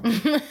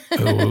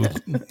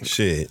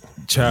 Shit.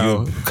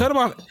 Child. Cut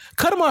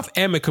them off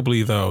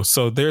amicably though.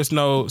 So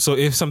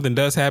if something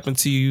does happen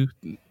to you,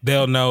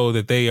 they'll know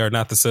that they are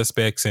not the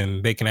suspects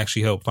and they can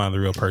actually help find the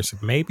real person.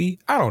 Maybe.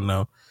 I don't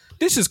know.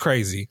 This is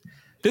crazy.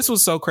 This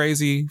was so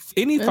crazy.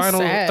 Any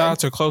final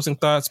thoughts or closing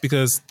thoughts?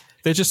 Because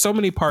there's just so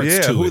many parts to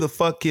it. Yeah, who the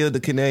fuck killed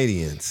the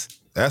Canadians?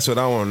 That's what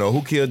I want to know.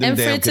 Who killed them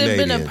damn Canadians? And for it to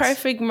have been a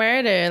perfect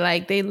murder,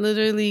 like they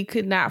literally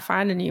could not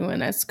find anyone.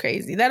 That's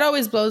crazy. That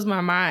always blows my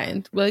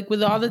mind. Like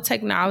with all the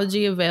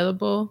technology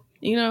available,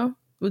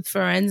 with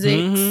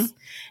forensics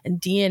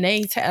and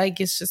DNA, like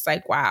it's just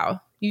like,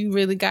 wow, you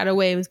really got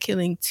away with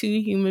killing 2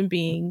 human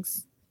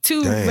beings,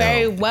 2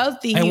 very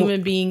wealthy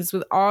human beings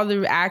with all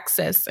the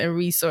access and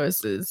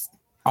resources.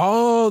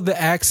 All the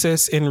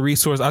access and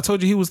resource. I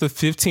told you he was the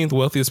 15th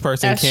wealthiest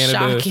person in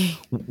Canada. Shocking.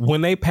 When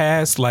they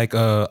passed, like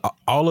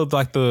all of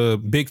like the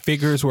big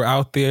figures were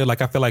out there.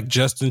 Like I feel like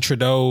Justin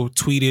Trudeau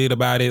tweeted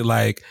about it.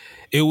 Like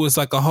it was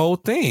like a whole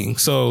thing.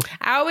 So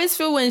I always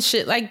feel when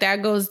shit like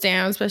that goes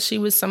down, especially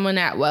with someone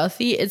that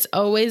wealthy, it's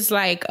always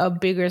like a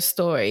bigger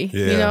story.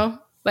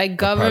 Like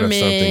government,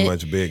 something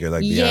much bigger.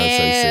 Like Beyonce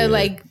said.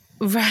 Like.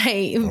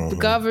 Right.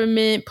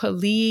 Government,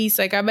 police.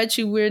 Like, I bet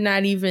you we're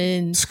not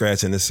even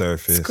scratching the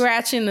surface. Tip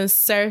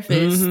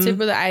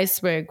of the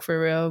iceberg,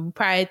 for real.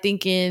 Probably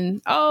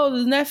thinking, oh,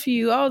 the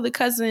nephew, oh, the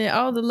cousin,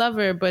 oh, the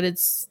lover. But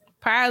it's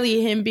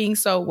probably him being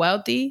so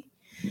wealthy.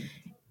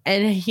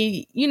 And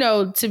he,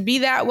 to be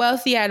that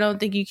wealthy, I don't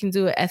think you can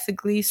do it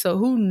ethically. So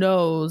who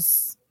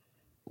knows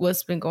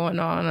what's been going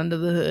on under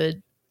the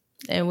hood.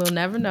 And we'll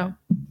never know.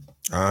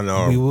 I don't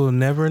know. We will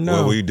never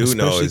know. What we do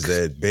know is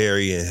that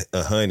Barry and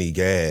Honey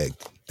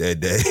gagged that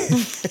day.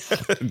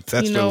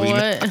 That's you know what we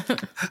what? know.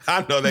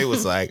 I know they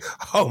was like,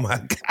 oh my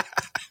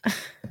God.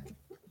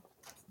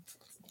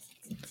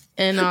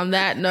 And on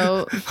that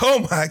note,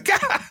 oh my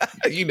God.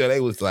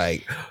 They was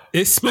like,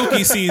 it's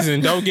spooky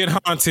season. Don't get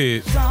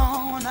haunted.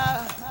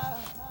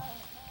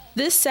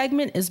 This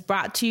segment is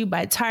brought to you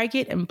by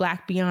Target and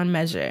Black Beyond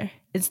Measure.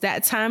 It's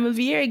that time of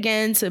year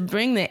again to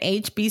bring the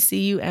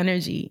HBCU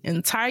energy,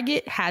 and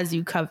Target has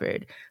you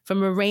covered.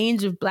 From a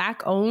range of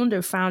Black-owned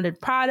or founded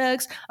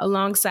products,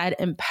 alongside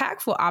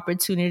impactful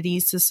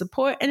opportunities to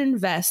support and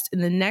invest in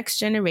the next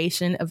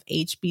generation of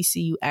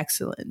HBCU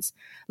excellence.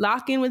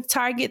 Lock in with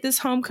Target this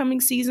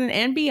homecoming season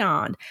and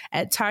beyond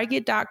at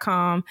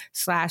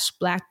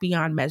target.com/Black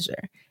Beyond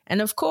Measure. And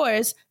of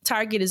course,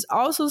 Target is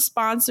also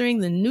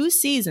sponsoring the new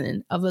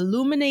season of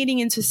Illuminating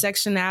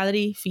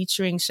Intersectionality,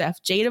 featuring Chef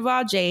Jade of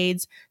All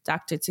Jades,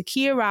 Dr.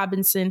 Takia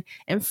Robinson,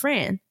 and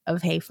Fran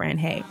of Hey Fran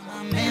Hey.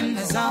 I'm in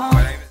the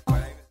zone.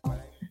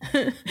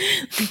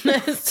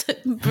 Let's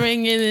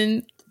bring it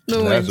in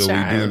the wind That's what we do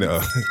chimes. now.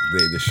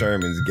 The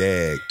Sherman's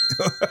gag.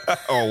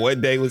 On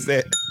what day was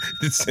that?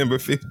 December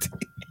 15th.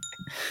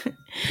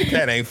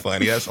 That ain't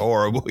funny. That's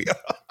horrible, y'all.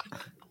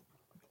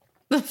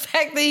 The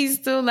fact that he's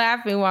still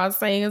laughing while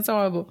saying it's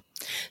horrible.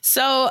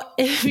 So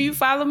if you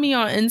follow me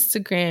on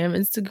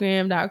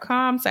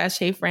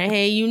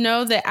Instagram.com/HeyFriendHey, you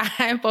know that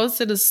I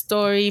posted a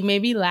story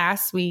maybe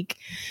last week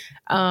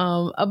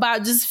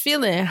about just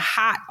feeling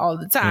hot all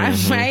the time,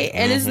 right?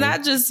 And it's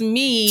not just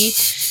me,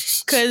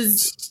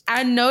 because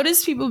I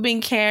noticed people been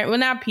carrying, well,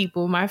 not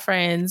people, my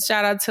friends.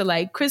 Shout out to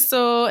like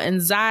Crystal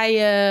and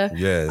Zaya.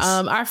 Yes.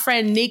 Our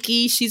friend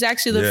Nikki, she's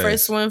actually the Yes.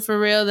 first one for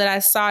real that I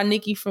saw,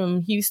 Nikki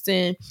from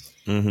Houston.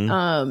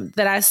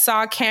 That I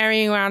saw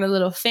carrying around a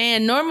little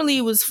fan. Normally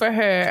it was for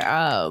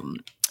her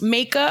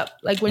makeup,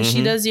 like when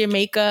she does your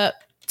makeup,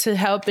 to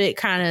help it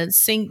kind of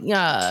sink,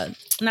 not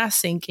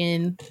sink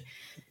in.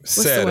 What's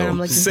the word I'm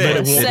looking for?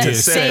 Set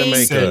the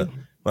makeup.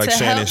 Like to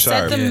Shannon help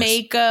Sharp. set the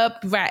makeup,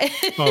 right?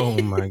 Oh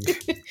my God.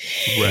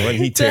 When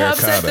he To help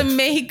set the terracotta.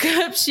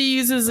 makeup, she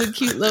uses a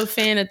cute little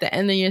fan at the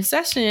end of your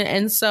session.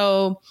 And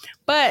so,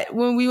 but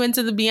when we went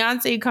to the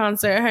Beyonce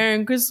concert, her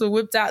and Crystal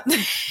whipped out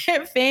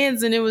their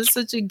fans, and it was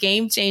such a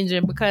game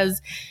changer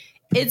because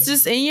it's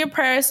just in your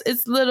purse.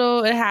 It's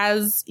little. It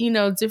has,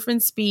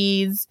 different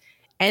speeds,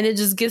 and it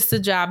just gets the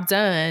job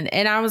done.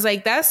 And I was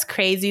like, that's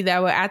crazy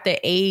that we're at the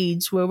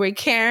age where we're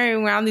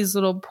carrying around these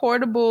little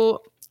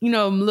portable,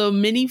 little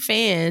mini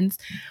fans.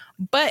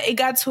 But it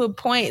got to a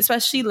point,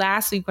 especially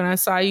last week when I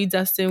saw you,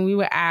 Dustin, we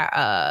were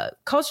at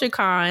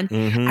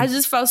CultureCon. I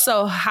just felt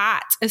so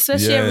hot,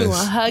 especially Yes.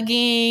 everyone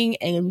hugging.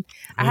 And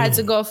I had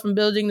to go from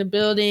building to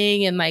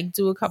building and like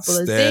do a couple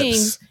of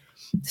things.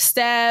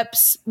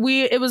 Steps.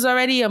 It was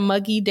already a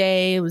muggy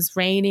day. It was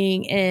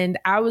raining, and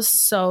I was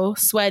so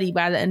sweaty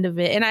by the end of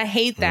it. And I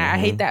hate that. I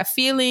hate that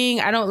feeling.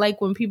 I don't like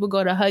when people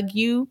go to hug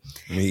you,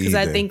 because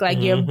I think like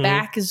your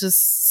back is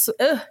just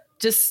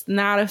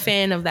not a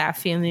fan of that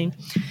feeling.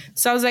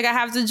 So I was like, I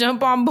have to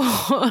jump on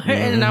board.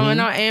 And I went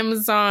on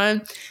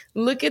Amazon.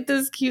 Look at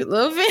this cute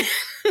little fan.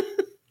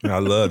 I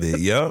love it.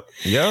 Yep.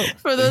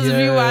 For those of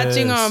you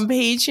watching Yes. on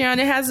Patreon,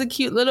 it has a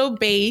cute little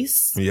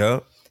base.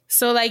 Yep.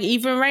 So like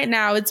even right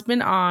now, it's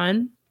been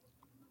on.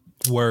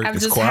 Word. I've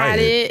It's just quiet. had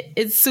it.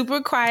 It's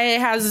super quiet.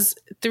 It has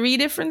 3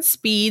 different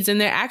speeds, and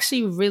they're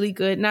actually really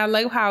good. And I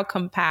like how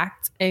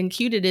compact and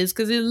cute it is,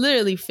 because it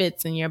literally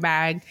fits in your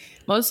bag.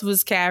 Most of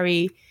us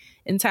carry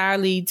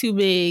entirely too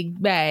big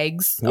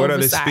bags. What are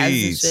the oversized and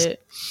speeds?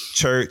 shit.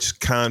 Church,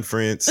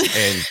 conference,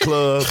 and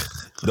club.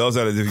 Those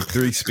are the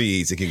 3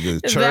 speeds. It can go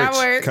That church,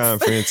 works.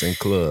 conference, and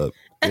club.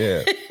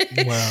 Yeah.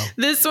 Wow.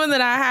 This one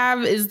that I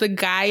have is the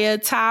Gaia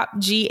Top,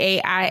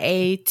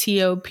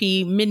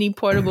 GAIATOP mini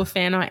portable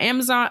fan on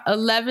Amazon.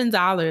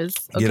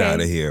 $11. Okay? Get out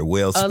of here.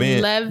 Well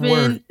spent.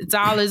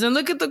 $11. And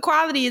look at the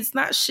quality. It's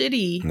not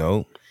shitty.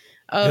 No.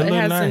 Oh, It it look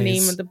has the nice.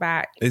 name at the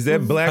back. Is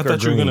that black I or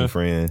thought you were green, gonna-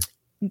 friend?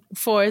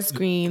 Forest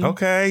green.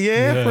 Okay,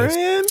 yeah, Yes.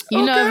 friend.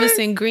 You know, if Okay. it's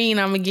in green,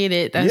 I'm going to get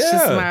it. That's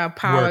just Yeah. my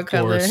power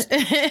color.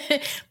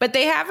 Workhorse. But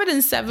they have it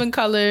in 7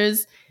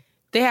 colors.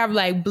 They have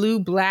like blue,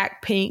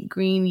 black, pink,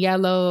 green,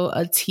 yellow,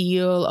 a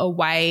teal, a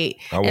white.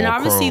 I And want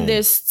obviously chrome.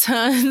 there's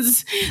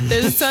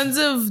tons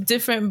of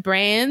different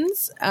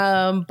brands.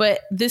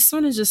 But this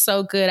one is just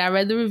so good. I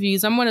read the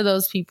reviews. I'm one of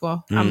those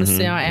people. I'm going to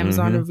sit on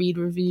Amazon and read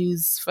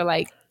reviews for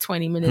like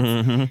 20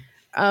 minutes.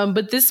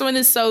 But this one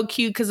is so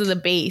cute because of the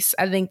base.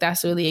 I think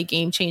that's really a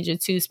game changer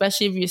too,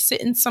 especially if you're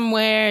sitting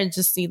somewhere and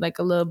just need like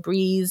a little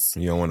breeze.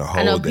 You don't want to hold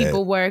I know that.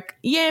 people work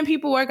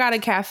out of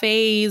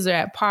cafes or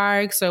at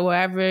parks or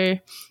wherever.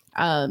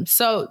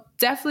 So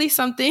definitely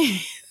something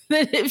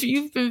that if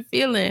you've been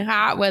feeling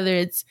hot, whether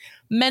it's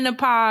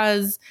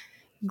menopause,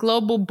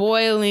 global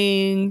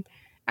boiling,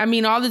 I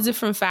mean, all the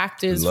different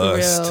factors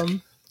Lust. for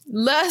real.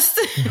 Lust,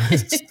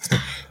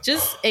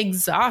 just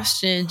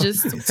exhaustion,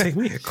 just Take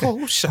me a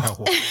cold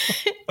shower.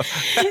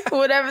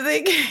 whatever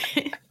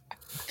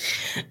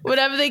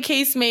the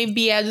case may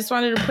be. I just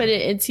wanted to put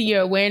it into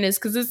your awareness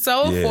because it's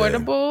so Yeah.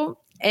 affordable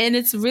and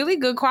it's really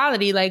good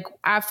quality. Like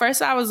at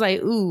first I was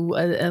like, ooh,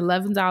 an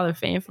 $11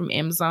 fan from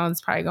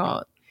Amazon's probably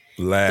gonna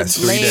Last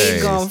the 3 blade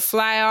days. gonna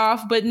fly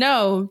off. But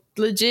no,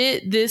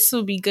 legit, this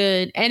will be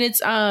good. And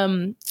it's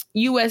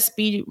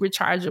USB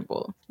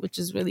rechargeable, which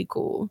is really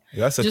cool.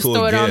 That's a Just cool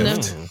throw it on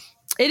gift. them.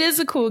 It is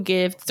a cool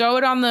gift. Throw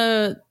it on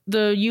the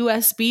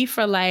USB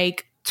for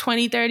like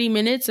 20, 30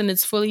 minutes and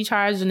it's fully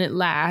charged and it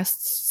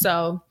lasts.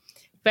 So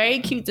Very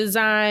cute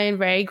design,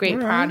 very great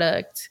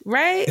product,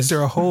 right? Is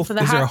there a hole for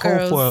the hot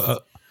girls?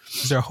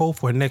 Is there a hole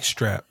for a neck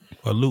strap,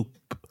 a loop?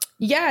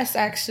 Yes,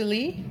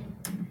 actually.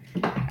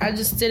 I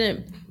just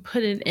didn't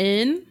put it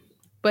in,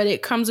 but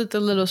it comes with a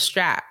little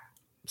strap.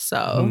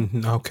 So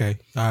okay,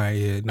 all right,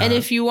 yeah. Nah. And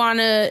if you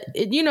wanna,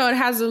 it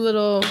has a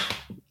little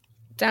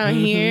down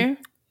here.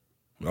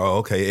 Oh,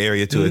 okay.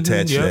 Area to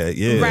attach that.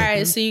 Yeah.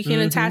 Right. So you can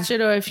attach it,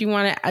 or if you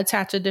want to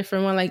attach a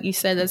different one, like you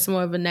said, that's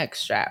more of a neck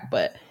strap.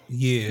 But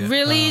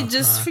really,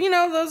 just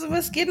those of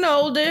us getting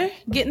older,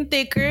 getting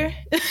thicker.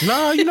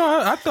 No,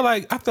 I feel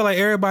like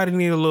everybody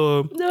need a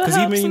little, because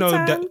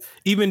even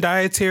even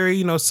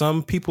dietary.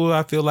 Some people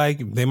I feel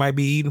like they might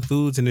be eating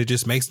foods and it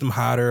just makes them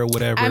hotter or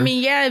whatever. I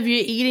mean, yeah, if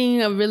you're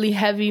eating a really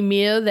heavy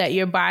meal that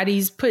your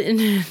body's putting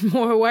in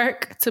more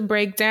work to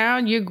break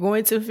down, you're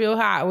going to feel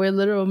hot. We're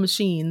literal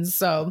machines,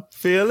 so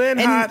feeling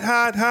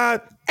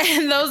hot.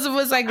 And those of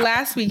us like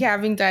last week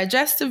having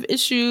digestive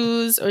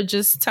issues or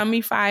just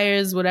tummy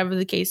fires, whatever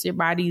the case, your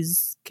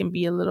bodies can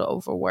be a little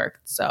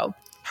overworked. So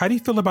how do you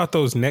feel about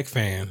those neck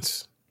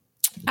fans?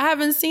 I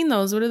haven't seen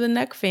those. What are the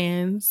neck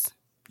fans?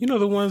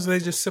 The ones they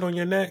just sit on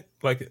your neck,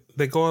 like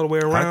they go all the way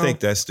around. I think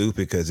that's stupid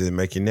because it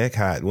make your neck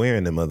hot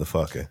wearing the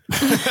motherfucker.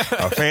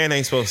 A fan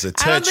ain't supposed to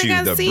touch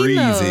you. The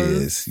breeze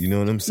is. You know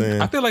what I'm saying?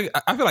 I feel like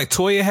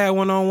Toya had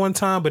one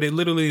time, but it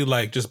literally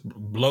like just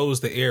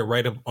blows the air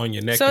right up on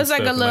your neck. So it's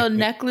like a little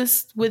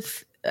necklace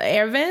with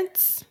air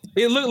vents.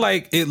 It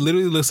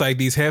literally looks like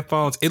these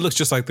headphones. It looks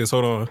just like this.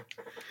 Hold on.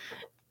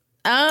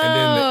 Oh,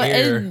 and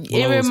then the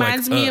air it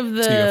reminds me of to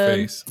your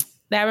face.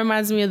 That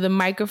reminds me of the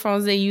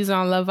microphones they use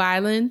on Love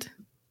Island.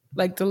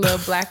 Like the little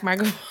black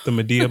microphone. The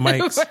Medea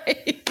mics?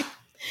 Right.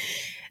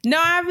 No,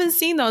 I haven't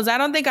seen those. I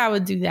don't think I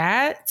would do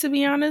that, to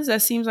be honest.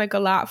 That seems like a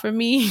lot for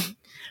me.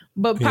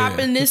 But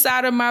popping this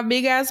out of my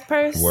big ass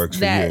purse, works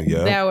that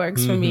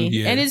works for me.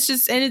 Yeah. And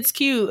it's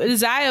cute.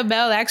 Zaya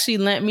Bell actually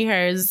lent me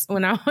hers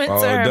when I went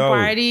to her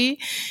party.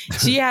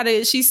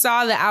 She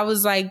saw that I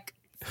was like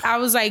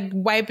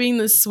wiping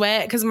the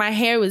sweat because my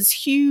hair was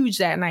huge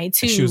that night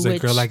too. She was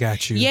like, girl, I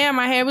got you. Yeah,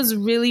 my hair was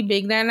really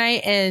big that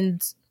night,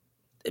 and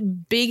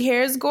big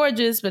hair is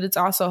gorgeous, but it's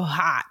also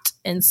hot.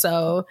 And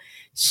so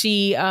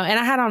she and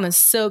I had on a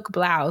silk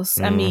blouse.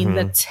 I mean,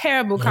 the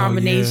terrible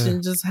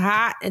combination, just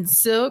hot and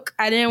silk.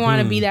 I didn't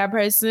want to be that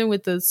person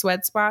with the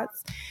sweat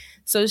spots.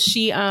 So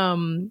she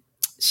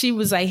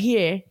was like,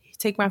 here,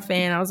 take my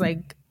fan. I was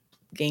like,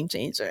 game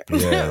changer.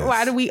 Yes.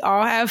 Why do we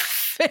all have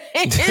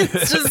fans?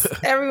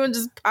 Everyone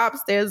just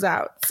pops theirs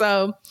out.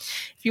 So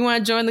if you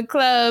want to join the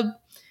club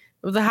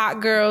of the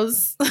hot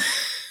girls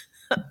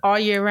all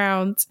year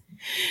round,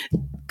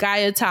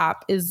 Gaia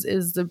Top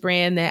is the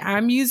brand that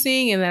I'm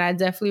using and that I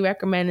definitely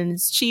recommend, and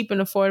it's cheap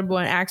and affordable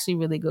and actually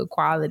really good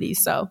quality.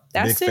 So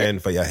that's big fan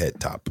for your head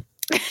top.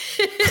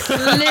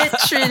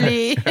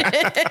 Literally.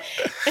 Hot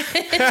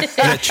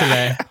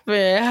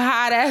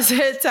ass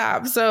head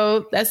top.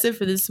 So that's it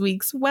for this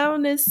week's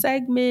wellness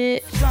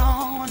segment.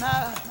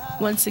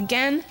 Once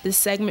again, this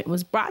segment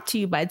was brought to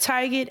you by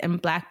Target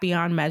and Black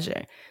Beyond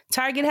Measure.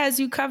 Target has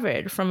you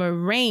covered from a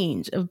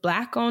range of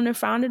Black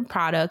owner-founded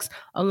products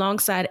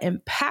alongside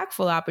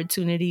impactful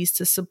opportunities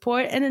to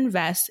support and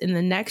invest in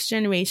the next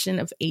generation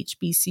of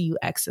HBCU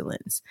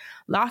excellence.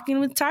 Lock in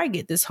with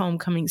Target this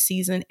homecoming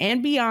season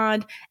and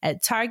beyond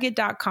at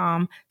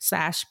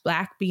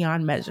target.com/Black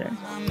Beyond Measure.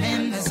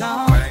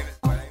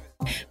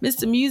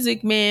 Mr.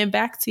 Music Man,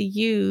 back to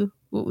you.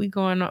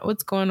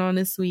 What's going on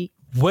this week?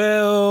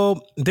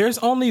 Well, there's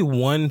only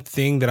one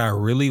thing that I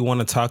really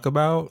want to talk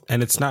about,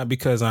 and it's not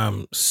because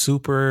I'm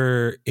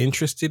super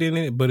interested in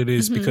it, but it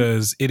is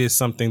because it is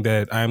something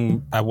that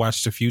I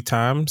watched a few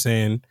times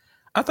and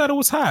I thought it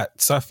was hot.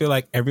 So I feel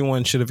like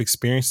everyone should have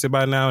experienced it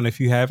by now, and if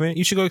you haven't,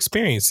 you should go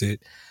experience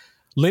it.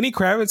 Lenny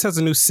Kravitz has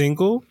a new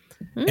single,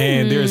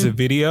 and there's a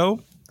video.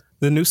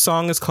 The new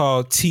song is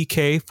called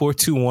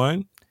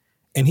TK421,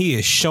 and he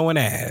is showing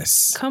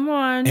ass. Come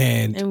on,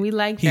 and we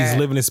like that. He's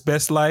living his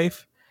best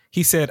life.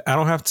 He said, I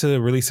don't have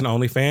to release an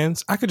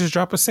OnlyFans. I could just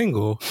drop a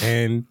single.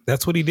 And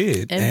that's what he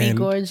did. And be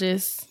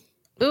gorgeous.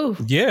 Ooh.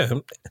 Yeah.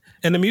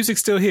 And the music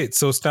still hits.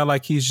 So it's not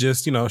like he's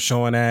just,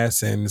 showing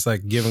ass and it's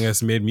like giving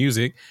us mid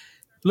music.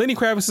 Lenny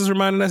Kravitz is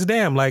reminding us,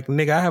 damn, like,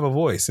 nigga, I have a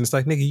voice. And it's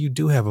like, nigga, you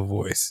do have a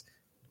voice.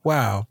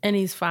 Wow. And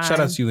he's fine. Shout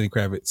out to you, Lenny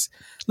Kravitz.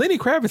 Lenny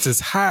Kravitz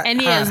is hot.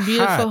 And he has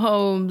beautiful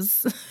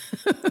homes.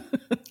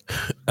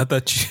 I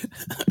thought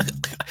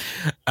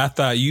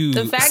you.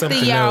 The fact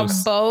that y'all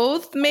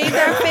both made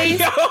that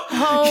face.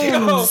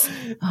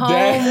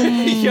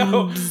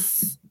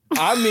 Homes.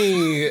 I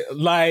mean,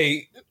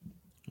 like,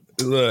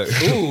 look.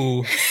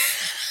 Ooh.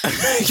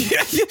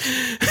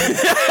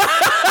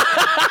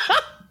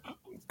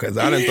 Because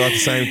I done thought the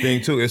same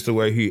thing too. It's the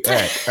way he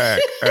act. No,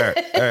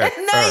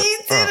 you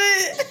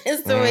didn't.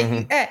 It's the way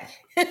he act.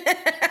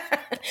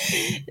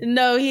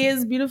 No, he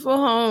has beautiful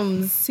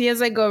homes. He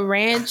has like a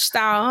ranch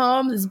style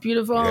home. This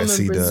beautiful home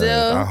in Brazil.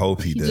 Does. I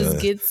hope he does.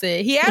 Just gets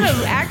it. He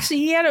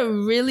had a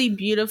really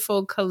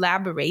beautiful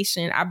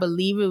collaboration. I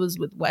believe it was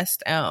with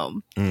West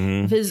Elm.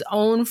 His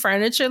own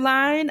furniture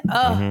line.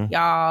 Oh,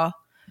 y'all.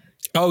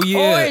 Oh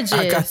yeah,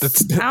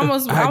 Gorgeous. I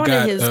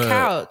wanted his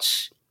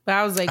couch, but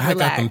I was like, I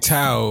relax. got them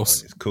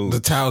towels. It's cool.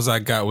 The towels I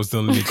got was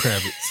the Lenny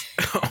Kravitz.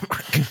 Oh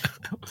my god!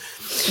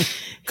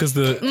 Because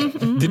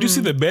did you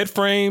see the bed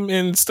frame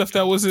and stuff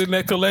that was in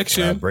that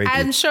collection?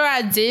 I'm sure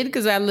I did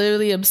because I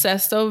literally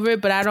obsessed over it,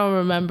 but I don't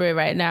remember it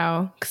right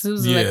now because it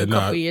was like a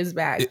couple years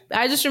back.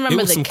 I just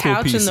remember the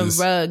couch and the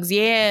rugs.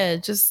 Yeah,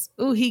 just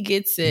he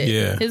gets it.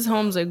 Yeah, his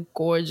homes are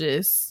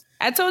gorgeous.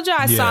 I told you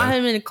I saw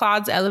him in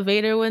Claude's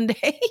elevator one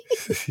day.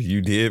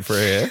 You did,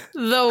 Fred? The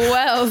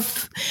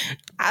wealth.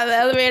 The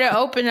elevator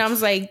opened. And I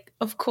was like,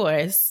 of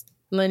course,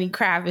 Lenny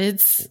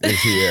Kravitz.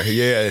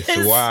 Yeah.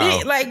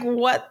 Wow. Like,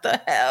 what the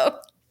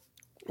hell?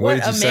 What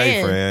did you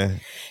say,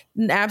 Fran?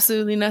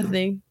 Absolutely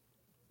nothing.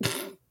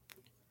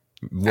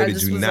 What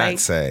did you not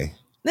say?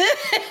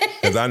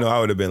 Because I know I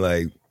would have been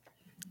like...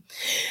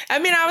 I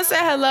mean, I would say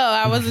hello.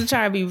 I wasn't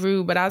trying to be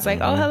rude, but I was like,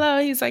 oh, hello.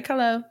 He's like,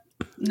 hello.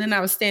 And then I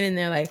was standing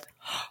there like...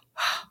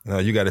 No,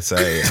 you got to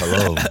say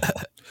hello.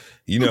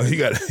 You know, you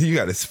got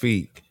to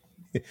speak.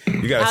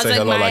 You got to say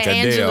hello like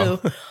Adele.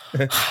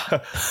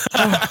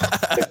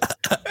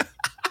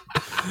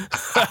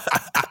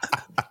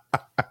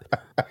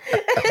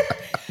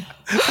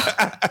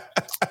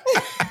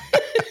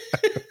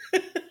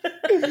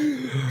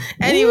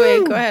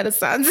 Anyway, go ahead,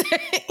 Asante.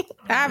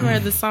 I haven't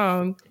heard the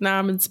song. Now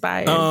I'm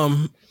inspired.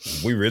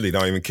 We really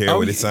don't even care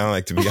what it sounds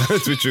like, to be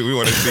honest with you. We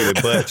want to see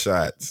the butt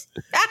shots.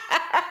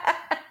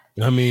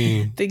 I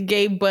mean, the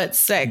gay butt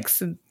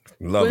sex and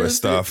lover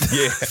stuff.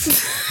 Yeah.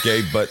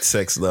 Gay butt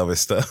sex lover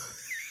stuff.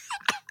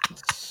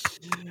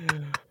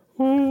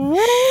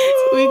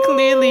 We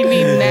clearly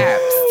need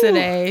naps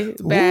today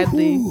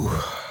badly.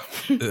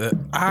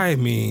 I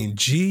mean,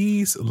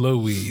 geez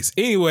Louise.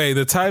 Anyway,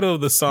 the title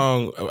of the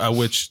song,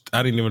 which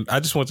I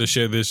just want to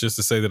share this just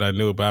to say that I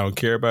knew it, but I don't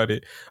care about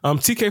it.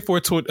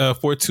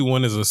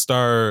 TK421 is a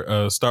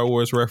Star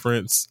Wars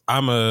reference.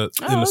 I'm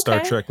into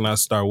Star Trek, not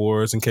Star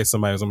Wars. In case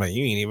somebody was like,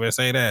 you ain't even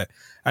say that.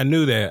 I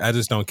knew that. I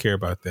just don't care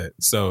about that.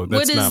 So that's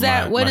what is not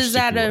that? my, what my is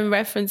that in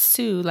reference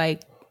to?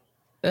 Like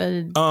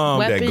that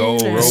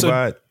gold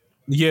robot?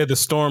 Yeah, the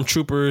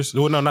stormtroopers.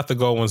 Well, no, not the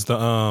gold ones.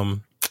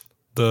 The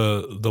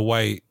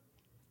white.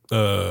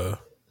 The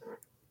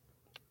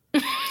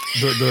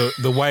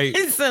white,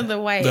 so the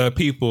white, the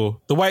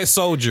people, the white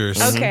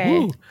soldiers.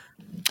 Okay.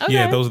 Okay.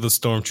 Yeah, those are the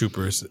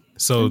stormtroopers.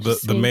 So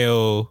the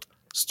male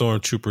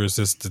stormtroopers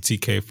is the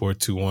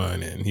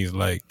TK421, and he's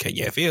like, "Can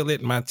you feel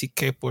it, my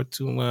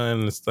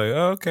TK421?" It's like,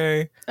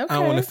 okay. I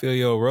don't want to feel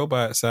your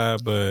robot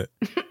side, but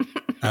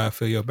I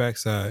feel your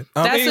backside.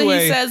 That's anyway, what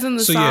he says in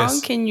the song.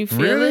 Yes. Can you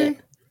feel it?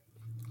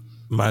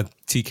 My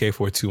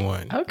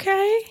TK421.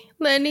 Okay,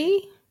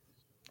 Lenny.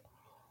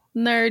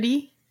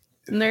 Nerdy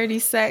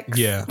sex.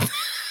 Yeah.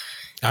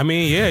 I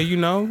mean, yeah, you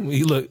know,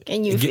 you look.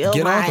 Can you feel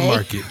get my all the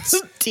markets?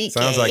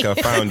 Sounds like a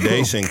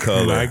foundation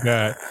color. Oh my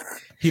God,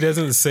 he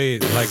doesn't say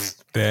it like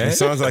that. It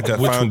sounds like a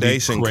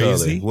foundation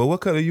color. Well,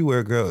 what color you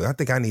wear, girl? I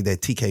think I need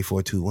that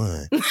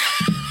TK421.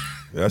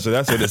 That's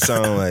what it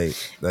sounds like.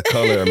 The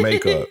color of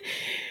makeup.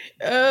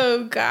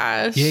 Oh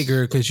gosh. Yeah,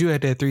 girl, because you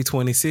had that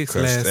 326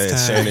 last time.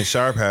 Shannon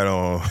Sharp had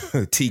on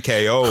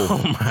TKO. Oh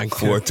my God.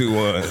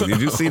 421. Did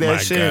you see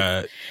that shit?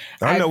 God.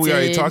 I know we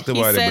already talked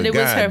about it, but it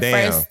was her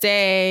first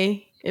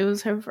day. It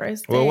was her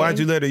first day. Well, why'd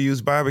you let her use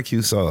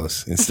barbecue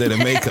sauce instead of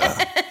makeup?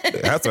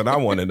 That's what I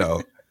want to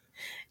know.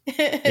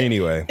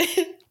 Anyway.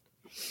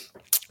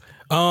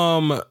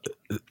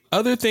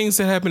 Other things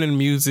that happened in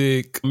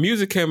music.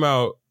 Music came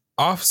out.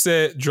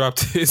 Offset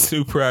dropped his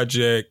new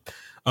project.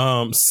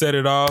 Set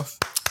It Off.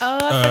 Oh,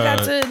 I forgot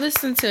to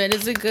listen to it.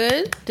 Is it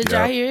good? Did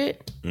y'all hear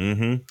it?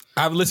 Mm-hmm.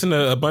 I've listened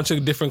to a bunch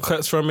of different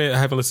cuts from it. I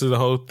haven't listened to the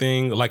whole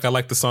thing. Like, I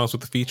like the songs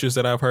with the features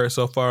that I've heard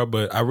so far,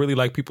 but I really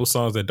like people's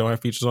songs that don't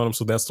have features on them,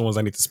 so that's the ones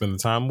I need to spend the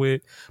time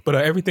with. But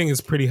everything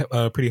is pretty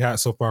hot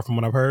so far from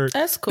what I've heard.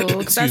 That's cool,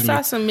 because I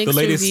saw some mixed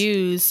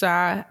reviews,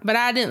 but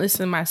I didn't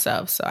listen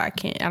myself, so I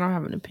don't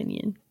have an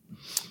opinion.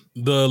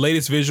 The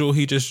latest visual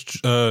he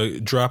just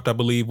dropped, I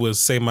believe, was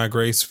Say My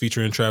Grace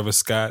featuring Travis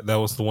Scott. That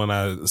was the one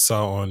I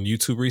saw on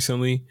YouTube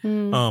recently.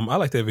 I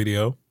like that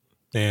video,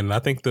 and I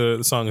think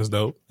the song is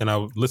dope. And I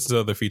listened to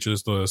other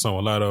features, the song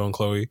with Lotto and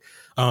Chloe.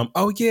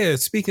 Oh, yeah,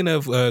 speaking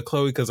of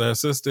Chloe, because her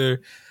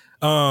sister,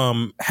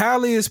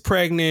 Halle is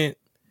pregnant.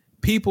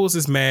 Peoples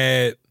is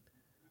mad.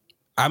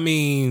 I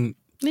mean...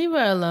 Leave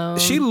her alone.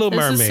 She Little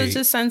Mermaid. This is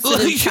such a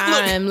sensitive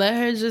time. Let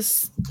her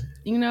just...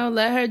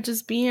 let her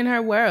just be in her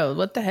world.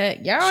 What the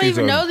heck? Y'all don't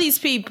even know these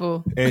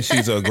people. And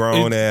she's a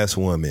grown-ass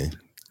woman.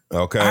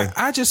 Okay?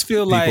 I just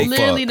feel like...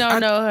 Literally don't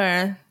know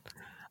her.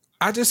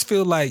 I just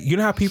feel like, you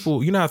know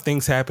how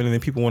things happen and then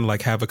people want to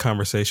like have a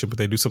conversation, but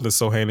they do something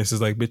so heinous. It's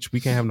like, bitch,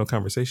 we can't have no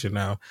conversation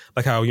now.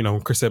 Like how,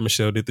 when Chrisette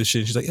Michele did this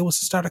shit, she's like, it was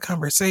to start a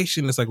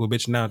conversation. It's like, well,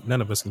 bitch, now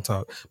none of us can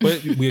talk.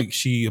 But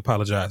she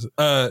apologized.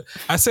 I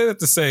say that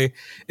to say,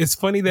 it's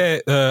funny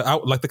that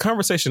the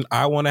conversation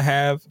I want to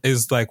have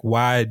is like,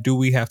 why do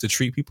we have to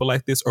treat people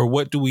like this? Or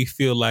what do we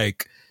feel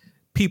like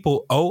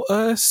people owe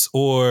us?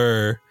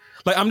 Or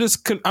like,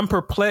 I'm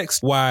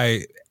perplexed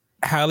why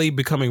Halle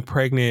becoming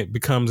pregnant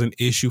becomes an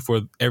issue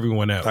for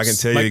everyone else. I can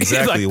tell you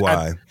exactly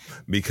why.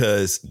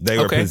 Because they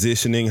were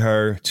positioning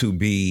her to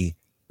be,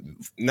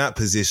 not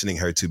positioning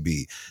her to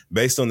be,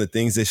 based on the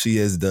things that she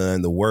has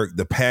done,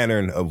 the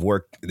pattern of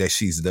work that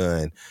she's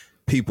done.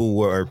 People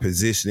were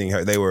positioning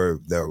her. They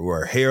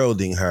were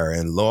heralding her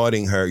and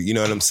lauding her. You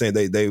know what I'm saying?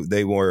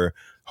 They were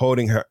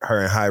holding her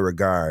in high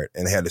regard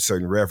and had a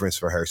certain reverence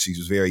for her. She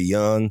was very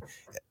young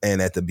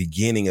and at the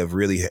beginning of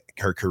really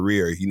her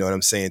career, you know what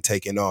I'm saying,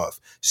 taking off.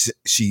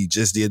 She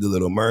just did The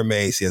Little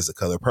Mermaid. She has The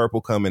Color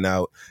Purple coming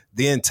out.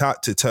 Then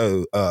top to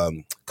toe,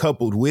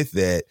 coupled with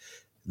that,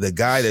 the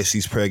guy that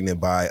she's pregnant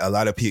by, a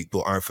lot of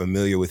people aren't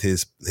familiar with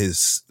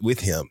with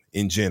him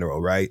in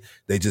general, right?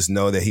 They just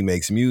know that he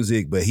makes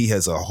music, but he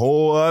has a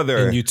whole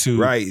other YouTube,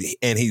 right?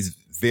 And he's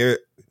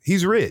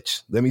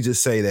rich. Let me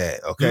just say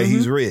that, okay?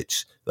 He's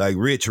rich, like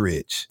rich.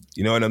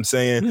 You know what I'm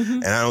saying?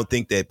 And I don't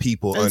think that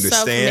people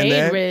understand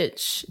that.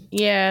 Rich,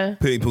 yeah.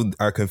 People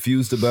are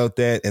confused about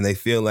that, and they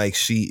feel like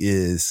she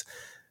is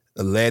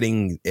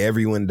letting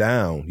everyone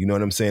down, you know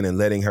what I'm saying, and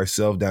letting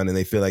herself down, and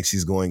they feel like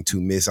she's going to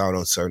miss out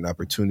on certain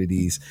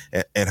opportunities,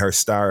 and her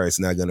star is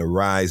not going to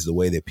rise the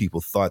way that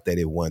people thought that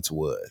it once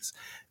was.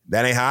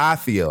 That ain't how I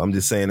feel. I'm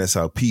just saying that's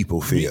how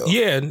people feel.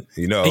 Yeah,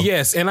 you know.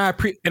 Yes, and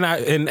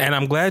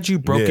I'm glad you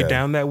broke it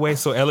down that way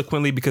so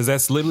eloquently, because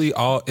that's literally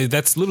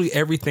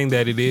everything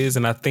that it is,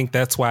 and I think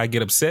that's why I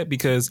get upset,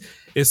 because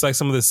it's like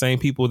some of the same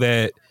people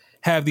that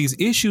have these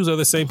issues are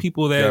the same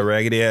people that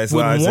raggedy ass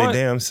lies their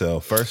damn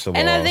self. First of all,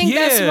 and I think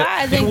that's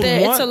why I think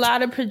that it's a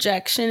lot of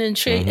projection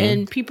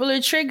and people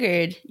are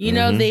triggered. You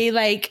know, they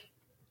like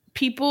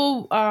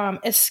people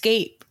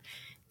escape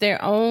their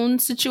own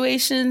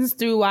situations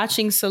through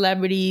watching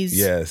celebrities.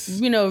 Yes,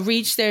 you know,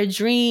 reach their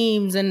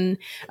dreams and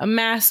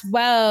amass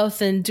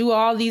wealth and do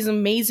all these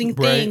amazing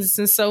things.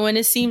 And so when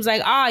it seems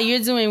like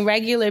you're doing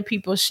regular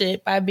people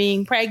shit by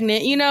being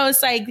pregnant, you know,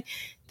 it's like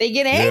they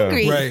get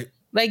angry. Right.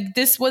 Like,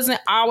 this wasn't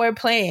our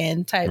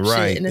plan type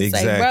shit. And it's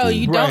like, bro,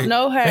 you don't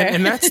know her.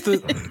 And that's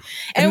the...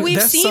 and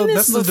we've seen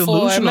this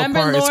before.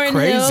 Remember Lauryn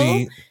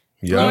Hill?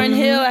 Yep. Lauryn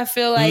Hill, I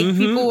feel like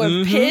people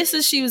were pissed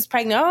that she was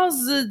pregnant.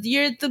 Oh,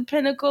 you're at the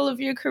pinnacle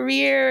of your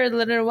career.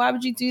 Why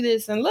would you do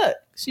this? And look,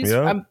 she's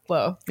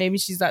well, maybe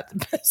she's not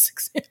the best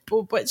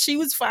example, but she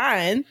was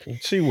fine.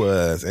 She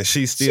was, and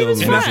she still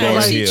was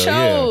fine.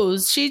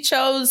 She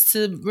chose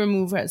to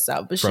remove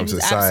herself, but from she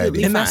was society.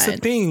 Absolutely and fine. That's the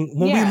thing.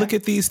 When we look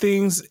at these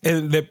things,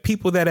 and the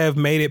people that have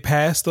made it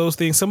past those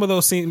things, some of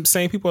those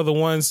same people are the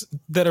ones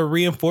that are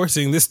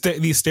reinforcing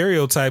these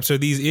stereotypes or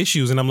these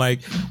issues. And I'm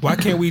like, why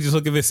can't we just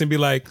look at this and be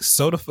like,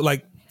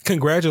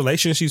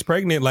 congratulations, she's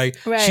pregnant. Like,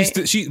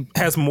 she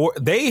has more.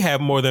 They have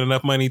more than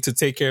enough money to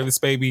take care of this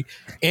baby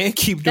and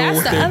keep doing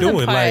what they're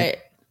doing.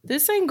 Like,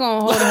 this ain't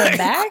gonna hold her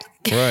back,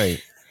 right?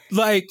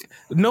 Like,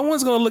 no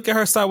one's gonna look at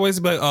her sideways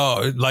and be like,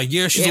 oh, like,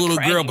 yeah, she's a little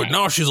girl, but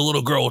no, she's a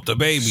little girl with the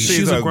baby.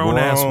 She's a grown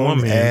ass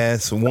woman.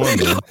 That's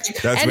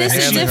and it's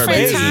a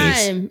different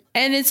time.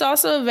 And it's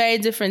also a very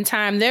different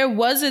time. There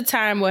was a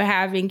time where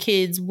having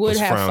kids would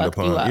have fucked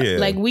you up. Yeah.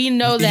 Like, we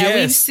know that.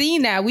 We've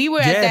seen that. We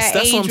were at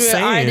that age with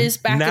artists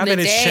back in the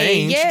day.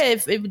 Changed.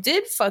 Yeah, it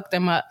did fuck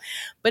them up.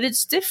 But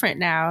it's different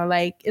now.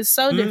 Like, it's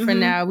so different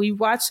now. We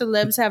watch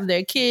celebs have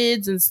their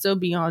kids and still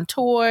be on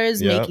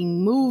tours,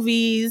 making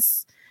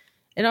movies.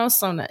 It don't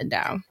slow nothing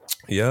down.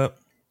 Yep.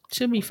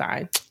 Should be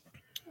fine.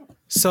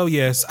 So,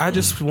 yes, I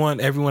just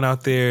want everyone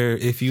out there,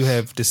 if you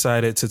have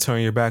decided to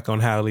turn your back on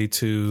Halle,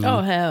 to...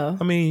 Oh, hell.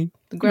 I mean,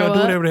 do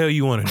whatever the hell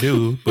you want to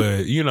do.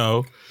 But,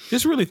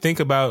 just really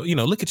think about,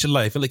 look at your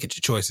life and look at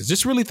your choices.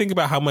 Just really think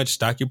about how much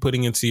stock you're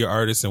putting into your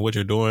artists and what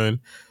you're doing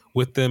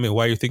with them and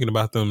why you're thinking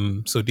about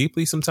them so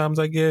deeply sometimes,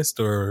 I guess.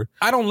 Or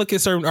I don't look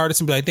at certain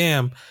artists and be like,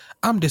 damn,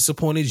 I'm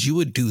disappointed you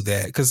would do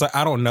that. Because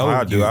I don't know.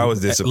 I do. I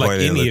was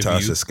disappointed in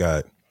Latasha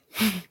Scott.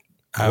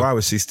 Why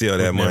would she steal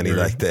that money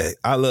like that?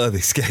 I love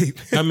Escape.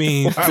 I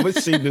mean, why would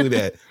she do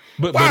that?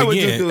 But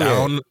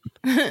again,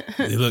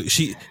 look,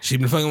 she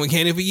been fucking with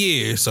Candy for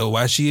years, so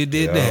why she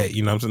did that?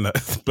 You know what I'm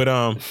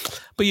saying?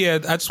 But yeah,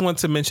 I just want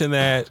to mention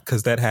that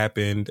because that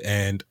happened,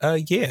 and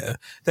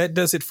that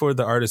does it for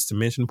the artist to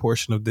mention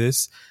portion of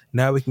this.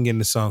 Now we can get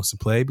into songs to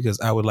play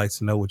because I would like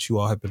to know what you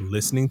all have been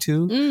listening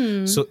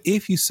to. So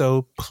if you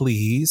so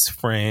please,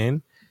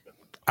 Fran,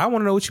 I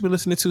want to know what you've been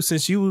listening to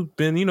since you've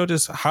been,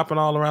 just hopping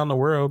all around the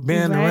world.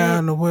 Been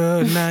around the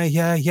world now,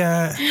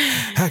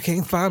 I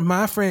can't find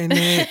my friend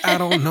yet. I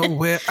don't know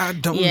where, I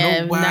don't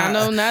know why.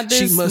 No, not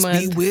this she must month.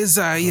 be with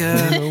Zaya.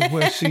 I don't know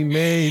where she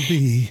may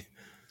be.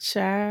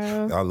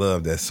 Child. I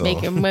love that song.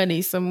 Making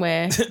money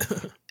somewhere.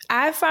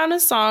 I found a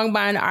song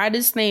by an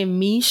artist named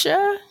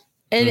Misha.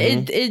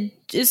 And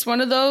it's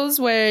one of those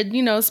where,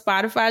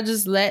 Spotify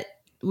just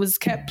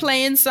kept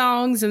playing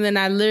songs, and then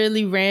I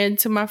literally ran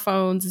to my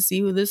phone to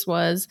see who this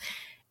was.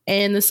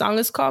 And the song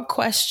is called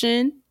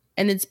Question,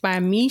 and it's by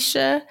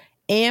Misha,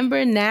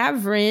 Amber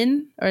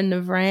Navran,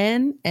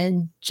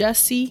 and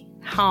Jussie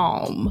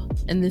Halm.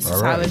 And this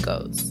is how it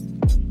goes.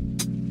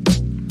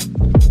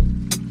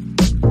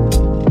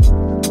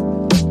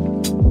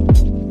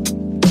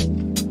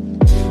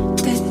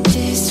 The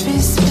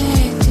disrespect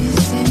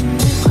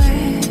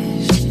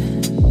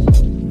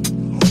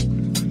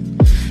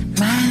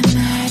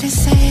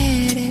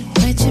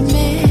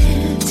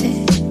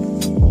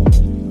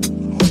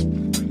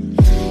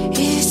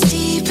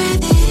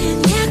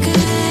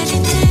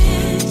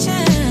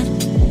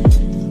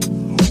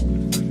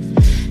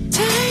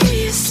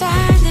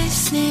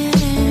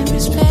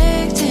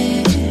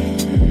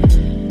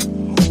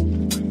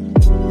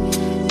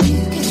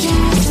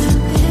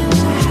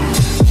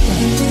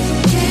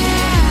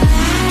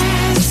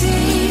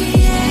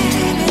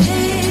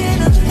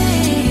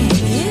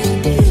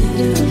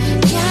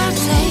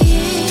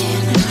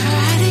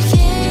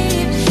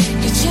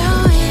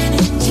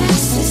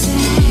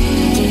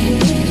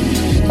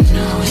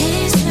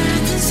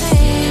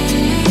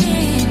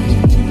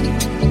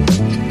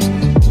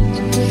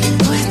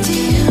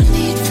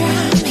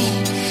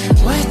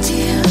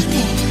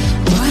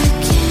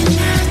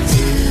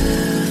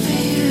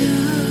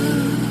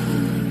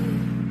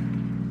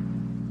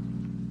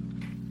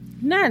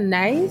that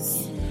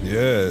nice?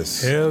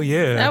 Yes. Hell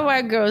yeah. That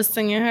white girl is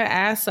singing her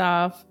ass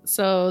off.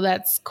 So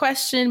that's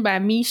Question by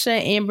Misha,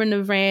 Amber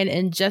Navran,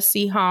 and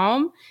Jesse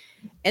Holm.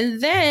 And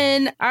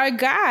then our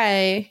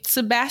guy,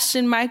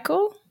 Sebastian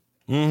Michael.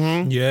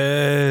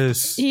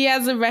 Yes. He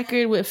has a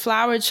record with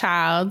Flower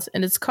Child,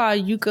 and it's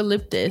called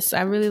Eucalyptus.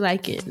 I really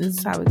like it. This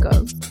is how it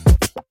goes.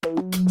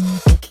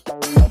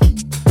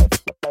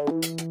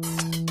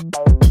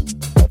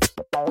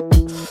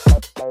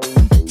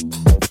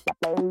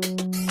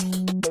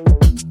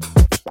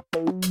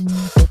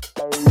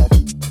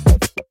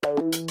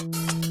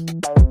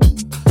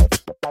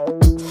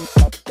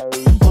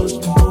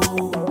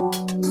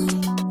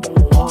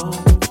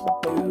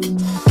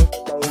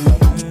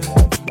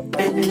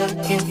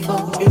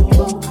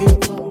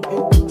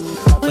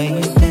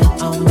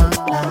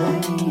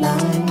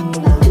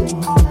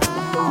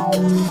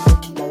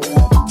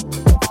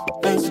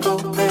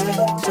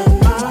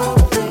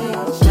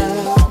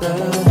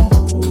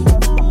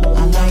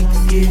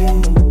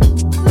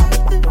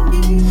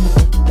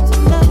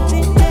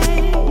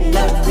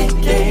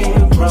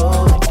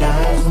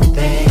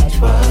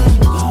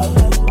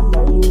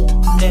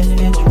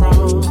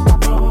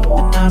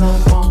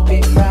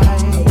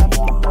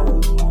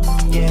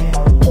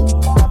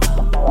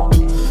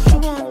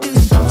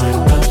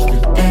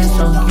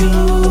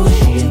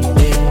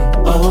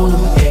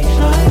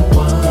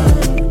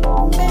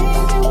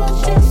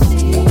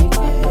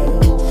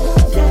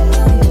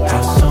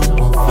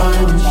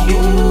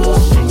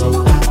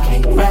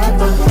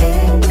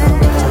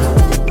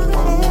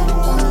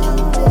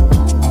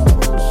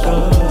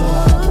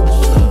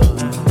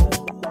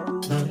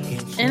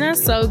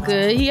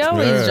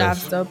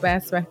 Dope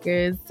ass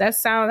records.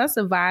 That's a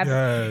vibe.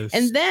 Yes.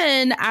 And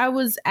then I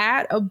was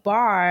at a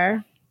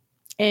bar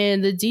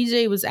and the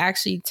DJ was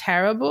actually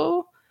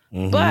terrible.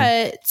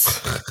 But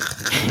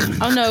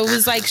oh no, it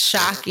was like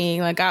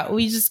shocking. Like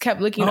we just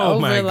kept looking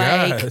over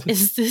like,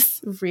 is this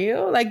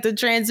real? Like the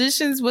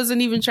transitions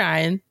wasn't even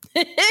trying.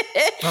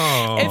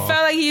 It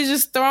felt like he was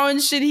just throwing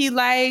shit he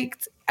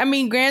liked. I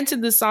mean,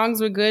 granted the songs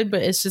were good,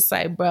 but it's just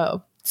like,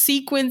 bro,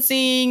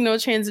 sequencing, no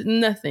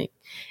nothing.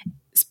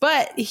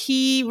 But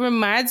he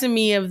reminded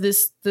me of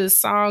the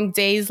song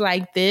Days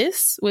Like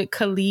This with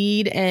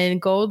Khalid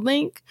and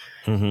GoldLink.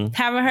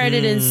 Haven't heard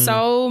it in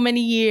so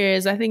many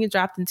years. I think it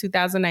dropped in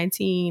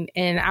 2019.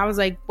 And I was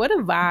like, what a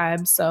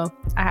vibe. So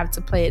I have to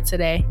play it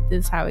today.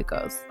 This is how it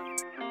goes.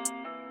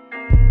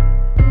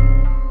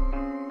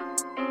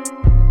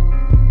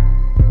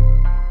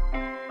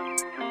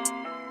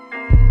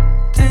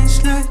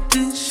 Days like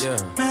this,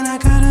 man, I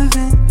gotta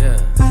vent. I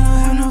don't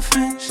have no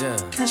friends.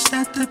 Guess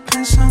that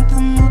depends on the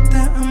mood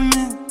that I'm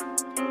in.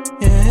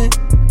 Yeah,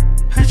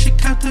 heard she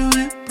got the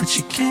whip, but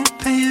she can't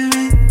pay your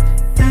rent.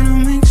 That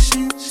don't make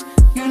sense.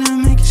 You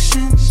don't make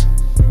sense.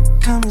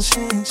 Common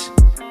sense,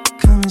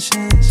 common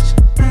sense.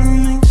 That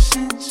don't make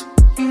sense.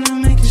 You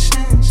don't make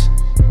sense.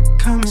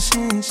 Common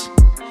sense,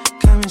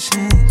 common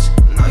sense.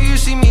 Know you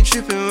see me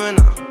tripping when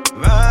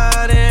I'm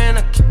riding.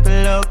 I keep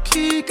it low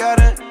key,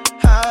 gotta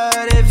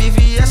hide it.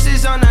 VVS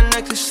is on her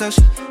necklace, so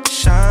she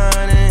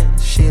shining.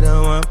 She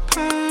don't want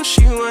pearl,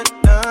 she want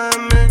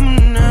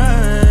diamond.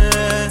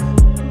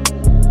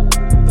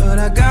 But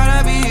I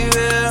gotta be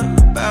real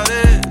about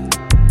it.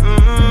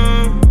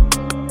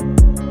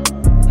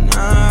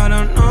 Nah, I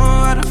don't know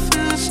how to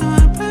feel, so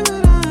I blame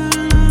it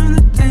on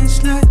the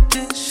days like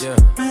this.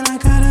 Man, I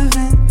gotta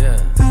vent. I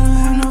don't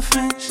have no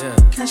friends.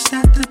 Guess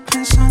that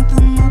depends on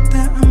the mood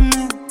that I'm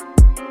in.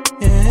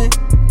 Yeah,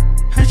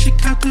 heard she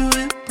got the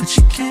whip, but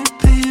she can't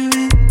pay your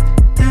rent.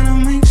 That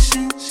don't make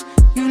sense.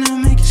 You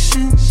don't make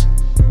sense.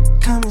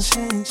 Common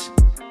sense.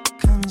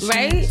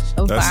 Right?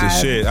 That's the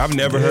shit. I've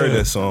never heard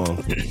that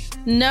song.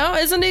 No,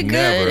 isn't it good?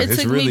 Never. It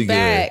It's took really me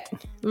back.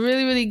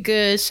 Really, really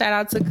good. Shout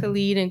out to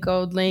Khalid and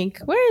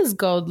GoldLink. Where is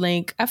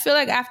GoldLink? I feel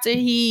like after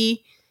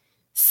he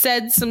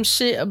said some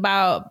shit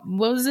about,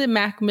 what was it,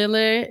 Mac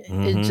Miller,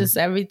 it just,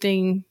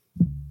 everything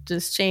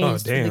just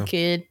changed for the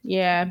kid.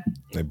 Yeah.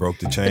 They broke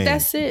the chain. But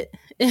that's it.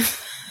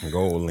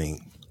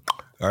 GoldLink.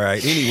 All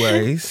right.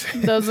 Anyways.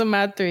 Those are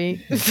my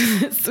three.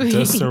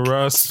 Dustin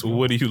Russ,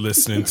 what are you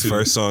listening to?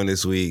 First song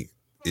this week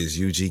is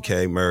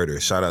UGK Murder.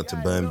 Shout out to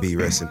Bun B.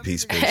 Rest in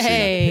peace, Pimp C.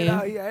 Hey.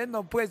 Ain't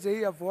no place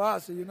here for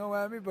us, you know what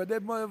I mean? But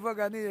that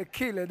motherfucker need a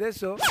killer,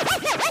 that's all. Talking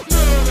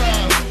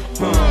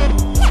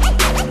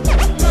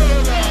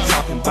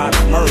about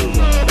murder.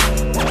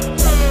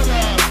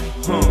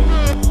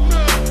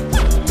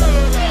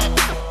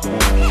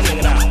 Check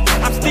it out.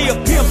 I'm still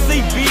Pimp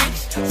C, bitch.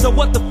 So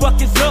what the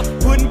fuck is up?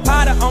 Putting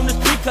powder on the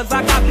street cause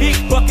I got big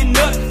fucking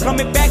nuts.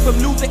 Coming back from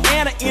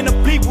Louisiana in a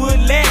Fleetwood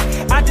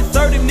land. I just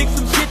served them niggas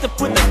some shit to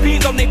put their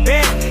feet on their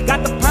back.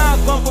 Got the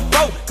pounds on for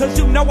 4, cause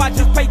you know I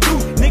just pay 2.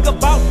 Nigga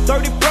bought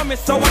 30 from me,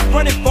 so I'm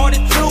running 42.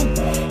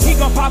 He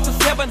gon' pop for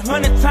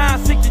 700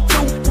 times 62.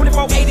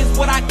 24/8 is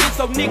what I get,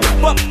 so nigga,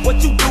 fuck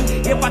what you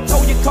do. If I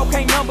told you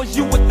cocaine numbers,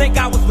 you would think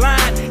I was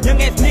lying.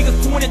 Young ass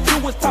niggas 22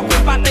 was talking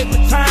about they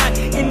retire.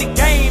 In the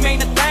game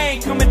ain't a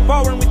thing, coming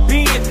forward with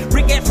beans.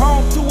 Rick ass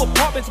home, 2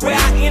 apartments where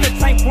I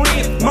entertain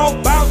friends. More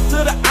bounce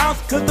to the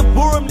ounce, cause the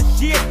boom the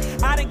Yeah.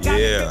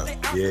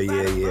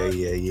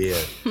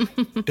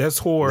 That's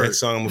horror. Next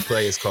song I'm gonna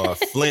play is called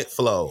Flint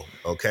Flow.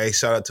 Okay,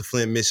 shout out to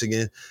Flint,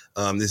 Michigan.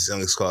 This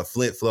song is called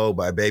Flint Flow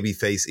by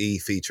Babyface E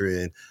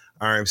featuring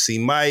RMC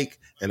Mike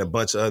and a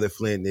bunch of other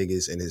Flint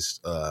niggas, and it's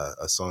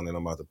a song that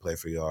I'm about to play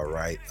for y'all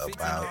right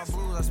about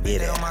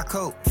it. On my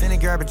coat. Finna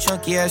grab a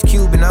chunky ass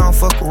cube and I don't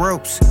fuck with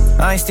ropes.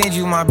 I ain't stingy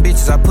with my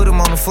bitches, I put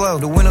them on the floor.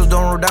 The windows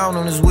don't roll down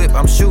on this whip,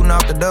 I'm shooting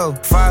out the door.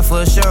 5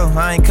 for a show,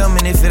 I ain't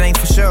coming if it ain't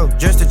for show.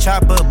 Just to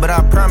chop up, but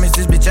I promise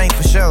this bitch ain't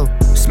for show.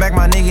 Smack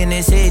my nigga in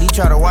his head, he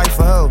try to wipe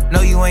a hoe.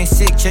 No, you ain't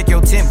sick, check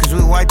your temp, cause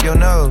we'll wipe your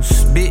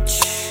nose.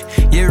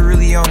 Bitch, you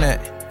really on that.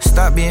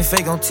 Stop being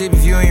fake on tip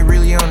if you ain't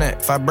really on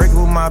that. If I break it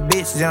with my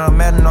bitch, then I'm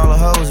mad and all the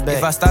hoes back.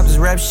 If I stop this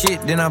rap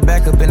shit, then I'm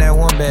back up in that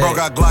one bag. Bro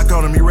got Glock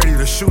on him, he ready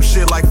to shoot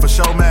shit like for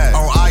show mad.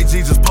 On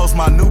IG, just post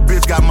my new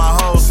bitch, got my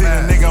hoes. See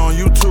a nigga on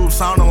YouTube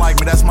sounding like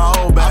me, that's my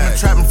old bag. I've been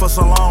trapping for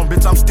so long,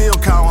 bitch, I'm still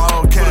counting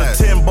old cash.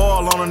 Put a 10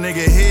 ball on a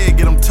nigga head,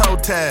 get him toe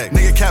tagged.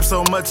 Nigga cap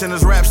so much in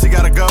his rap, she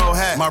got a gold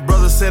hat. My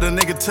brother said a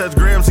nigga touch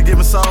grams, he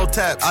giving soul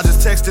taps. I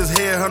just text his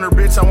head, 100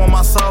 bitch, I want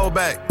my soul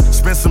back.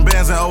 Spent some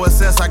bands in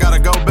OSS, I gotta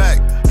go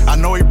back. I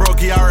know he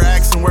broke, he out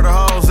asking where the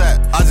hoes at.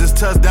 I just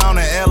touched down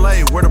in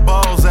LA, where the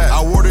balls at.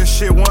 I wore this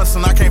shit once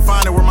and I can't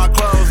find it where my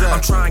clothes at.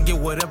 I'm trying to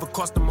get whatever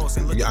cost the most.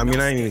 Yeah, I mean,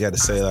 I ain't even got to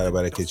say a lot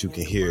about it because you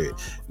can hear it.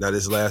 Now,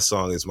 this last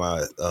song is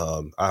my,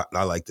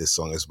 I like this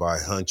song. It's by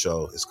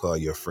Huncho. It's called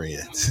Your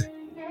Friends.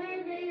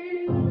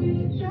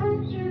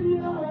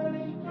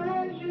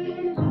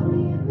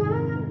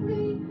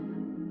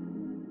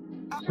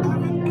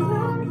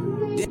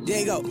 There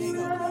you go.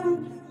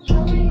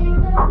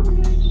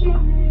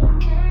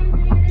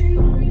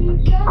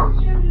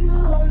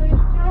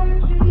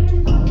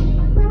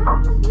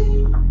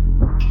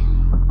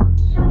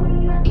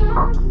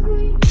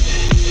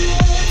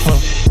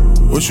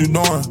 What you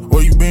doing?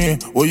 Where you been?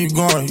 Where you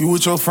going? You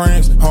with your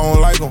friends? I don't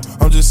like them.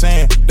 I'm just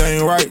saying, they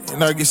ain't right,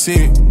 and I can see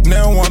it.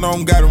 Now one of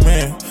them got a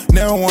man.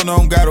 Now one of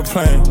them got a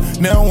plan.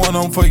 Now one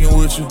of them fucking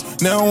with you.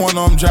 Now one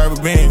of them drive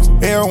a Benz.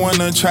 Everyone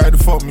done tried to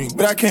fuck me,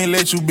 but I can't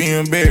let you be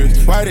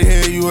embarrassed. Why the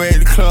hell you at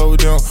the club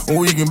with them when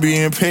we can be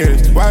in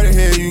Paris? Why the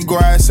hell you go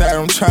outside?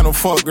 I'm trying to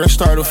fuck, girl,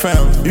 start a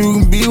family. You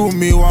can be with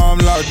me while I'm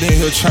locked in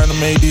here trying to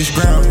make this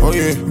ground. Oh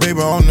yeah,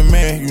 baby, I'm the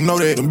man. You know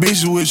that. The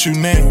bitches with you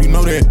now. You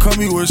know that. Come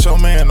be with your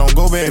man. Don't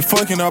go back.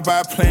 Fucking up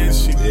our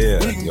plans. Shit.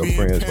 Yeah, Your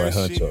Friends by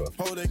Huncho.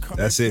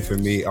 That's it for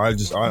me. I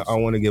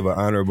want to give an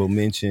honorable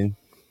mention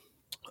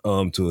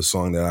to a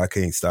song that I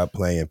can't stop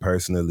playing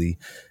personally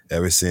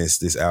ever since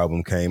this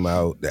album came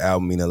out. The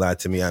album mean a lot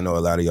to me. I know a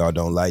lot of y'all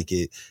don't like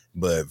it,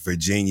 but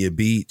Virginia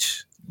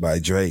Beach by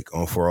Drake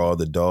on For All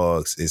the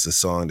Dogs is a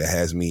song that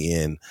has me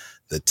in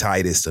the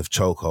tightest of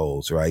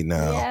chokeholds right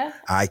now. Yeah.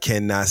 I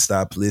cannot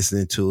stop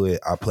listening to it.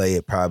 I play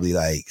it probably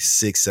like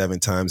 6-7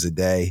 times a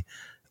day.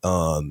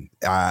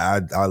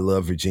 I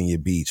love Virginia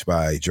Beach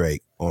by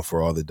Drake on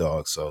For All the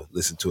Dogs, so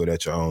listen to it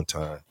at your own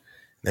time.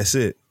 That's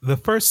it. The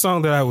first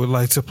song that I would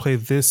like to play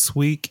this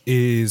week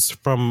is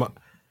from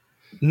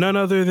none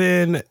other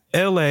than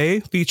LA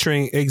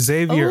featuring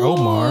Xavier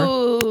Omar.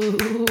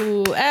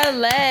 Ooh,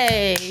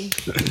 LA.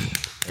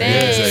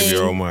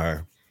 Xavier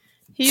Omar.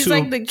 He's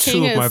like the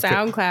king of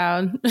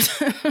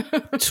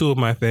SoundCloud. 2 of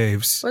my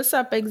faves. What's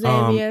up,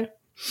 Xavier?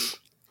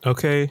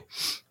 Okay.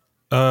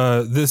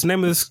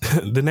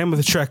 The name of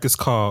the track is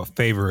called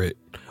Favorite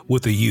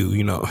with a U.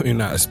 You know, you're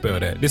not to spell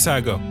that. This is how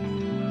I go.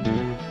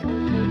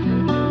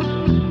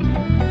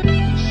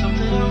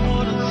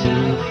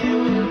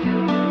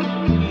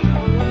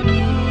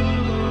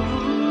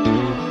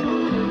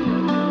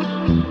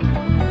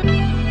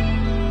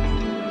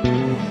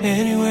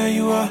 Anywhere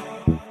you are,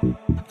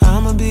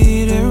 I'ma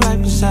be there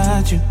right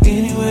beside you.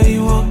 Anywhere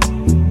you want,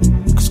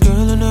 'cause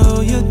girl, I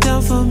know you're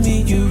down for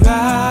me. You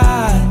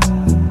ride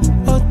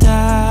or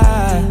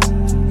die,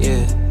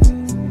 yeah.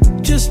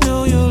 Just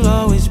know you'll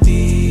always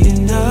be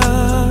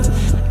enough.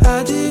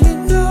 I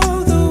didn't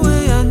know the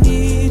way I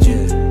need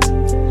you,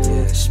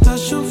 yeah.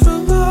 Special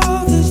from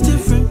all these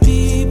different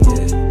people,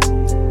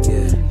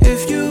 yeah.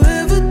 If you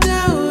ever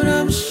doubt,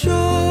 I'm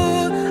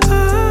sure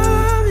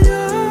I'm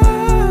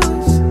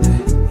yours.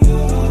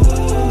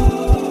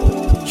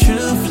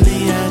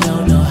 Truthfully, I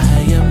don't know how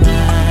you're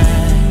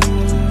mine.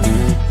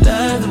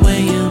 Love the way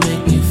you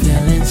make me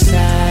feel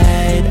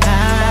inside.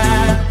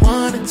 I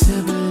wanted to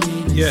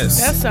believe. Yes.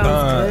 That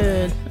sounds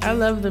good. I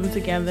love them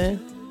together.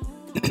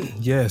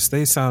 Yes,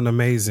 they sound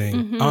amazing.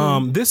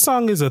 Mm-hmm. This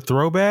song is a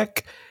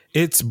throwback.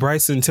 It's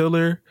Bryson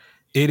Tiller.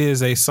 It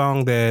is a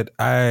song that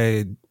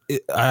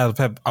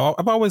I've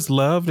always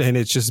loved, and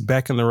it's just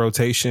back in the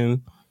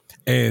rotation.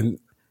 And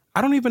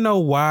I don't even know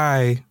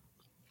why,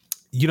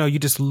 you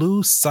just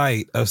lose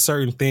sight of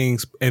certain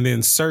things, and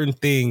then certain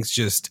things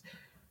just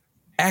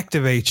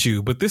activate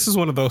you. But this is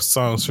one of those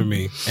songs for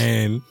me,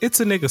 and it's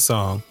a nigga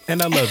song,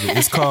 and I love it.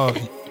 It's called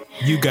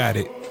You Got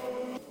It.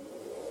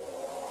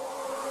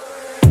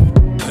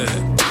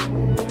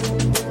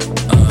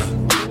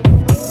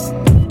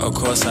 Of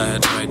course I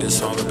had to make this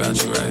song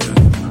about you right here.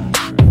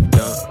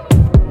 Yo.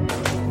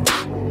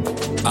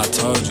 I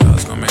told you I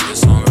was gonna make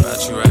this song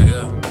about you right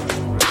here.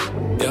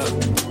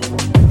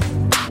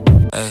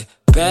 Hey,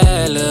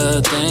 bad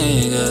little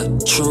thing,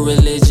 true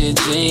religion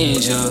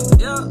jeans,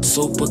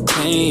 super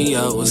clean,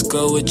 what's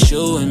good with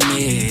you and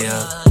me,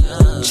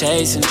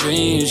 chasing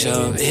dreams,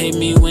 hit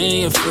me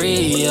when you're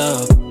free,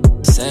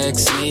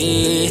 sex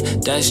me,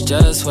 that's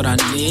just what I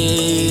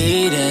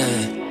need,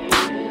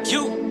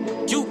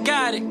 You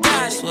got it,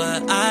 that's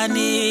what I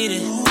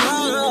needed.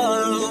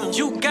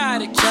 You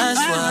got it,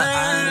 just what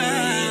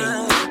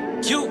I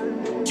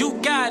needed. You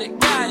got it,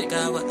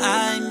 got what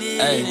I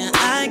need, and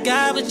I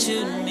got what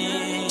you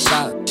need.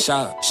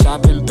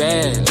 Shopping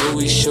bag,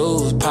 Louis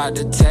shoes, pop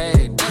the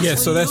tag. Yeah,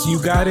 so that's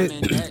You Got It.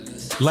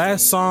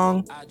 Last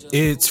song,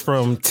 it's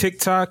from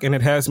TikTok, and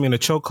it has me in a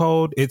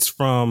chokehold. It's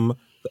from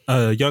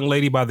a young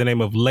lady by the name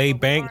of Lay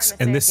Banks,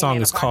 and this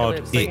song is called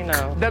Ick.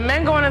 The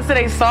men going into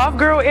their soft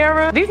girl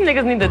era, these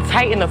niggas need to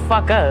tighten the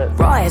fuck up.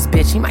 Raw ass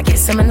bitch, he might get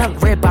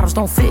salmonella. Red bottles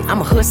don't fit.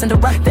 I'm a hood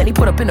Cinderella. Then he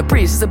put up in the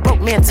breeze. He's a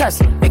broke man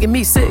Tesla, making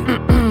me sick.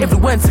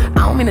 Influenza.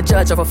 I don't mean to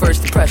judge of a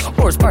first impression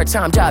or his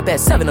part-time job at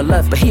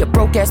 7-Eleven, but he a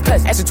broke ass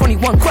peasant. Asking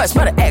 21 questions,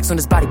 mother X on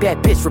his body, bad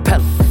bitch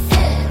repellent.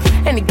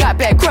 And he got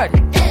bad credit,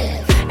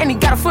 and he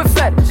got a foot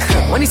fetish.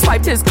 When he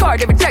swiped his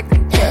card, they rejected.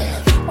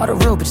 All the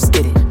real bitches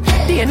get it.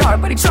 DNR,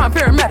 but he trying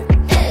paramedic.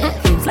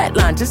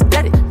 Flatline, just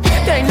get it.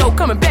 There ain't no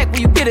coming back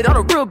when you get it. All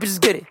the real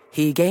bitches get it.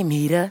 He gave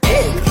me the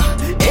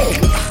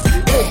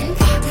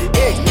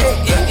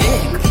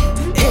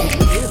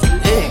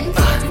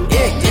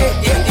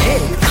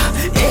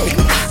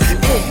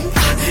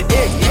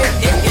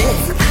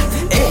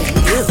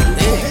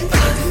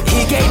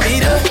He gave me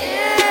the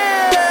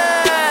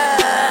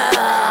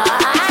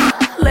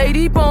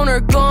Lady boner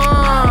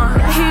gone.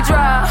 He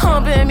dry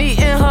humping me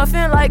and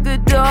huffing like a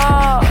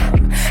dog.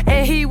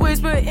 And he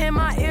whispered in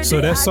my ear. So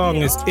that song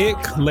is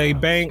Ick, Lay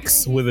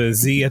Banks with a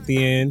Z at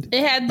the end.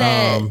 It had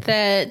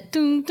that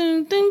ding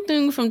ding ding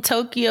ding from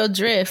Tokyo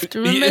Drift.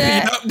 Remember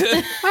that?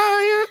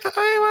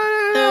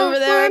 Remember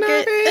that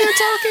record?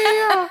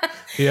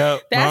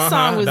 Yep. That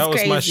song was that was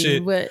crazy, my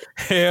shit. but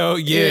hell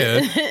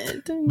yeah.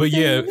 But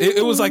yeah,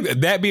 it was like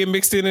that being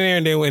mixed in there,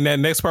 and then when that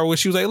next part where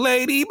she was like,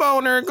 Lady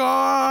Boner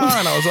gone,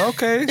 I was like,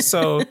 okay,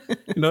 so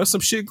there's some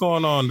shit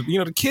going on.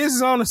 The kids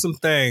is on to some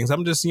things.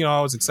 I'm just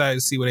I was excited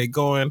to see where they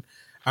going.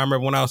 I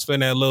remember when I was feeling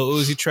that Lil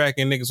Uzi track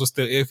and niggas was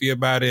still iffy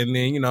about it, and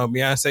then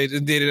Beyonce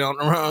just did it on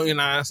the road, you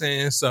know what I'm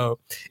saying? So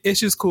it's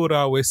just cool to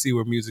always see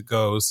where music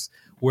goes,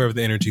 wherever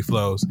the energy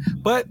flows.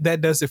 But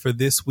that does it for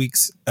this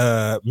week's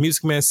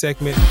Music Man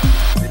segment.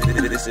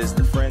 This is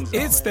the Friends.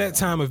 It's that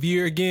time of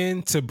year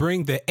again to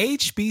bring the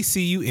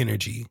HBCU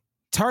energy.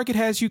 Target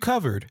has you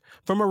covered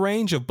from a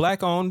range of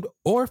Black-owned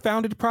or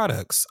founded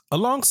products,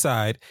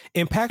 alongside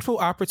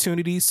impactful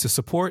opportunities to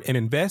support and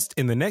invest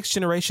in the next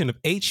generation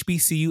of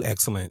HBCU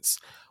excellence.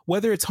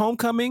 Whether it's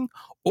homecoming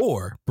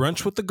or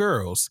brunch with the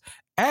girls,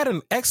 add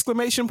an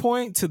exclamation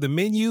point to the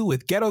menu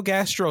with Ghetto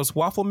Gastro's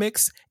waffle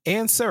mix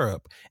and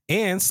syrup,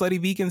 and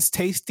Slutty Vegan's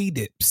tasty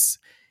dips.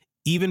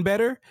 Even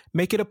better,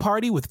 make it a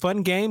party with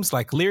fun games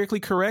like Lyrically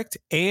Correct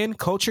and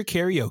Culture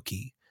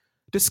Karaoke.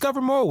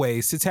 Discover more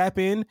ways to tap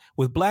in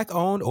with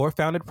Black-owned or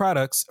founded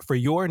products for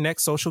your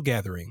next social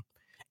gathering.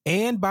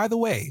 And by the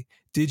way,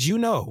 did you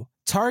know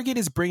Target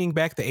is bringing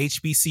back the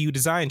HBCU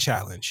Design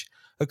Challenge,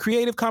 a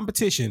creative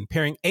competition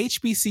pairing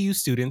HBCU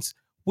students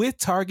with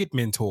Target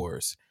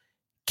mentors.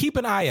 Keep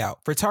an eye out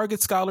for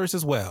Target Scholars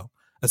as well,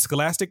 a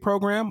scholastic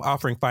program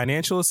offering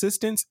financial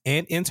assistance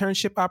and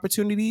internship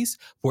opportunities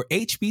for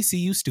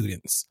HBCU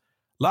students.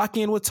 Lock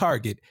in with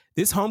Target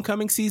this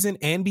homecoming season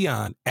and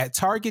beyond at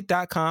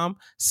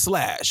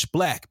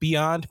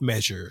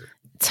target.com/blackbeyondmeasure.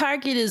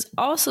 Target is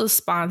also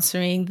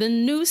sponsoring the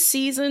new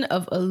season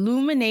of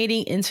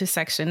Illuminating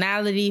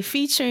Intersectionality,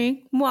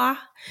 featuring moi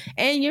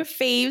and your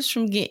faves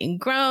from Getting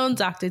Grown,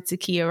 Dr.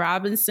 Takia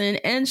Robinson,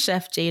 and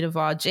Chef Jada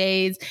Val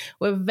Jades.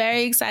 We're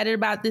very excited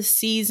about this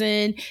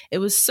season. It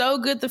was so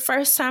good the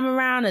first time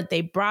around that they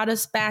brought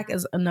us back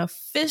as an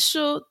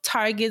official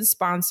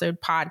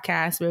Target-sponsored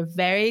podcast. We're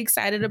very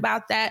excited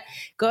about that.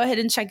 Go ahead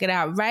and check it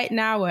out right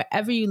now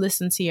wherever you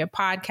listen to your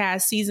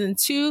podcast. Season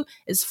 2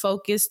 is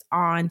focused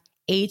on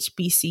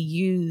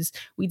HBCUs.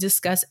 We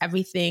discuss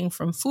everything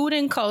from food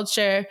and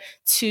culture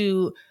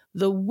to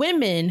the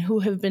women who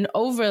have been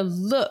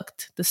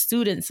overlooked, the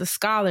students, the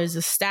scholars,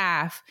 the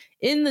staff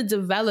in the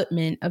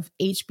development of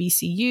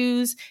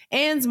HBCUs.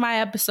 And my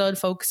episode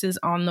focuses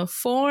on the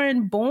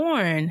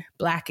foreign-born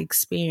Black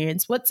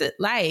experience. What's it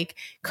like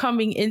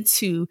coming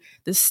into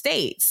the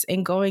States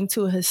and going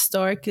to a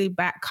historically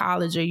Black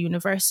college or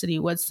university?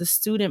 What's the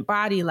student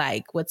body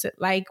like? What's it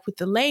like with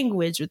the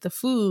language, with the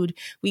food?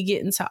 We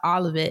get into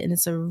all of it, and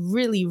it's a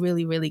really,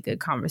 really, really good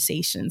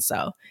conversation.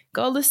 So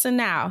go listen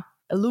now.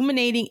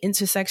 Illuminating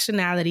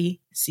Intersectionality,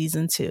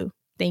 Season 2.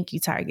 Thank you,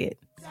 Target.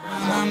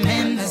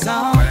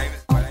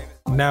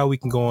 Now we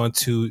can go on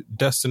to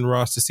Dustin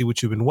Ross to see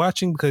what you've been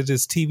watching, because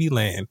it's TV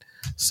land.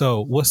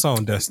 So what's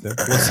on, Dustin?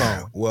 What's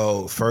on?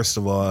 Well, first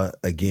of all,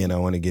 again, I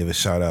want to give a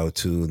shout out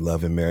to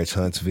Love and Marriage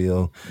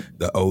Huntsville,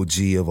 the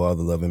OG of all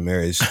the Love and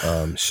Marriage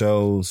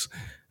shows.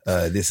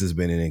 This has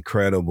been an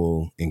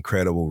incredible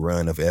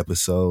run of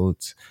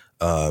episodes.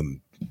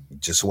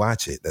 Just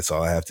watch it. That's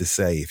all I have to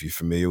say. If you're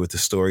familiar with the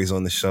stories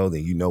on the show,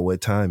 then you know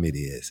what time it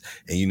is.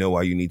 And you know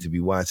why you need to be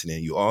watching it.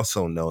 And you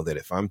also know that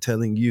if I'm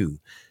telling you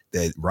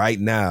that right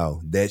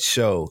now that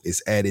show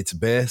is at its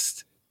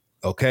best,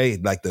 okay,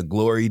 like the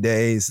glory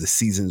days, the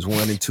seasons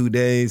 1 and 2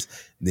 days,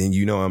 then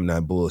you know I'm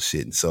not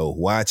bullshitting. So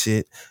watch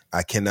it.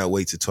 I cannot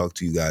wait to talk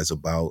to you guys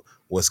about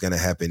what's going to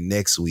happen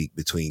next week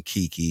between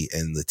Kiki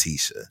and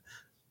Letitia.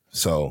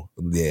 So,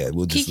 yeah,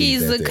 we'll just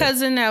Kiki's the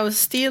cousin that was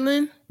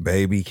stealing?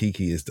 Baby,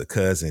 Kiki is the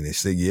cousin.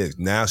 And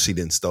now she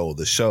didn't stole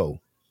the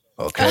show,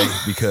 okay?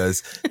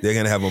 Because they're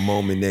going to have a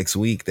moment next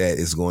week that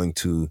is going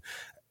to,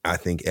 I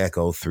think,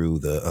 echo through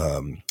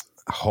the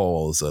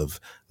halls of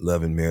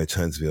Love and Marriage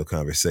Huntsville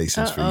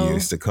conversations for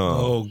years to come.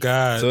 Oh,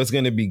 God. So it's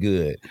going to be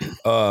good.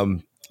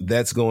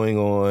 That's going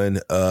on.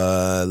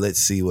 Let's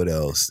see what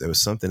else. There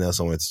was something else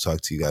I wanted to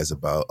talk to you guys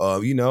about.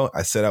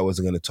 I said I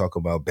wasn't going to talk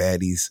about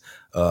baddies,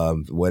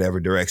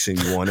 whatever direction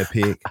you want to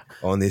pick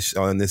on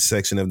this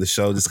section of the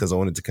show, just because I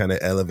wanted to kind of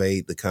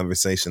elevate the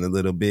conversation a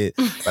little bit.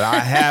 But I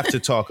have to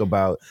talk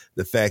about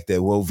the fact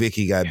that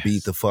Vicky got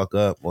beat the fuck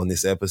up on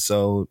this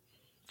episode.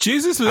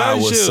 Jesus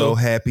loves you. I was so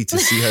happy to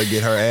see her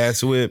get her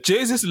ass whipped.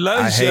 Jesus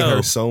loves you. you. I hate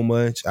her so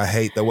much. I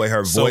hate the way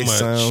her voice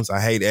sounds.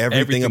 I hate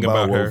everything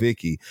about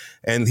Vicky.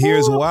 And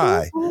here's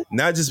why.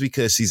 Not just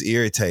because she's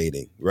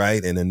irritating,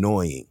 right, and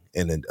annoying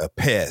and a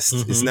pest.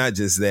 Mm-hmm. It's not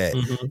just that.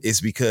 Mm-hmm. It's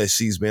because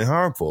she's been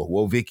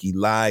harmful. Vicky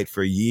lied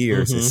for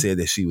years and said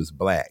that she was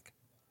black.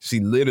 She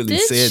literally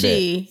said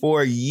that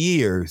for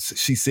years.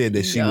 She said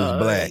that she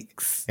was black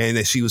and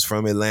that she was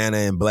from Atlanta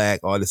and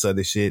black, all this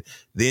other shit.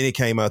 Then it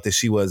came out that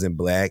she wasn't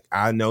black.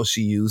 I know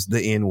she used the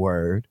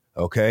N-word.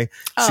 Okay.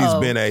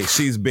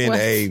 She's been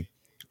a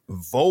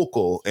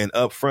vocal and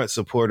upfront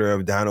supporter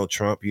of Donald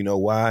Trump. You know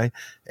why?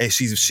 And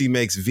she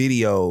makes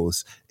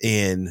videos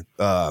in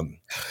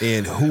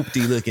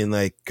hoopty looking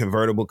like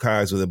convertible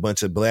cars with a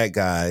bunch of black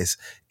guys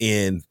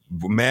in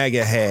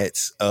MAGA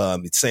hats,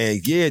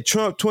 saying, yeah,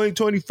 Trump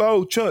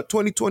 2024, Trump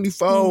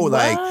 2024.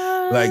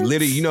 Like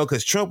literally,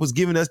 because Trump was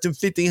giving us them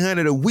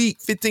 $1,500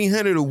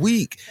 a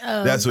week.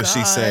 Oh, that's what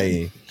she's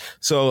saying.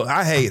 So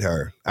I hate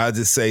her. I'll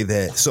just say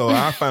that. So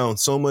I found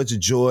so much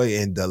joy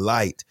and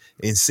delight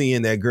in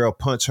seeing that girl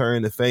punch her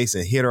in the face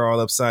and hit her all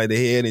upside the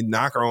head and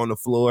knock her on the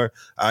floor.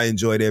 I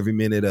enjoyed every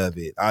minute of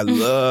it. I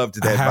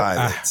loved that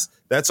violence.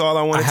 That's all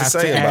I wanted to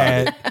say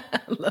about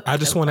it. I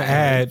just want to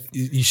add,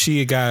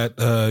 she got,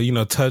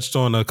 touched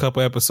on a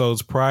couple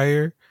episodes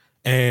prior,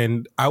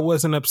 and I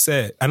wasn't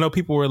upset. I know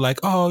people were like,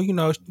 oh,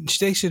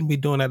 they shouldn't be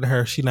doing that to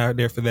her. She's not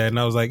there for that. And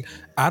I was like,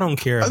 I don't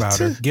care about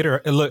her. Get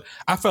her. Look,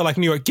 I felt like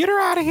New York, get her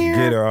out of here.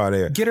 Get her out of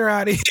here. Get her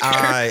out of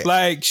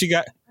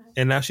here.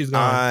 And now she's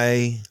gone.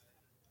 I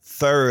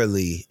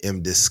thoroughly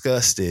am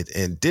disgusted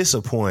and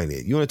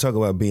disappointed. You want to talk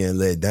about being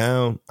let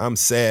down? I'm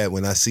sad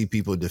when I see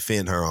people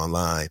defend her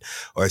online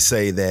or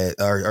say that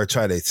or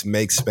try to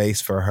make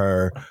space for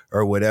her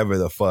or whatever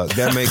the fuck.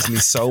 That makes me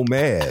so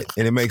mad.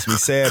 And it makes me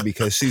sad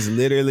because she's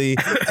literally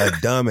a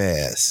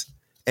dumbass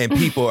and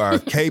people are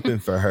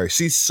caping for her.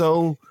 She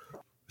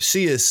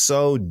is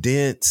so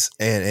dense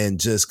and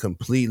just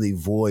completely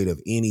void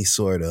of any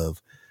sort of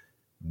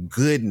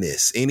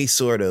goodness, any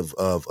sort of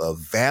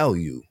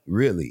value,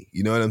 really.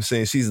 You know what I'm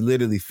saying? She's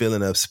literally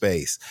filling up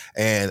space.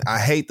 And I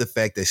hate the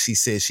fact that she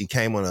said she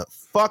came on a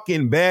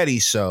fucking baddie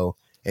show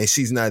and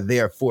she's not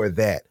there for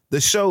that.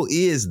 The show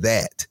is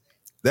that.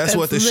 That's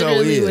what the show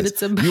is. What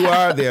it's about. You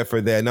are there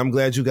for that. And I'm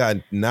glad you got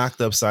knocked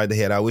upside the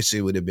head. I wish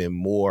it would have been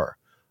more.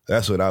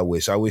 That's what I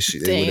wish. I wish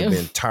it would have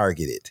been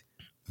targeted.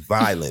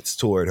 Violence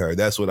toward her.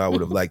 That's what I would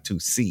have liked to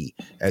see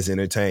as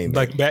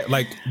entertainment.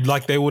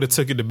 Like they would have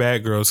took it to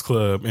Bad Girls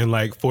Club and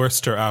like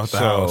forced her out the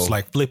house,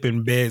 like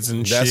flipping beds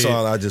and shit. That's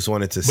all I just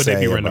wanted to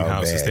say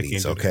about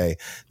baddies. Okay,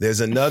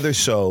 there's another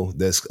show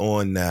that's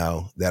on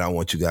now that I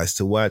want you guys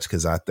to watch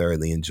because I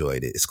thoroughly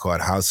enjoyed it. It's called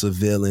House of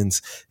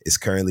Villains. It's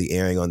currently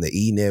airing on the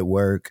E!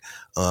 Network.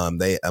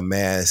 They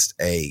amassed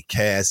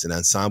an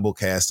ensemble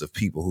cast of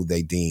people who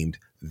they deemed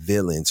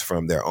villains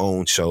from their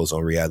own shows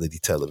on reality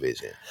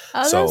television.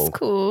 Oh, so that's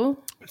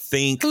cool.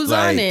 Who's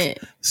on it?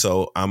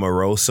 So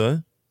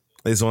Omarosa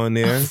is on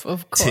there.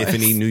 Of course.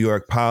 Tiffany New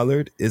York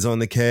Pollard is on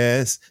the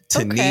cast.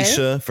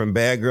 Tanisha from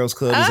Bad Girls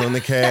Club is on the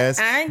cast.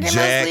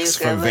 Jax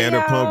from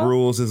Vanderpump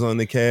Rules is on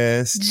the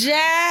cast.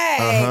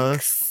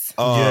 Jax.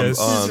 Yes. This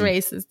is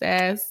racist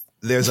ass.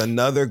 There's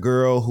another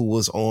girl who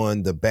was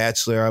on The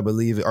Bachelor, I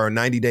believe, or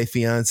 90 Day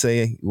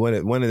Fiance. One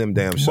of them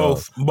damn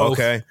shows. Both.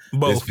 Okay.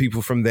 Both. There's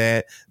people from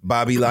that.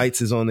 Bobby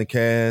Lights is on the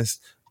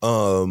cast.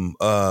 Who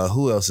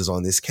else is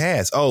on this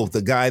cast? Oh,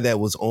 the guy that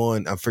was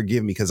on,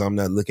 forgive me because I'm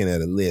not looking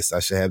at a list. I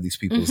should have these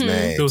people's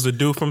names. There was a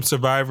dude from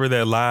Survivor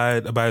that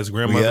lied about his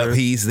grandmother. Yep,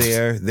 he's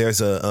there.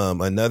 There's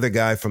another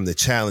guy from The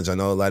Challenge. I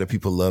know a lot of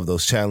people love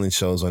those challenge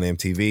shows on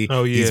MTV.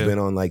 Oh, yeah. He's been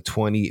on like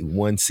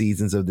 21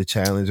 seasons of The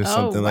Challenge or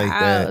something like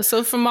that.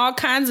 So from all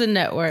kinds of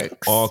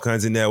networks. All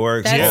kinds of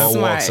networks. That's all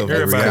walks of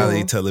smart.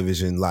 reality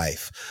television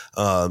life.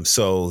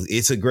 So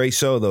it's a great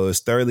show though.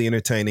 It's thoroughly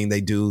entertaining. They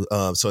do,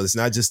 so it's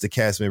not just the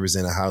cast members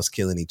in a house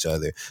killing each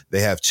other.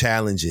 They have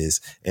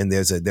challenges, and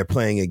they're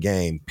playing a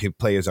game.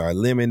 Players are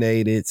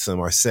eliminated, some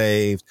are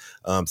saved.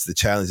 So the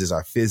challenges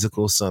are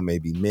physical, some may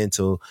be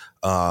mental,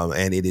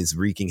 and it is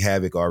wreaking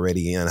havoc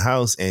already in the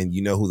house. And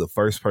you know who the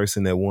first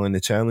person that won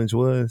the challenge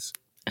was?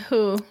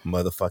 Who?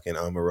 Motherfucking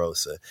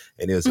Omarosa.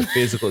 And it was a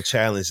physical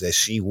challenge that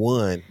she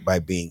won by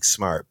being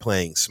smart,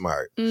 playing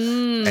smart.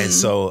 And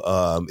so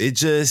it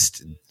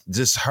just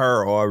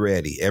her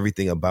already,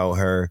 everything about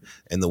her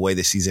and the way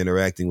that she's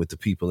interacting with the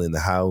people in the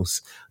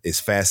house is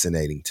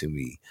fascinating to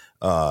me.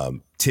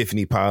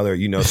 Tiffany Pollard,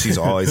 you know, she's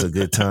always a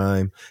good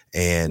time.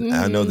 And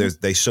I know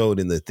they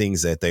showed in the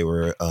things that they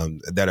were,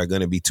 that are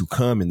going to be to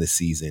come in the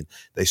season,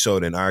 they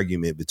showed an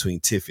argument between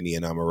Tiffany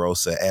and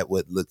Omarosa at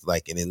what looked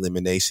like an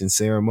elimination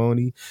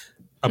ceremony.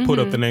 I put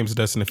up the names,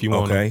 Dustin, if you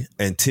want. Okay.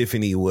 And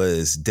Tiffany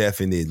was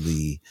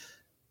definitely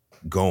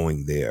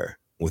going there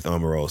with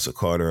Omarosa,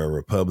 called her a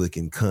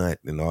Republican cunt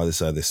and all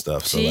this other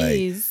stuff. So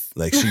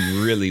like she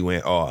really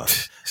went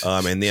off.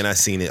 And then I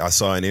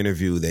saw an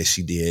interview that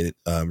she did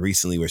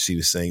recently where she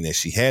was saying that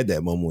she had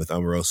that moment with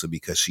Omarosa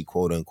because she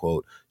quote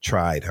unquote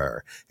tried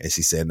her. And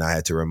she said, and I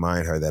had to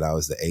remind her that I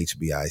was the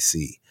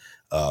HBIC.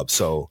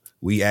 So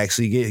we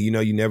actually get, you know,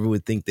 you never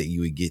would think that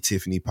you would get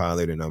Tiffany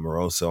Pollard and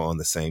Omarosa on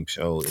the same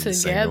show in the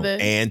same room,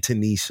 and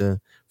Tanisha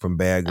from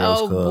Bad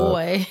Girls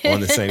Club on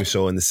the same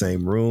show in the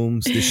same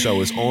rooms. This show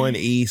is on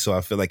E, so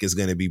I feel like it's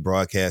going to be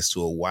broadcast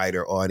to a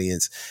wider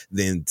audience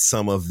than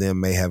some of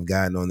them may have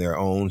gotten on their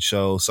own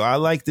show. So I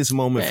like this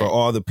moment for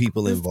all the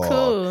people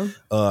involved.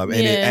 Cool. And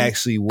it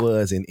actually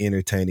was an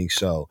entertaining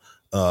show.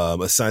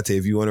 Asante,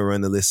 if you want to run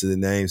the list of the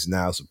names,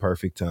 now's the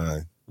perfect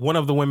time. One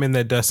of the women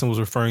that Dustin was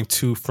referring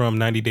to from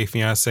 90 Day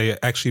Fiancé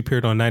actually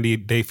appeared on 90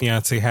 Day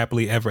Fiancé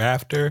Happily Ever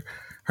After.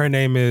 Her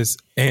name is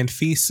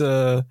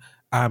Anfisa.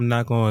 I'm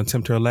not going to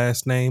attempt her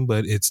last name,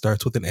 but it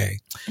starts with an A.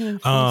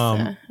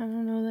 I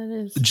don't know what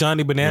that is.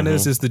 Johnny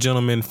Bananas is the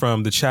gentleman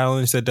from the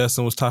challenge that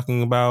Dustin was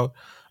talking about.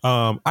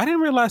 I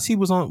didn't realize he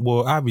was on,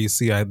 well,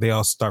 obviously they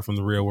all start from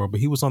the Real World, but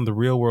he was on the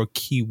Real World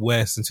Key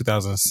West in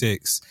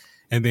 2006.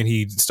 And then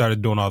he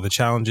started doing all the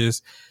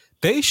challenges.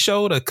 They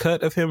showed a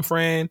cut of him,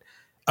 Fran.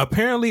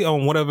 Apparently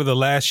on whatever the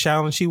last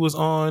challenge he was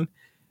on,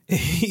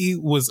 he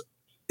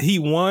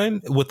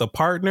won with a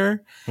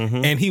partner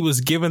and he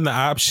was given the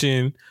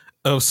option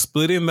of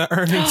splitting the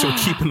earnings or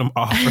keeping them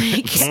off.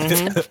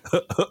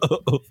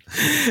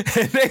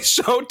 And they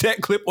showed that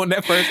clip on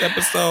that first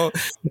episode.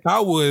 I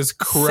was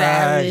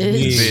crying.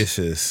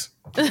 Vicious.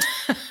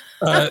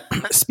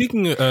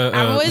 Speaking of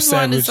I've always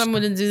wanted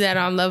someone to do that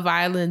on Love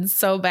Island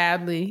so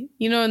badly.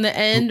 You know, in the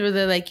end where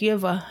they're like, you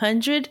have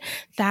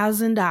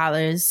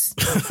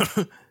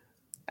 $100,000.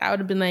 I would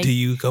have been like, do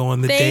you go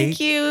on the date? Thank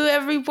you,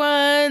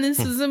 everyone. This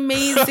is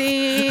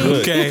amazing.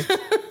 Okay.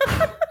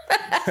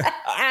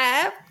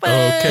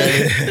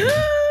 Okay.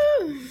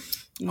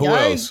 Who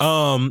else?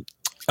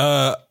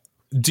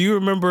 Do you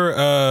remember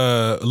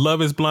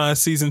Love Is Blind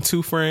season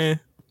 2, friend?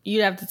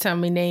 You'd have to tell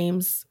me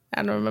names.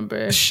 I don't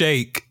remember.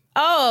 Shake.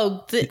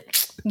 Oh,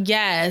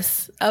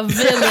 yes, a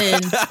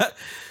villain.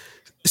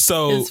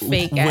 So his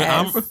fake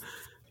ass.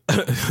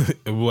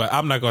 Well,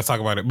 I'm not going to talk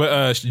about it,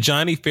 but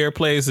Johnny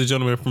Fairplay is the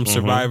gentleman from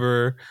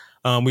Survivor.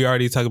 We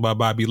already talked about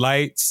Bobby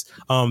Lights.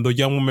 The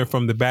young woman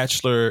from The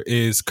Bachelor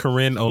is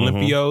Corinne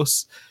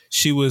Olympios.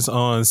 She was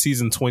on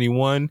season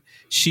 21.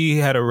 She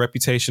had a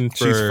reputation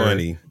for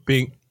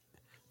being.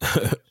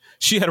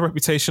 She had a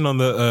reputation on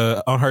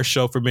her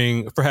show for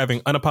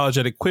having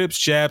unapologetic quips,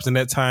 jabs, and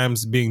at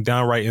times being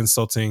downright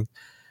insulting.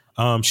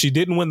 She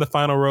didn't win the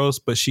final rose,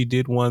 but she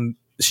did win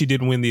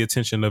the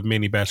attention of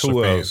many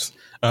Bachelor fans.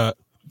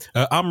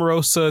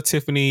 Omarosa,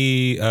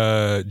 Tiffany,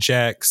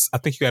 Jax. I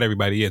think you got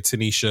everybody. Yeah,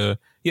 Tanisha.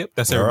 Yep,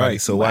 that's everybody. All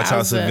right, so Watch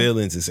House of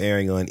Villains is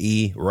airing on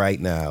E right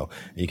now.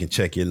 You can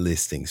check your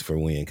listings for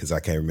when, because I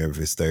can't remember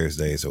if it's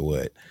Thursdays or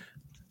what.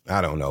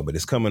 I don't know, but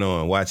it's coming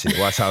on. Watch it.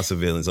 Watch House of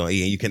Villains on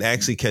E. And you can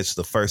actually catch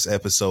the first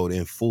episode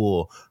in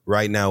full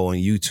right now on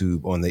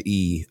YouTube, on the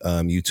E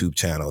YouTube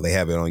channel. They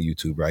have it on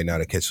YouTube right now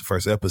to catch the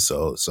first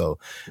episode. So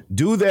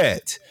do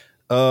that.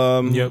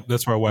 Yep,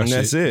 that's where I watched it.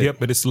 That's it. Yep,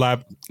 but it's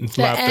live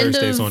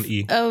Thursdays on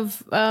E.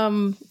 Of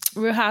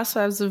Real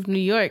Housewives of New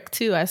York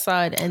too. I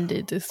saw it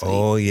ended this week.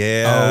 Oh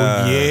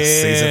yeah.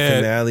 Season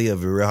finale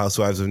of Real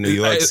Housewives of New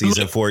York,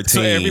 season 14.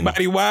 So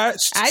everybody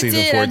watched? I season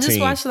did. 14. I just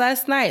watched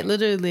last night,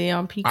 literally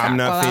on Peacock. I'm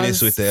not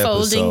finished with the episode.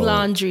 Folding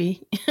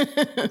laundry.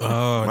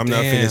 I'm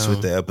not finished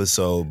with the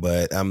episode,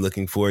 but I'm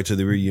looking forward to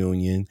the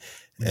reunion.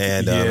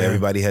 And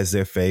everybody has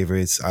their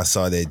favorites. I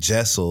saw that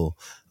Jessel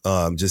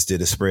just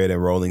did a spread in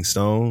Rolling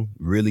Stone.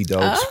 Really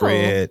dope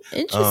spread.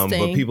 Interesting.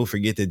 But people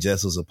forget that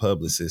Jessel's a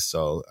publicist.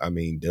 So, I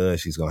mean,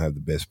 she's going to have the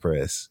best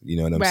press. You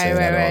know what I'm saying?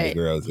 Right.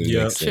 All the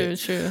girls.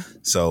 True.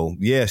 So,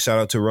 yeah, shout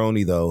out to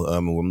Roni, though.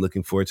 I'm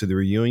looking forward to the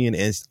reunion.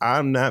 And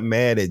I'm not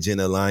mad at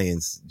Jenna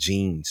Lyons'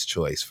 Jean's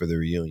choice for the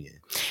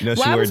reunion. You know,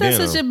 Why was that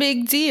such a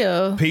big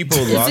deal?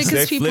 People lost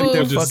their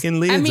fucking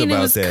lids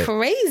about that. it was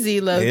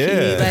crazy, low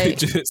key. Like,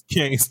 just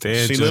can't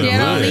stand she Jenna. She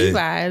had on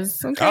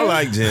Levi's. Okay. I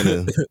like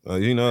Jenna.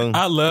 You know,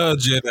 I love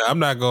Jenna. I'm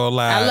not gonna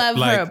lie. I love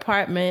her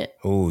apartment.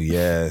 Oh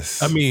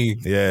yes. I mean,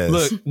 yes.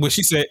 Look, when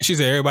she said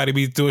everybody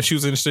be doing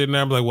shoes and shit, and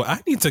I'm like, well, I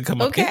need to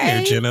come up in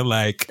there, Jenna.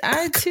 Like,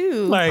 I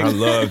too. Like, I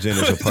love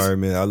Jenna's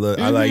apartment. I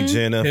like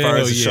Jenna. As far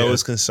as the show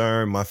is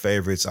concerned, my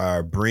favorites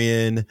are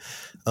Brynn,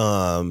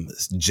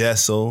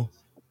 Jessel,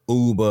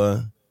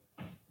 Uba,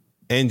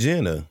 and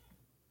Jenna.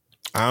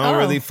 I don't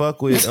really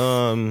fuck with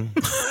I don't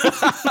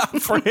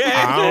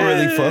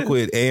really fuck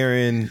with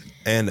Aaron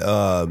and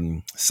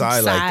Psy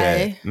like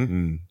that.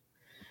 Mm-mm.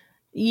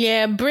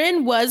 Yeah,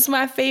 Brynn was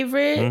my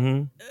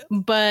favorite,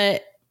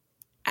 but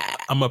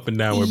I'm up and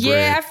down with Brynn.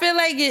 Yeah, I feel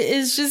like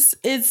it's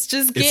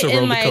just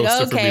getting like,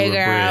 okay,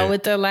 girl,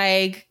 with the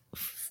like,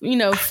 you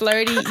know,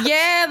 flirty.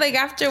 Yeah, like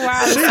after a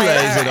while, she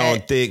lays it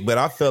on thick, but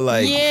I feel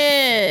like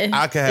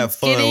I can have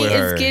fun with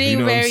her. It's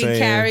getting very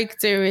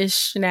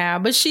characterish now,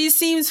 but she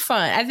seems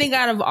fun. I think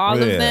out of all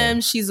of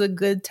them, she's a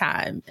good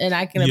time, and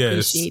I can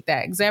appreciate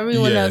that because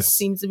everyone else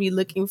seems to be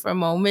looking for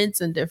moments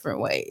in different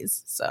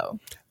ways. So.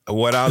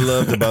 What I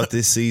loved about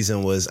this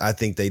season was I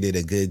think they did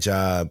a good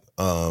job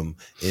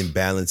in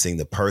balancing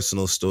the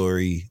personal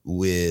story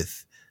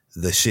with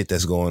the shit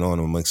that's going on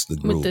amongst the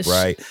group,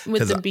 right?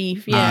 With the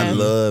beef, I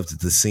loved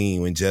the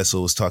scene when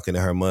Jessel was talking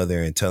to her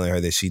mother and telling her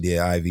that she did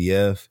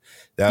IVF.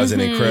 That was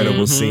an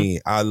incredible scene.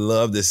 I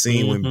love the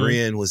scene when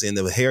Brynn was in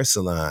the hair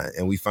salon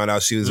and we found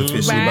out she was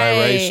officially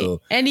biracial.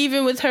 And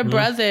even with her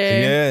brother.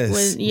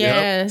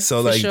 Yes.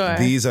 So like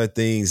these are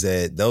things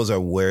that those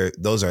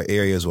are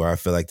areas where I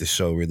feel like the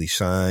show really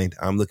shined.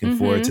 I'm looking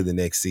forward to the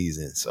next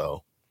season.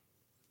 So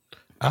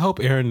I hope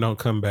Erin don't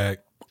come back.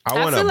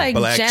 I feel like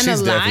Jenna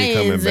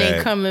Lyons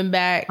ain't coming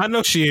back. I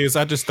know she is.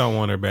 I just don't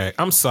want her back.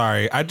 I'm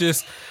sorry. I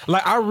just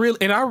like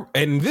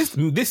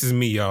this is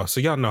me, y'all.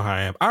 So y'all know how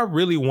I am. I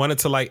really wanted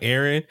to like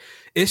Erin.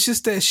 It's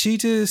just that she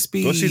just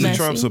be. Well, she's a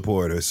Trump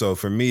supporter, so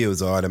for me it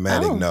was an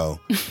automatic no.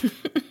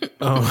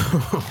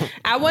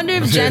 I wonder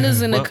if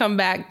Jenna's gonna come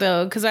back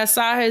though, because I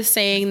saw her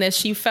saying that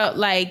she felt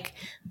like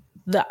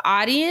the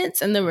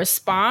audience and the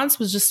response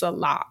was just a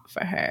lot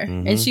for her.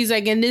 And she's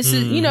like, and this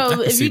is, you know,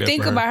 if you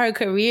think about her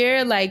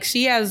career, like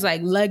she has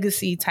like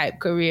legacy type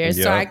career.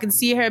 So I can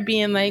see her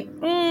being like,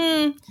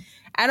 I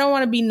don't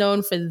want to be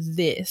known for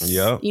this.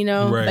 You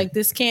know, like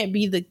this can't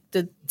be the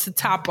to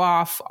top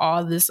off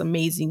all this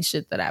amazing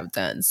shit that I've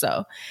done.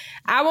 So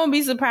I won't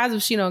be surprised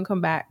if she don't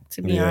come back,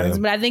 to be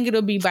honest. But I think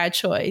it'll be by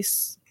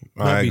choice.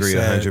 I agree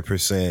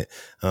 100%.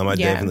 I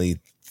definitely,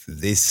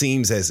 it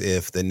seems as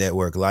if the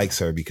network likes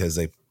her because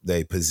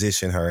they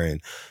position her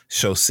and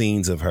show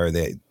scenes of her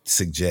that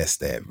suggest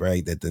that,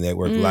 right? That the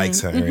network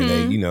likes her and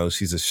they, you know,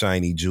 she's a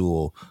shiny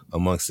jewel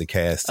amongst the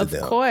cast of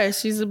them. Of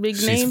course, she's a big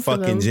name She's for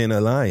fucking them.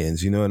 Jenna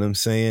Lyons, you know what I'm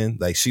saying?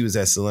 Like she was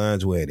at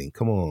Solange's wedding.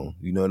 Come on,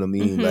 you know what I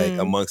mean? Like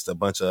amongst a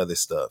bunch of other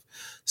stuff.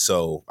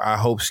 So I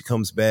hope she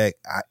comes back.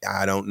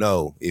 I don't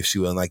know if she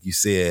will. Like you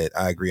said,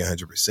 I agree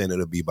 100%.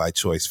 It'll be by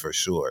choice for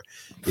sure.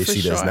 If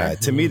she does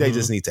not. To me, they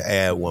just need to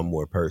add one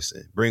more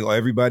person. Bring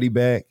everybody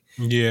back.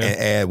 And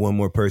add one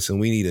more person.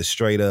 We need a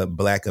straight up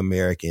Black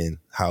American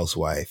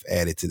housewife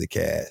added to the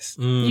cast.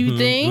 You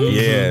think?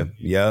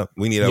 Yeah.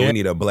 We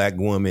need a Black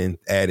woman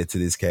added to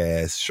this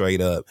cast straight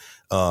up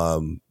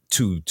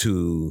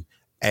to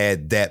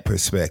add that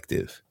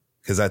perspective.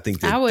 Because I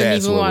think I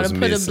wouldn't even want to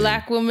put a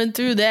Black woman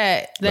through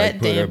that like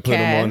damn put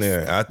them on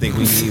there. I think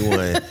we need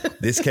one.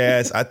 This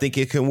cast, I think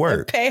it can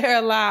work. Pay her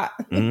a lot.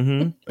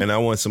 And I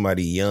want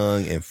somebody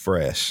young and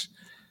fresh.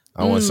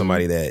 I want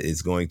somebody that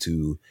is going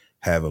to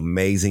have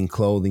amazing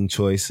clothing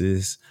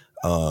choices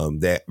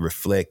that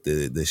reflect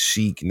the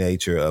chic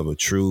nature of a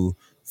true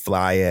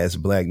fly ass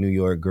Black New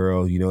York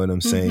girl. You know what I'm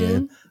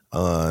saying?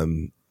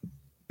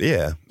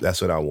 Yeah,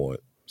 that's what I want.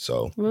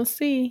 So we'll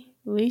see.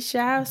 We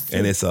shall see.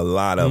 And it's a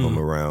lot of them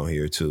around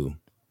here too.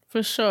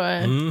 For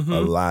sure. A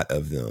lot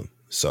of them.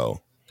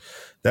 So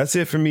that's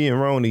it for me and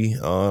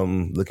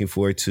Roni. Looking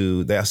forward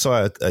to that. I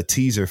saw a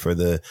teaser for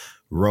the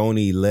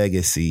Roni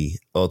Legacy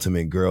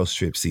Ultimate Girls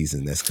Trip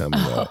season that's coming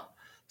up.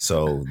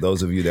 So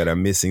those of you that are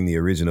missing the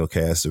original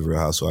cast of Real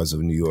Housewives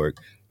of New York,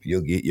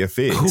 you'll get your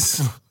fix.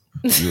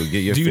 You'll get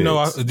your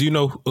fix. Do you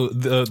know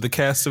the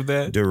cast of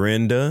that?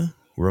 Dorinda,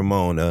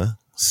 Ramona,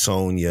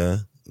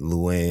 Sonia,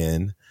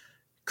 Luann,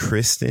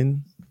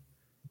 Kristen,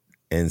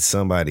 and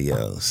somebody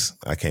else.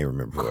 I can't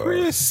remember.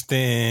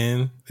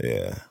 Kristen.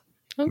 Yeah.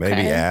 Okay.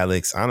 Maybe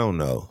Alex. I don't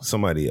know.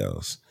 Somebody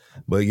else.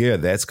 But yeah,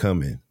 that's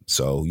coming.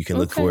 So you can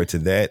look forward to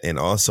that. And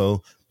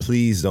also,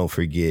 please don't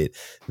forget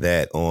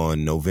that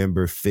on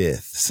November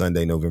 5th,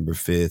 Sunday, November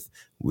 5th,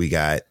 we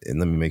got, and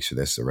let me make sure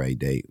that's the right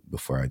date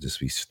before I just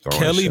be throwing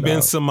Kelly shit Ben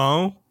out.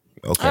 Simone.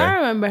 Okay. I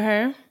remember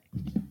her.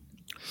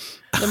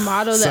 The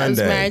model that was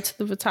married to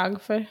the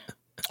photographer.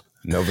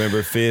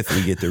 November 5th,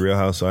 we get the Real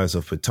Housewives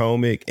of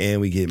Potomac and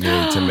we get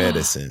Married to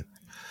Medicine.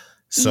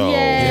 So,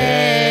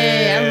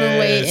 yay, I've been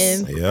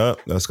waiting. Yep,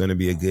 that's going to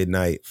be a good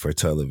night for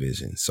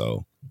television.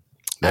 So,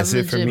 that's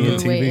it for me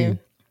and TV.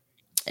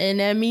 And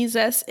that means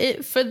that's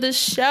it for the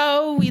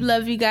show. We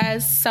love you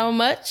guys so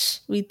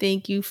much. We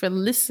thank you for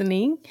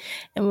listening,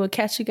 and we'll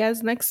catch you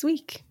guys next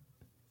week.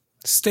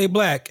 Stay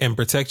black and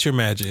protect your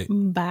magic.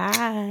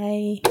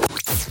 Bye.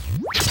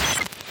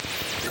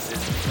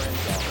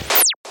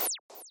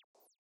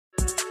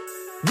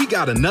 We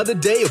got another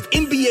day of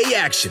NBA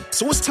action,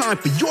 so it's time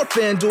for your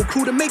FanDuel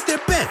crew to make their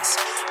bets.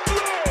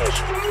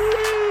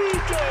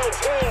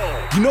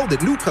 You know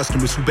that new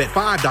customers who bet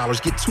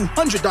 $5 get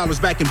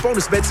 $200 back in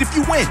bonus bets if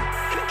you win.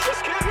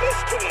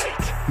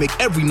 Make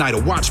every night a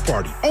watch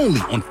party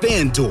only on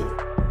FanDuel.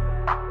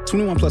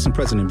 21 plus and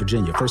present in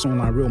Virginia. First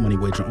online real money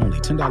wager only.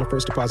 $10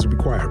 first deposit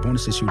required.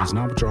 Bonus issued is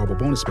non-withdrawable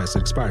bonus bets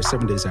that expires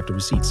 7 days after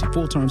receipt. See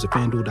full terms at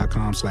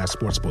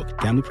FanDuel.com/sportsbook.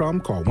 Gambling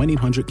problem? Call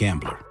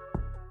 1-800-GAMBLER.